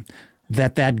position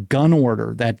that gun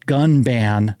order, that gun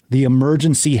ban, the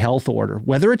emergency health order,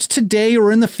 whether it's today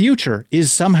or in the future,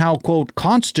 is somehow, quote,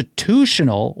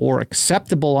 constitutional or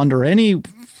acceptable under any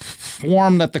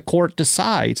form that the court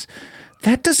decides,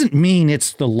 that doesn't mean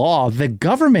it's the law. The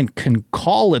government can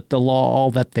call it the law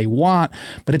all that they want,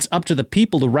 but it's up to the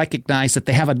people to recognize that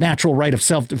they have a natural right of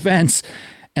self-defense,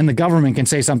 and the government can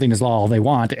say something is law all they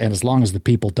want, and as long as the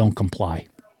people don't comply.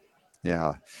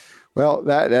 Yeah. Well,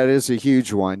 that is a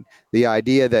huge one. The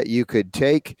idea that you could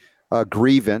take a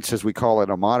grievance, as we call it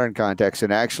in a modern context,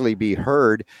 and actually be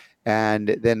heard,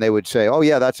 and then they would say, oh,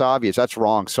 yeah, that's obvious. That's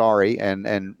wrong. Sorry.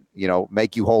 And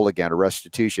make you whole again, or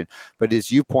restitution. But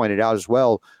as you pointed out as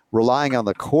well, relying on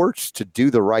the courts to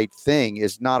do the right thing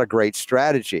is not a great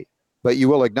strategy. But you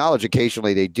will acknowledge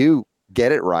occasionally they do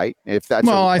get it right. If that's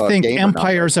I think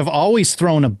empires have always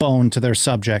thrown a bone to their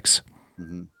subjects.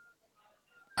 Mm-hmm.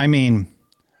 I mean,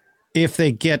 if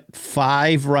they get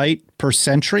 5 right per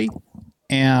century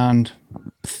and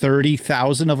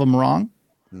 30,000 of them wrong,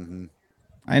 mm-hmm.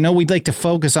 I know we'd like to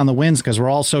focus on the wins because we're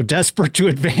all so desperate to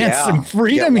advance some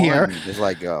freedom here. It's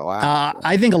like, wow.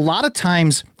 I think a lot of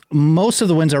times, most of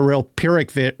the wins are real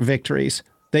Pyrrhic victories.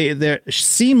 They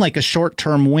seem like a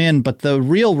short-term win, but the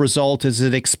real result is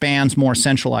it expands more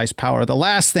centralized power. The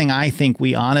last thing I think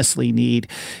we honestly need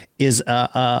is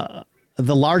a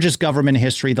the largest government in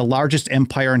history, the largest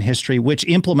empire in history, which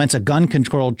implements a gun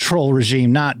control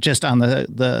regime, not just on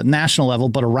the national level,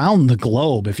 but around the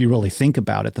globe, if you really think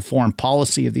about it, the foreign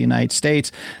policy of the United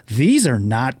States. These are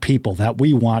not people that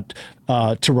we want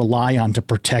to rely on to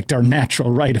protect our natural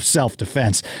right of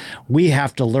self-defense. We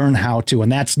have to learn how to,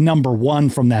 and that's number one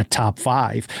from that top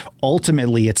 5.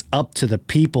 Ultimately, it's up to the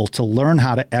people to learn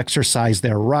how to exercise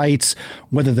their rights,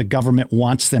 whether the government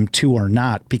wants them to or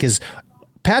not, because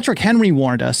Patrick Henry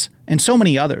warned us, and so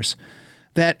many others,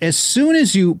 that as soon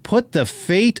as you put the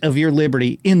fate of your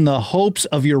liberty in the hopes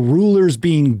of your rulers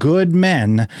being good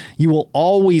men, you will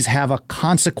always have a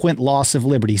consequent loss of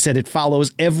liberty. He said it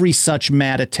follows every such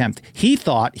mad attempt. He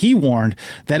warned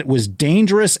that it was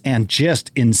dangerous and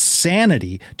just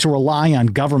insanity to rely on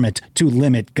government to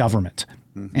limit government.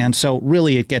 And so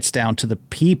really it gets down to the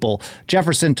people.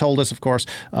 Jefferson told us, of course,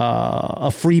 a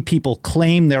free people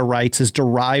claim their rights as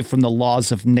derived from the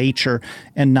laws of nature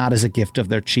and not as a gift of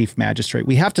their chief magistrate.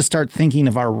 We have to start thinking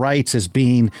of our rights as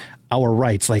being our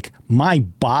rights. Like, my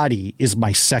body is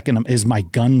my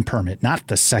gun permit, not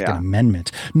the Second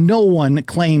Amendment. No one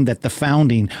claimed that the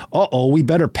founding, we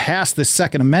better pass the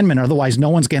Second Amendment, otherwise no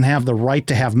one's going to have the right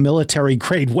to have military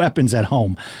grade weapons at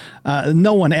home.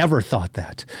 No one ever thought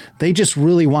that. They just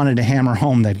really wanted to hammer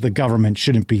home that the government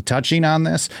shouldn't be touching on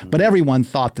this. But everyone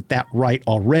thought that right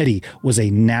already was a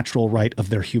natural right of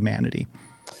their humanity.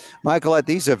 Michael, at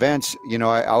these events,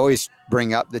 I always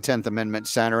bring up the 10th Amendment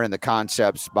Center and the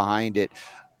concepts behind it.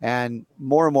 And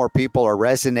more people are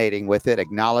resonating with it,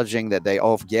 acknowledging that I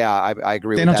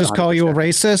agree with that. They don't just 100%. Call you a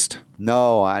racist?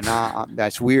 No,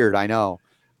 that's weird. I know.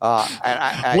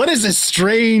 What is this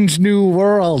strange new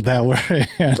world that we're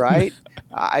in? Right?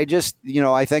 I just,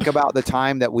 I think about the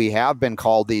time that we have been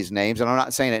called these names, and I'm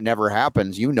not saying it never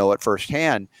happens. You know it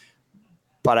firsthand.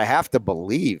 But I have to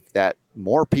believe that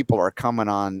more people are coming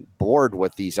on board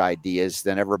with these ideas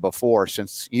than ever before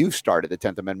since you started the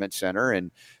 10th Amendment Center.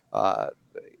 And,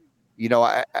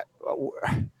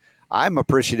 I'm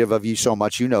appreciative of you so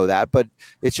much, that, but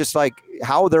it's just like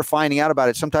how they're finding out about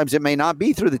it. Sometimes it may not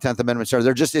be through the 10th Amendment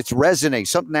Center. It's resonating.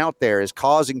 Something out there is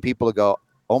causing people to go,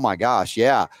 oh my gosh,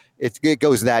 yeah, it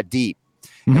goes that deep.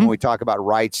 And when we talk about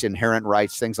rights, inherent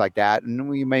rights, things like that, and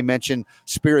we may mention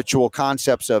spiritual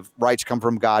concepts of rights come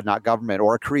from God, not government,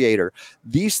 or a creator.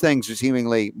 These things are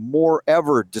seemingly more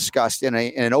ever discussed in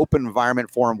an open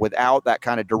environment forum without that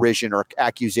kind of derision or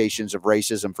accusations of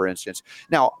racism, for instance.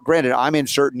 Now, granted, I'm in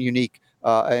certain unique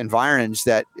environs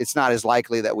that it's not as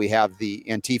likely that we have the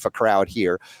Antifa crowd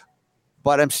here,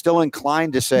 but I'm still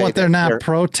inclined to say they're not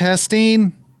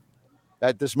protesting.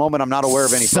 At this moment, I'm not aware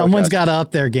of any. Someone's got to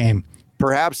up their game.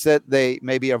 Perhaps that they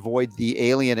maybe avoid the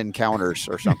alien encounters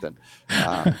or something.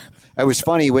 It was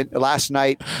funny last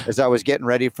night as I was getting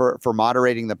ready for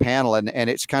moderating the panel, and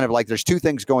it's kind of like there's two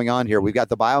things going on here. We've got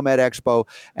the Biomed Expo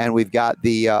and we've got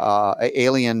the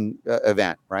alien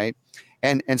event, right?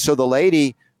 And so the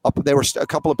lady, there were a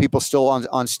couple of people still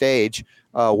on stage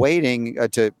waiting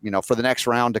for the next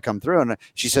round to come through, and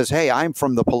she says, "Hey, I'm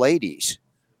from the Pallades."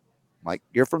 Like,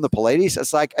 you're from the Pallades?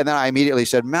 It's like, and then I immediately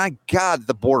said, my God,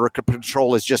 the border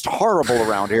control is just horrible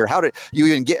around here. How did you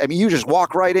even you just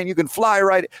walk right in, you can fly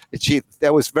right in.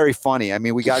 That was very funny. I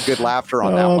mean, we got good laughter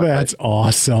on that one. Oh, that's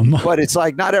awesome. But it's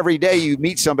like, not every day you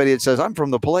meet somebody that says, I'm from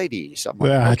the Pallades. I'm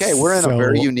like, okay, we're in a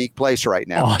very unique place right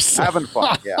now. Awesome. Having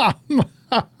fun, yeah.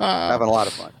 Having a lot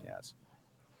of fun, yes.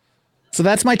 So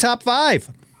that's my top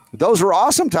 5. Those were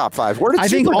awesome top 5. Where did I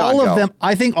think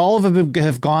all of them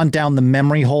have gone down the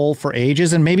memory hole for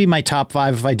ages, and maybe my top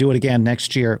 5, if I do it again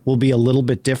next year, will be a little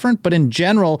bit different. But in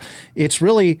general, it's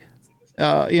really,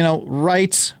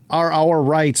 rights are our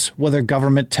rights, whether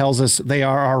government tells us they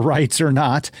are our rights or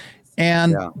not.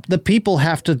 And the people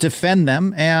have to defend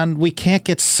them, and we can't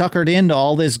get suckered into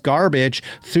all this garbage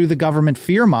through the government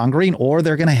fear-mongering, or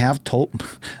they're going to have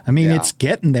it's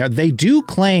getting there. They do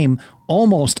claim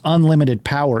almost unlimited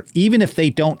power, even if they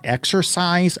don't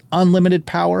exercise unlimited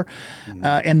power.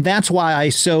 And that's why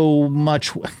So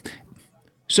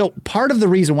part of the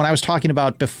reason, when I was talking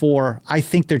about before, I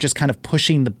think they're just kind of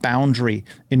pushing the boundary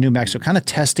in New Mexico, kind of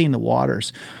testing the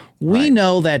waters. We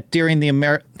know that during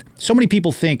so many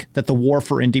people think that the war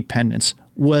for independence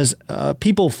was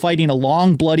people fighting a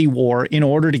long, bloody war in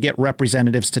order to get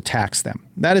representatives to tax them.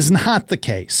 That is not the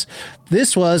case.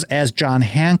 This was, as John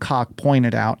Hancock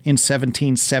pointed out in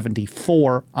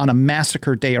 1774 on a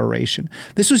massacre day oration,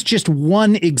 this was just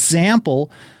one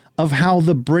example of how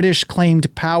the British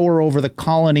claimed power over the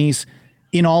colonies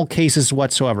in all cases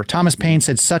whatsoever. Thomas Paine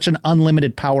said such an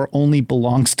unlimited power only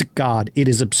belongs to God. It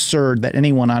is absurd that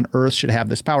anyone on earth should have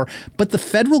this power. But the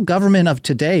federal government of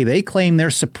today, they claim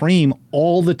they're supreme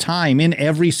all the time in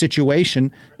every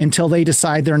situation until they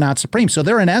decide they're not supreme. So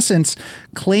they're in essence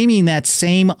claiming that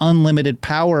same unlimited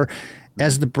power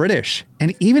as the British.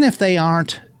 And even if they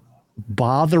aren't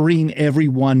bothering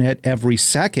everyone at every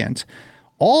second,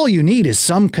 all you need is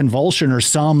some convulsion or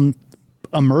some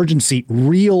emergency,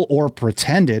 real or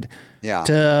pretended,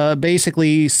 to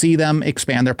basically see them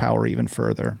expand their power even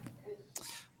further.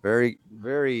 Very,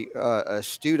 very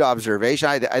astute observation.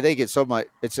 I think it's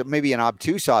maybe an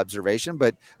obtuse observation,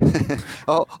 but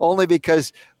only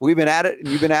because we've been at it and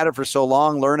you've been at it for so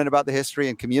long, learning about the history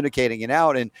and communicating it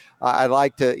out. And I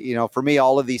like to, for me,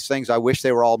 all of these things, I wish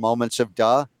they were all moments of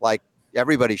duh. Like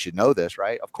everybody should know this,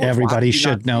 right? Of course, everybody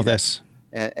should know this.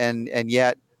 And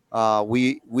yet,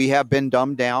 we have been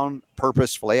dumbed down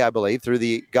purposefully, I believe, through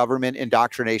the government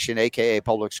indoctrination, aka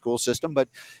public school system, but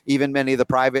even many of the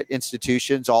private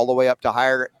institutions, all the way up to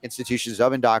higher institutions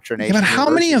of indoctrination. But how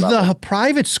many of the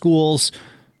private schools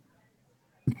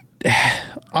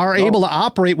are able to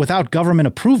operate without government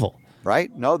approval?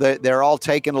 Right? No, they're all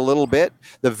taking a little bit.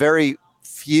 The very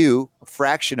few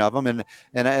fraction of them. And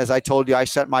as I told you, I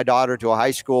sent my daughter to a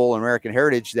high school in American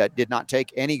Heritage that did not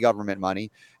take any government money.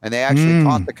 And they actually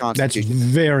taught the Constitution. That's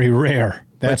very rare.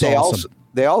 That's awesome.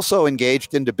 They also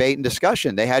engaged in debate and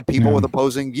discussion. They had people with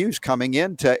opposing views coming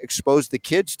in to expose the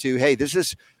kids to, hey, this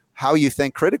is how you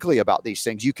think critically about these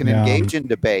things. You can engage in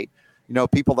debate.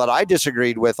 People that I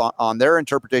disagreed with on their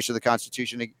interpretation of the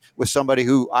Constitution with somebody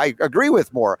who I agree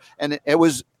with more. And it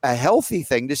was a healthy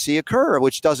thing to see occur,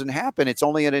 which doesn't happen. It's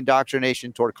only an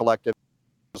indoctrination toward collectivism,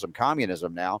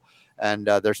 communism now. And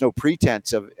there's no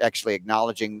pretense of actually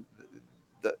acknowledging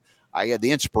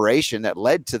the inspiration that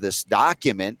led to this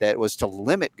document that was to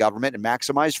limit government and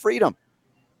maximize freedom.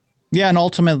 Yeah, and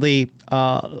ultimately,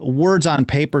 words on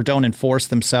paper don't enforce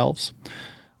themselves.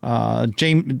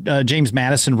 James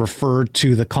Madison referred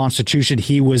to the Constitution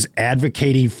he was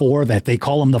advocating for, that they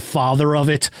call him the father of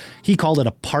it. He called it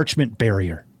a parchment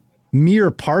barrier. Mere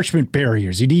parchment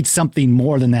barriers. You need something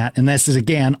more than that. And this is,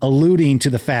 again, alluding to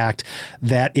the fact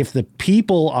that if the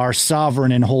people are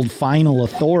sovereign and hold final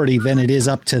authority, then it is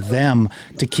up to them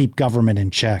to keep government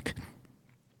in check.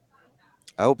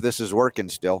 I hope this is working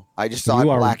still. I just saw it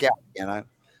black out again.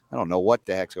 I don't know what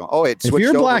the heck's going on. Oh, it switched over.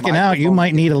 If you're blacking out, you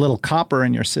might need a little copper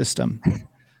in your system.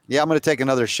 Yeah, I'm going to take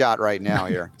another shot right now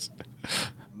here.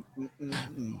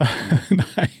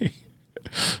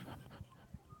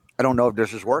 I don't know if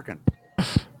this is working.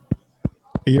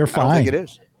 You're fine. I don't think it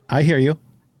is. I hear you.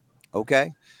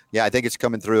 Okay. Yeah, I think it's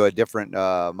coming through a different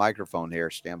microphone here.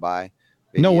 Stand by.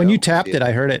 No, when you tapped it,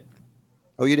 I heard it.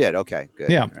 Oh, you did? Okay, good.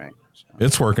 Yeah. All right.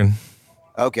 It's working.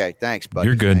 Okay, thanks, buddy.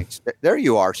 You're good. Thanks. There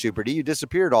you are, Super D. You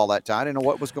disappeared all that time. I didn't know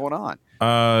what was going on.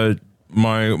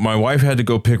 My wife had to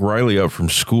go pick Riley up from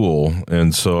school,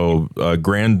 and so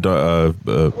granddaughter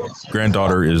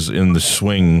is in the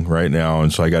swing right now,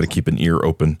 and so I got to keep an ear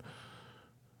open.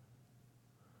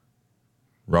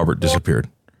 Robert disappeared.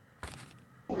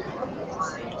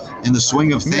 In the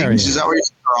swing of things? Is that what you're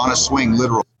saying? Or on a swing,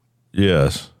 literal?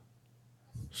 Yes.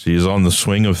 She is on the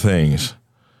swing of things.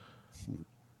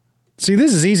 See,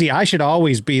 this is easy. I should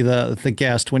always be the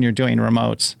guest when you're doing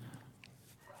remotes.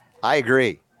 I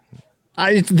agree.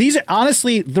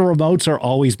 Honestly, the remotes are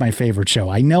always my favorite show.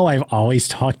 I know I've always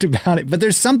talked about it, but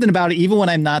there's something about it, even when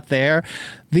I'm not there,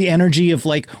 the energy of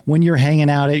like when you're hanging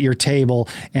out at your table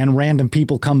and random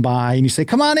people come by and you say,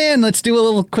 come on in, let's do a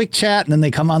little quick chat. And then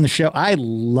they come on the show. I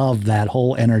love that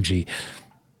whole energy.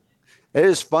 It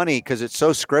is funny because it's so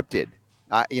scripted.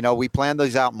 We plan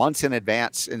these out months in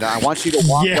advance, and I want you to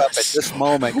walk up at this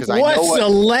moment because I know what's the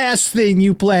last thing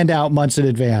you planned out months in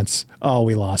advance? Oh,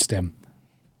 we lost him.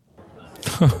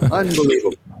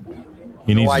 Unbelievable.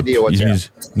 No idea what's happening.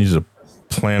 He needs to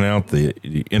plan out the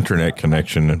internet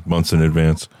connection months in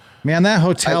advance. Man, that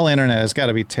hotel internet has got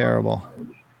to be terrible.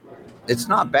 It's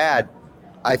not bad.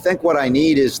 I think what I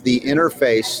need is the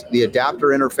interface, the adapter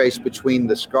interface between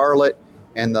the Scarlett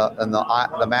and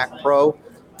the Mac Pro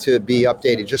to be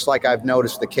updated. Just like I've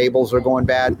noticed the cables are going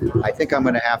bad. I think I'm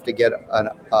going to have to get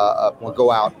we'll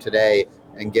go out today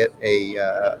and get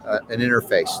an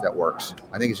interface that works.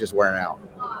 I think it's just wearing out.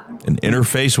 An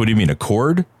interface? What do you mean, a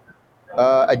cord?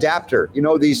 Adapter.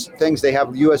 These things, they have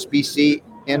USB-C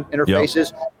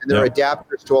interfaces, and they're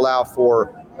adapters to allow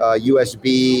for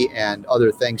USB and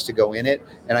other things to go in it.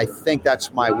 And I think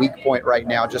that's my weak point right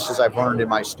now, just as I've learned in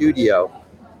my studio.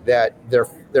 that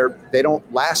they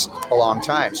don't last a long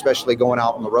time, especially going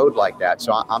out on the road like that.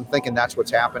 So I'm thinking that's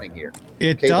what's happening here.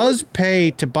 It does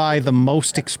pay to buy the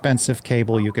most expensive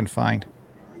cable you can find.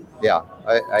 Yeah,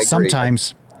 I agree.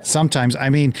 Sometimes. I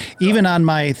mean, even on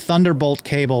my Thunderbolt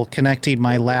cable connecting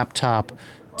my laptop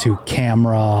to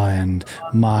camera and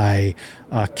my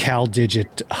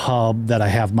CalDigit hub that I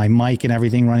have my mic and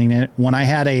everything running in it. When I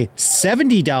had a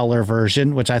 $70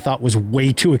 version, which I thought was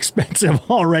way too expensive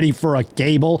already for a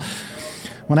cable,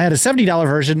 when I had a $70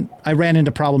 version, I ran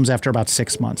into problems after about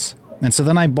 6 months. And so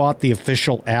then I bought the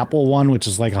official Apple one, which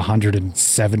is like $170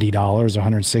 or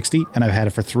 $160, and I've had it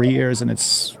for 3 years, and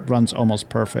it runs almost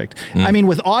perfect. I mean,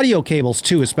 with audio cables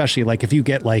too, especially like if you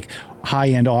get like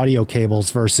high-end audio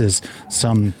cables versus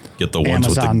some get the ones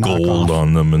Amazon with the gold knockoff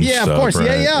on them and yeah, stuff. of course,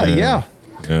 right?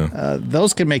 yeah.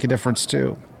 Those can make a difference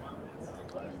too.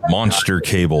 Monster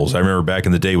cables. I remember back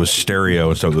in the day with stereo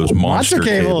and stuff. Those monster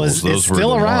cable cables. is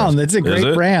still around. It's a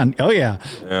great brand. Oh yeah.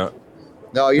 Yeah.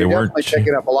 No, you're definitely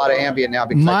picking up a lot of ambient now.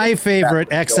 My favorite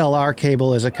XLR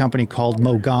cable is a company called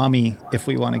Mogami, if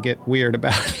we want to get weird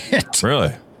about it.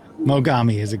 Really?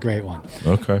 Mogami is a great one.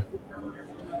 Okay.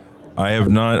 I have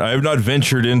not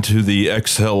ventured into the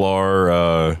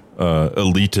XLR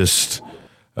elitist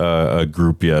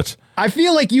group yet. I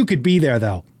feel like you could be there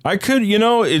though. I could,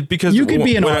 because you could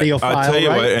be an audiophile. I'll tell you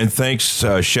right? what, and thanks,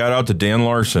 shout out to Dan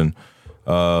Larson,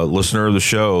 listener of the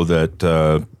show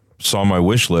that saw my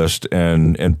wish list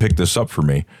and picked this up for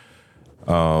me.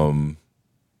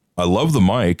 I love the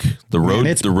mic. The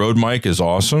Rode mic is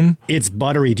awesome. It's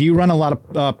buttery. Do you run a lot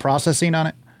of processing on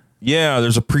it? Yeah,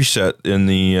 there's a preset in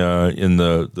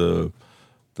the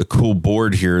cool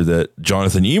board here that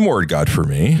Jonathan Emord got for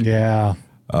me. Yeah.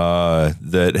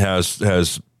 That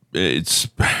has it's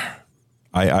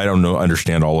I don't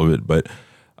understand all of it, but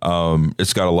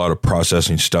it's got a lot of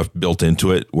processing stuff built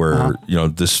into it where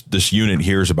this unit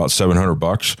here is about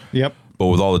 $700. Yep. But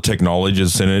with all the technology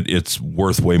that's in it, it's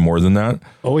worth way more than that.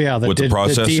 Oh yeah, with the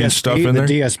processing stuff in there.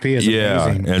 The DSP is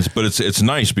amazing. But it's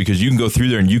nice because you can go through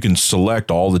there and you can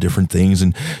select all the different things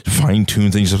and fine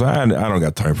tune things. I don't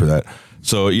got time for that.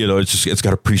 So it's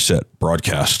got a preset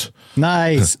broadcast.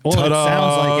 Nice. Well, it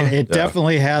sounds like it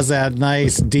definitely has that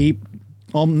nice deep.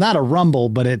 Well, not a rumble,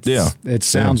 but it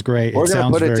sounds great. We're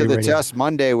going to put it to the test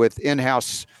Monday with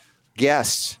in-house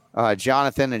guests,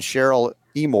 Jonathan and Cheryl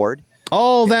Emord.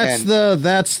 Oh, that's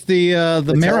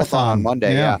the marathon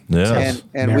Monday. Yeah.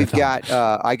 And we've got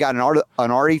I got an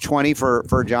RE20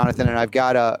 for Jonathan, and I've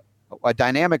got a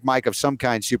dynamic mic of some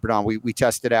kind, Super Don. We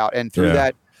tested out, and through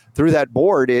that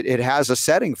board, it has a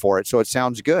setting for it, so it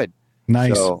sounds good.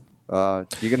 Nice. So you're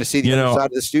going to see the other side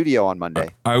of the studio on Monday.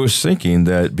 I was thinking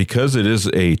that because it is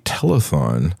a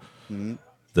telethon,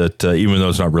 that even though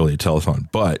it's not really a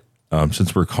telethon, but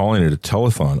since we're calling it a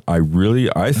telethon,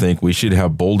 I think we should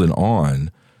have Boldin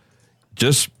on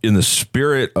just in the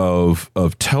spirit of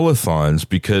telethons,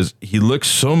 because he looks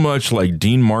so much like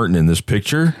Dean Martin in this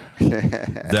picture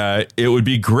that it would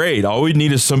be great. All we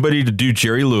need is somebody to do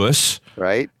Jerry Lewis.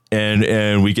 Right.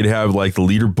 And we could have like the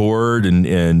leaderboard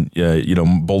and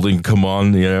Boldin come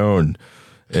on,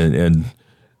 and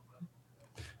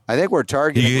I think we're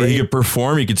targeting. He could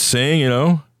perform, he could sing,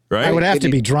 right? I would have to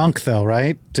be drunk though,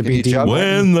 right? To be Dean Martin.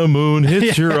 When the moon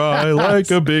hits your eye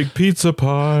like a big pizza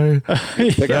pie,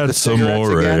 that's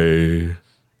amore.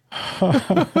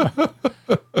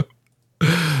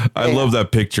 I love that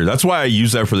picture. That's why I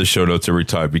use that for the show notes every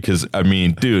time, because I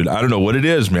mean, dude, I don't know what it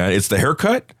is, man. It's the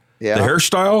haircut. The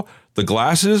hairstyle, the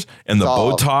glasses, and the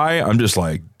bow tie. I'm just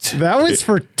like... That was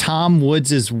for Tom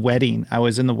Woods' wedding. I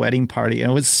was in the wedding party,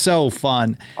 and it was so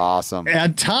fun. Awesome.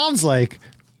 And Tom's like...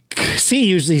 See,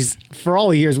 usually, for all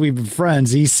the years we've been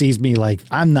friends, he sees me like,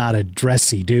 I'm not a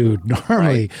dressy dude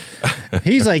normally. Right.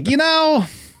 He's like,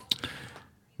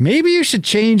 maybe you should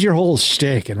change your whole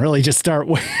shtick and really just start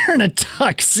wearing a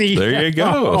tuxedo. There you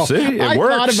go. See, it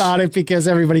works. I thought about it because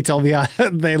everybody told me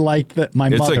they liked that. My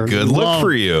mother. It's a good look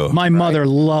for you. My mother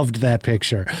loved that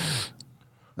picture.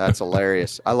 That's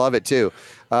hilarious. I love it too.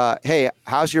 Hey,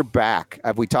 how's your back?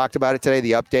 Have we talked about it today?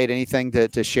 The update? Anything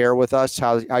to share with us?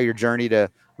 How your journey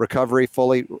to recovery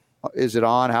fully? Is it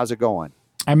on? How's it going?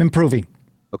 I'm improving.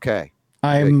 Okay.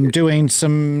 I'm doing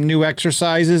some new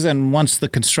exercises, and once the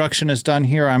construction is done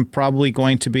here, I'm probably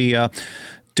going to be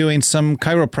doing some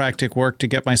chiropractic work to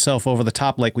get myself over the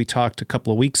top, like we talked a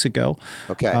couple of weeks ago.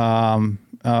 Okay. What am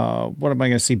I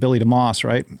going to see? Billy DeMoss,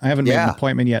 right? I haven't made an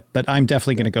appointment yet, but I'm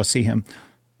definitely going to go see him.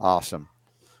 Awesome.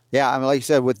 Yeah, I mean, like you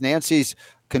said, with Nancy's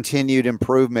continued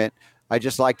improvement, I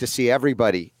just like to see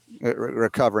everybody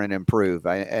recover and improve.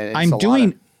 I'm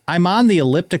I'm on the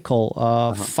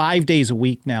elliptical 5 days a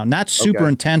week now. Not super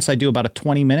intense. I do about a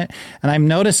 20-minute. And I've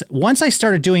noticed once I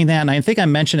started doing that, and I think I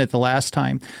mentioned it the last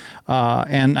time,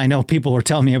 and I know people were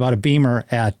telling me about a beamer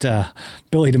at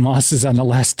Billy DeMoss's on the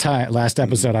last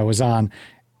episode I was on.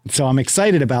 So I'm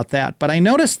excited about that. But I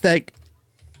noticed that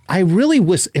I really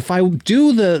was, if I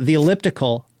do the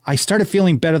elliptical, I started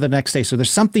feeling better the next day. So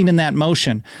there's something in that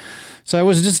motion. So I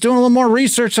was just doing a little more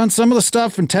research on some of the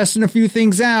stuff and testing a few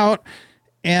things out.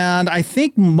 And I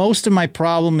think most of my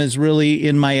problem is really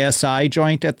in my SI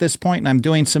joint at this point. And I'm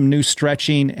doing some new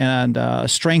stretching and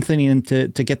strengthening to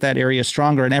get that area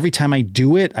stronger. And every time I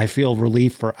do it, I feel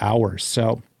relief for hours.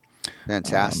 So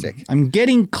fantastic. I'm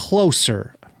getting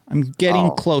closer.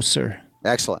 Closer.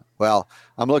 Excellent. Well,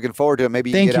 I'm looking forward to it.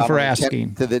 Maybe Thank you for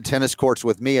asking. To the tennis courts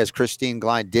with me, as Christine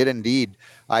Klein did indeed.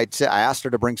 I asked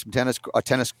her to bring some a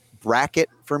tennis racket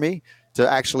for me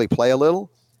to actually play a little,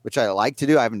 which I like to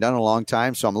do. I haven't done in a long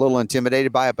time, so I'm a little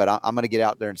intimidated by it, but I'm going to get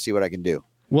out there and see what I can do.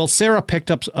 Well, Sarah picked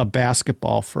up a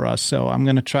basketball for us, so I'm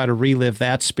going to try to relive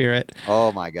that spirit.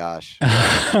 Oh, my gosh.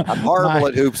 I'm horrible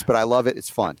at hoops, but I love it. It's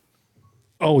fun.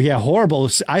 Oh, yeah, horrible.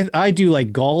 I do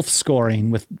like golf scoring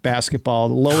with basketball.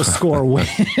 The lowest score wins.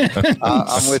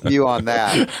 I'm with you on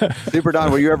that. Super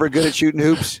Don, were you ever good at shooting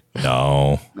hoops?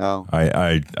 No.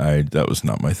 I that was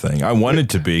not my thing. I wanted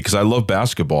to be because I love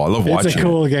basketball. I love watching. It's a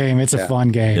cool game. It's a fun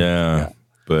game. Yeah.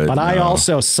 But I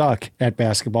also suck at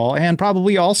basketball and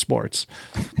probably all sports.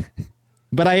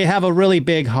 But I have a really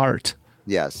big heart.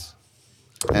 Yes.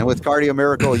 And with Cardio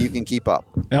Miracle, you can keep up.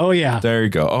 Oh, yeah. There you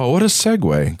go. Oh, what a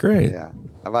segue. Great. Yeah.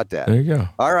 How about that? There you go.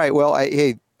 All right. Well,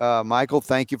 hey, Michael,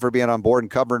 thank you for being on board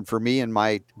and covering for me and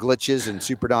my glitches and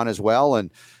Super Don as well. And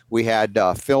we had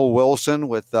Phil Wilson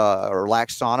with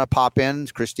Relax Sauna pop in,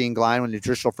 Christine Klein with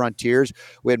Nutritional Frontiers.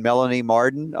 We had Melanie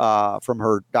Martin from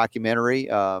her documentary,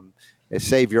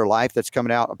 Save Your Life, that's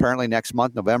coming out apparently next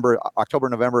month, October,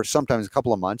 November, sometimes a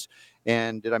couple of months.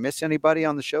 And did I miss anybody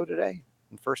on the show today?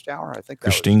 In the first hour, I think that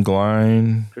Christine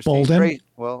Klein. Boldin. Great.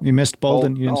 Well, you missed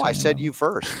Boldin. No, I said you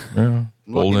first. Yeah.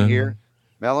 I'm Boldin. looking here.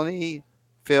 Melanie,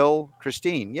 Phil,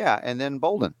 Christine. Yeah. And then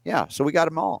Boldin. Yeah. So we got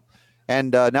them all.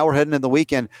 And now we're heading into the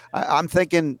weekend. I'm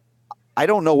thinking, I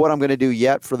don't know what I'm going to do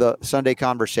yet for the Sunday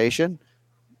conversation.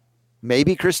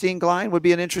 Maybe Christine Klein would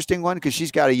be an interesting one because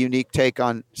she's got a unique take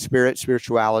on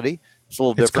spirituality. It's a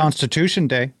little different. It's Constitution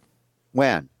Day.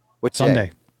 When? What Sunday?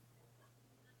 Day?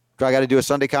 Do I got to do a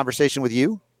Sunday conversation with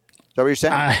you? Is that what you're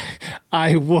saying?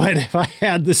 I would if I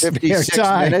had the spare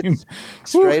time. Minutes,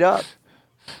 straight up.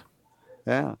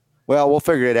 Yeah. Well, we'll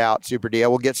figure it out, Super D.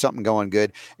 We'll get something going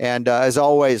good. And as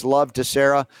always, love to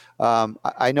Sarah.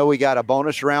 I know we got a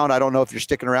bonus round. I don't know if you're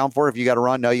sticking around for it. If you got to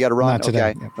run. No, you got to run. Not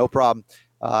today. Okay, no problem.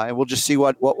 And we'll just see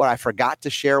what I forgot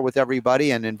to share with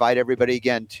everybody and invite everybody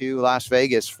again to Las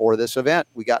Vegas for this event.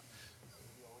 We got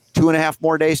 2.5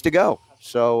 more days to go.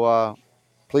 So,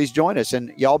 please join us.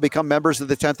 And y'all become members of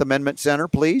the 10th Amendment Center,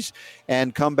 please.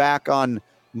 And come back on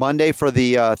Monday for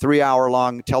the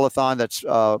 3-hour-long telethon. That's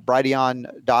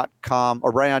Bryonia.com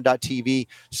or Bryonia.tv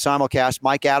simulcast.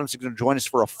 Mike Adams is going to join us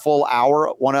for a full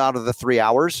hour, 1 out of the 3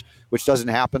 hours, which doesn't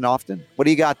happen often. What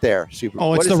do you got there, Super?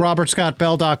 Oh, it's the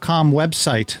RobertScottBell.com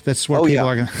website. That's where people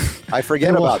are going to... I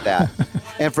forget about that.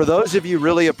 And for those of you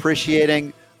really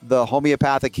appreciating the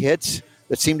homeopathic hits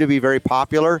that seem to be very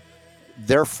popular,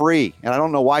 they're free. And I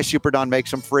don't know why Super Don makes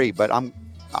them free, but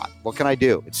what can I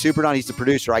do? It's Super Don. He's the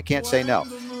producer. I can't say no.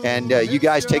 And you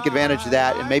guys take advantage of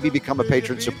that and maybe become a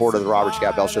patron supporter of the Robert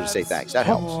Scott Bell Show to say thanks. That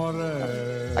helps.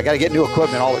 I got to get new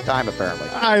equipment all the time, apparently.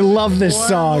 I love this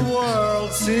song. The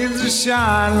world seems to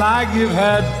shine like you've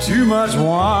had too much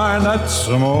wine. That's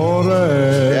amore.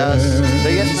 Yes.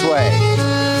 Sing it and sway.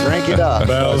 Drink it up.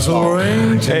 Bells will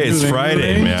ring. Hey, it's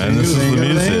Friday, man. This is the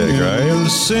music, right?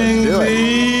 Sing the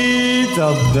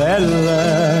bell.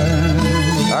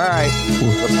 All right.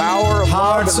 The power of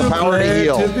love and the power to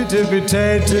heal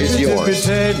is yours.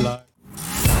 Hey,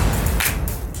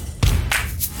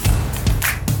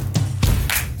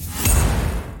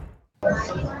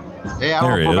 I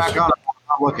don't go back on. I'm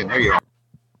not looking. There you are.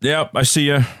 Yep, I see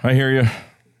you. I hear you.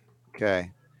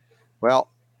 Okay. Well,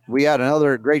 we had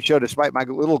another great show despite my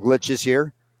little glitches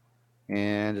here.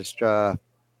 And it's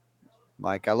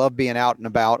like I love being out and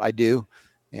about. I do.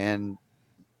 And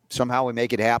somehow we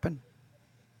make it happen.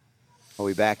 Are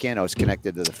we back in? I was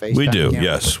connected to the FaceTime We do, camera.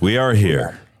 yes. We are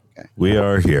here. Okay. We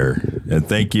are here. And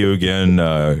thank you again,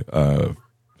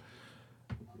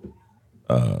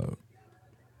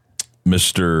 Mr.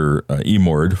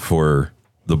 Emord, for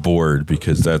the board,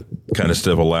 because that kind of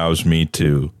stuff allows me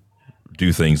to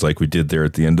do things like we did there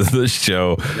at the end of the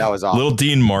show. That was awesome. Little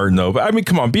Dean Martin, though. But I mean,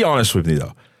 come on, be honest with me,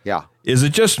 though. Yeah. Is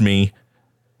it just me?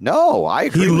 No, I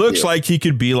agree. He with looks you. like he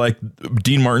could be like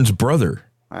Dean Martin's brother.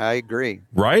 I agree.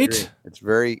 Right? It's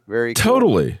very, very cool.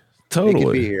 Totally. He could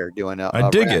Totally. be here doing I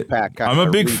dig Rat it. Pack kind I'm of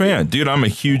a big redo. fan. Dude, I'm a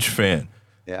huge fan.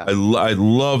 Yeah. I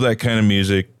love that kind of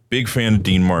music. Big fan of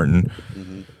Dean Martin.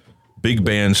 Big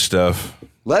band stuff.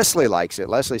 Leslie likes it.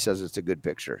 Leslie says it's a good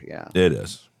picture. Yeah. It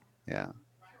is. Yeah.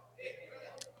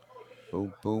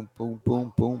 Boom, boom, boom,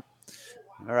 boom, boom.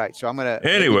 All right. So I'm going to.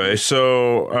 Anyway,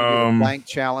 so. Blank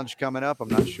challenge coming up. I'm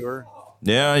not sure.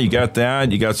 Yeah, you got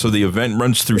that. So the event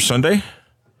runs through Sunday.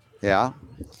 Yeah.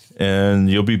 And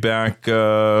you'll be back.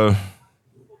 Are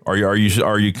you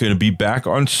going to be back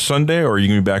on Sunday, or are you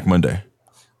going to be back Monday?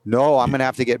 No, I'm going to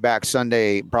have to get back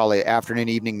Sunday, probably afternoon,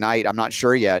 evening, night. I'm not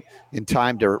sure yet, in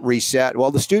time to reset. Well,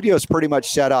 the studio is pretty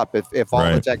much set up. If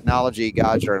all the technology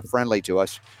gods are friendly to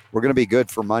us, we're going to be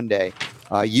good for Monday.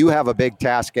 You have a big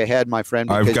task ahead, my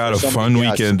friend. I've got a fun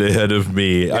weekend ahead of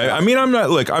me. Yeah. I mean, I'm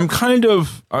not. Look, I'm kind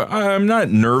of. I'm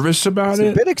not nervous about it.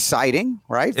 It's a bit exciting,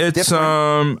 right? It's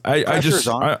I just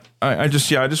want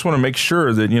to make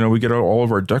sure that we get all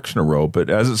of our ducks in a row.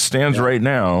 But as it stands right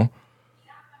now,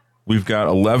 we've got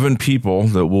 11 people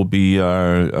that we'll be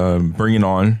bringing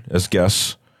on as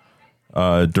guests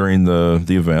during the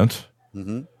event.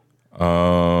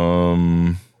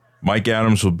 Mike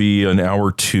Adams will be an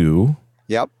hour 2.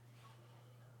 Yep.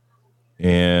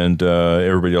 And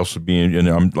everybody else will be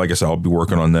in. Like I said, I'll be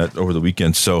working on that over the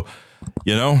weekend. So,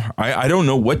 I don't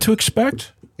know what to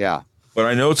expect. Yeah. But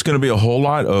I know it's going to be a whole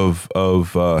lot of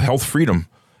health freedom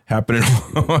happening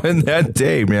on that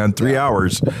day, man. 3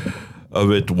 hours of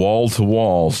it wall to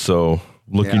wall. So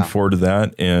looking forward to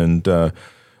that. And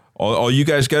all you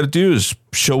guys got to do is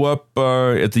show up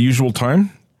at the usual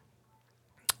time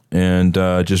and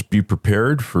just be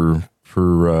prepared for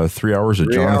 3 hours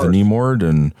of Jonathan Emord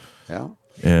and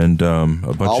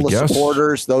a bunch all of the guests.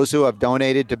 Supporters, those who have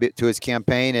donated to his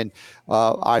campaign, and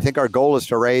I think our goal is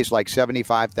to raise like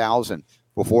 $75,000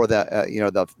 before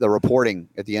the reporting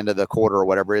at the end of the quarter or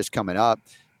whatever is coming up,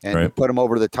 and put him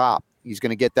over the top. He's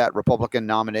going to get that Republican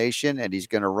nomination, and he's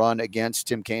going to run against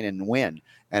Tim Kaine and win.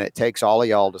 And it takes all of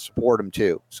y'all to support him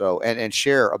too. So and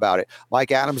share about it.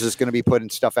 Mike Adams is going to be putting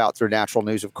stuff out through Natural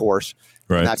News, of course.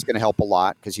 Right. And that's going to help a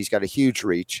lot because he's got a huge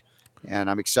reach. And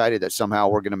I'm excited that somehow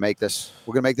we're going to make this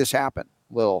happen.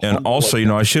 And also,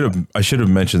 I should have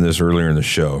mentioned this earlier in the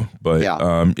show, but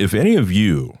if any of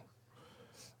you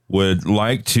would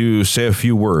like to say a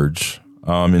few words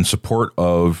in support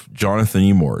of Jonathan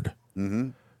Emord,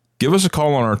 give us a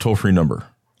call on our toll-free number.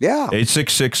 Yeah.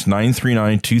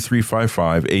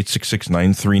 866-939-2355,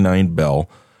 866-939-BELL,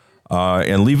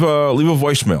 and leave a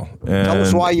voicemail. And tell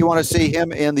us why you want to see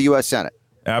him in the U.S. Senate.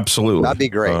 Absolutely. That'd be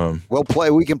great.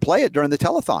 We can play it during the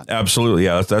telethon. Absolutely.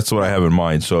 Yeah, that's what I have in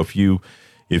mind. So if you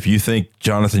think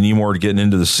Jonathan Emord getting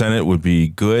into the Senate would be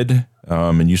good,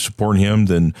 and you support him,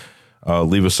 then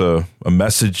leave us a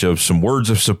message of some words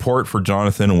of support for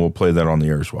Jonathan, and we'll play that on the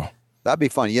air as well. That'd be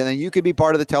fun. Yeah, then you could be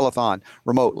part of the telethon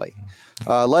remotely.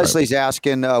 Leslie's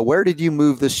asking, where did you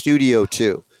move the studio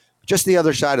to? Just the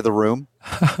other side of the room.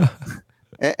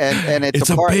 and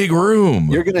it's a big room.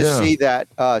 You're going to see that.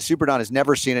 Super Don has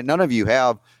never seen it. None of you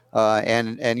have.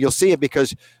 And you'll see it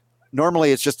because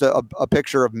normally it's just a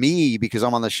picture of me because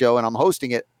I'm on the show and I'm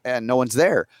hosting it and no one's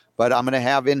there. But I'm going to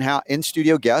have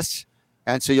in-studio guests.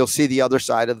 And so you'll see the other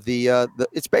side of the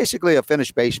it's basically a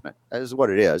finished basement. That is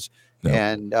what it is. No.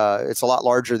 And it's a lot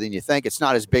larger than you think. It's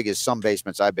not as big as some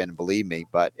basements I've been, believe me,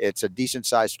 but it's a decent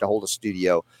size to hold a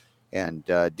studio and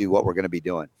do what we're going to be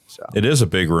doing. So it is a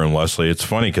big room, Leslie. It's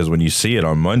funny because when you see it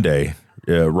on Monday,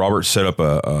 Robert set up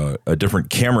a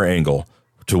different camera angle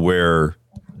to where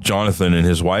Jonathan and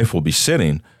his wife will be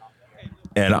sitting.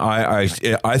 And I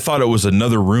thought it was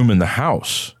another room in the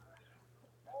house.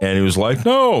 And he was like,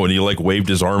 no. And he waved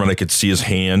his arm and I could see his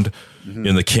hand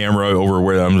in the camera over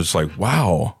where I'm just like,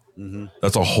 wow.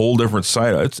 That's a whole different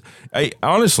side.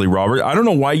 Honestly, Robert, I don't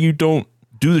know why you don't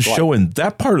do the show in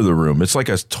that part of the room. It's like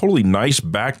a totally nice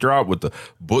backdrop with the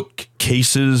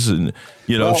bookcases and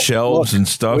shelves and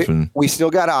stuff. We still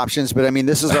got options, but I mean,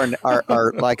 this is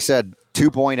our like I said,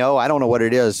 2.0. I don't know what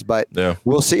it is, but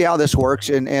we'll see how this works.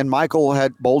 And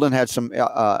Boldin had some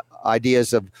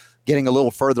ideas of getting a little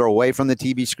further away from the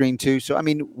TV screen too. So I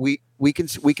mean, we can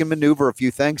maneuver a few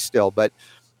things still, but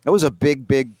it was a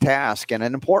big task and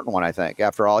an important one, I think.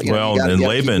 After all,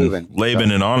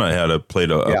 Laban and Anna played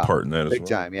a part in that as well. Big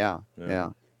time, yeah.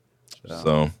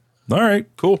 So, all right,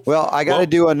 cool. Well, I got to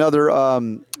do another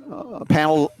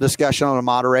panel discussion on a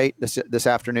moderate this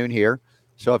afternoon here.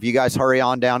 So if you guys hurry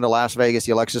on down to Las Vegas,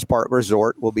 the Alexis Park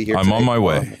Resort, we'll be here. I'm on my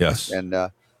way. Yes, and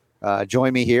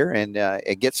join me here and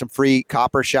get some free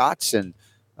copper shots and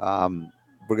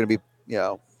we're going to be,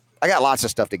 I got lots of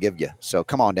stuff to give you. So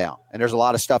come on down. And there's a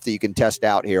lot of stuff that you can test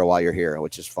out here while you're here,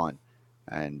 which is fun.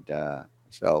 And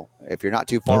so if you're not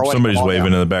too far away. Somebody's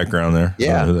waving in the background there.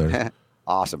 Yeah.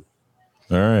 Awesome.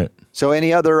 All right. So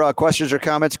any other questions or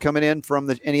comments coming in from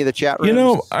any of the chat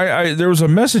rooms? I there was a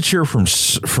message here from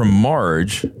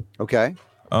Marge. Okay.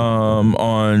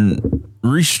 On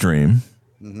Restream.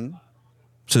 Mm-hmm.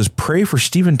 It says, pray for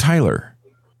Steven Tyler.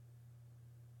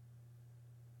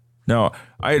 Now,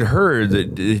 I had heard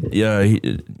that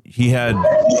he had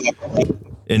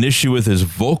an issue with his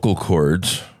vocal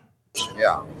cords.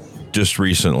 Yeah. Just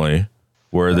recently,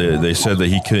 where they said that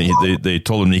he couldn't. They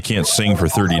told him he can't sing for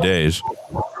 30 days.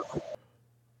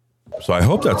 So I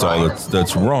hope that's all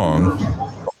that's wrong,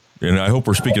 and I hope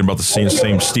we're speaking about the same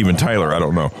Steven Tyler. I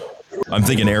don't know. I'm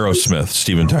thinking Aerosmith,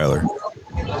 Steven Tyler.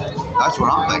 That's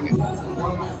what I'm thinking.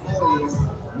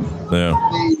 Yeah.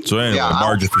 So anyway,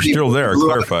 Marge, if you're still there,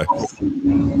 clarify.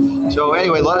 So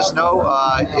anyway, let us know.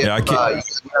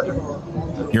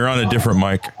 You're on a different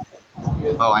mic.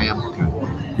 Oh, I am.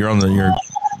 Okay. You're on the.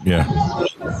 Yeah.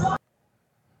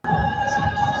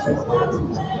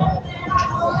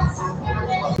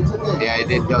 Yeah,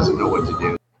 it doesn't know what to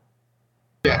do.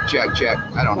 Check.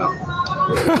 I don't know.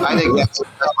 I think that's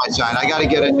my sign. I got to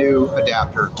get a new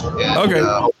adapter. And, okay.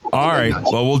 All right.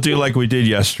 Well, we'll do like we did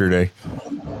yesterday.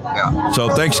 Yeah. So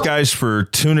thanks, guys, for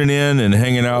tuning in and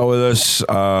hanging out with us.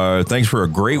 Thanks for a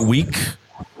great week.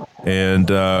 And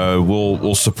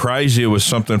we'll surprise you with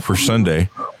something for Sunday.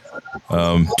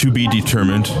 To be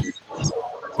determined.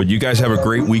 But you guys have a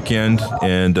great weekend,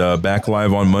 and back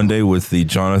live on Monday with the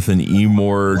Jonathan E.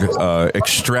 Mord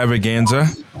extravaganza.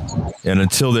 And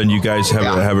until then, you guys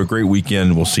have a great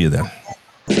weekend. We'll see you then.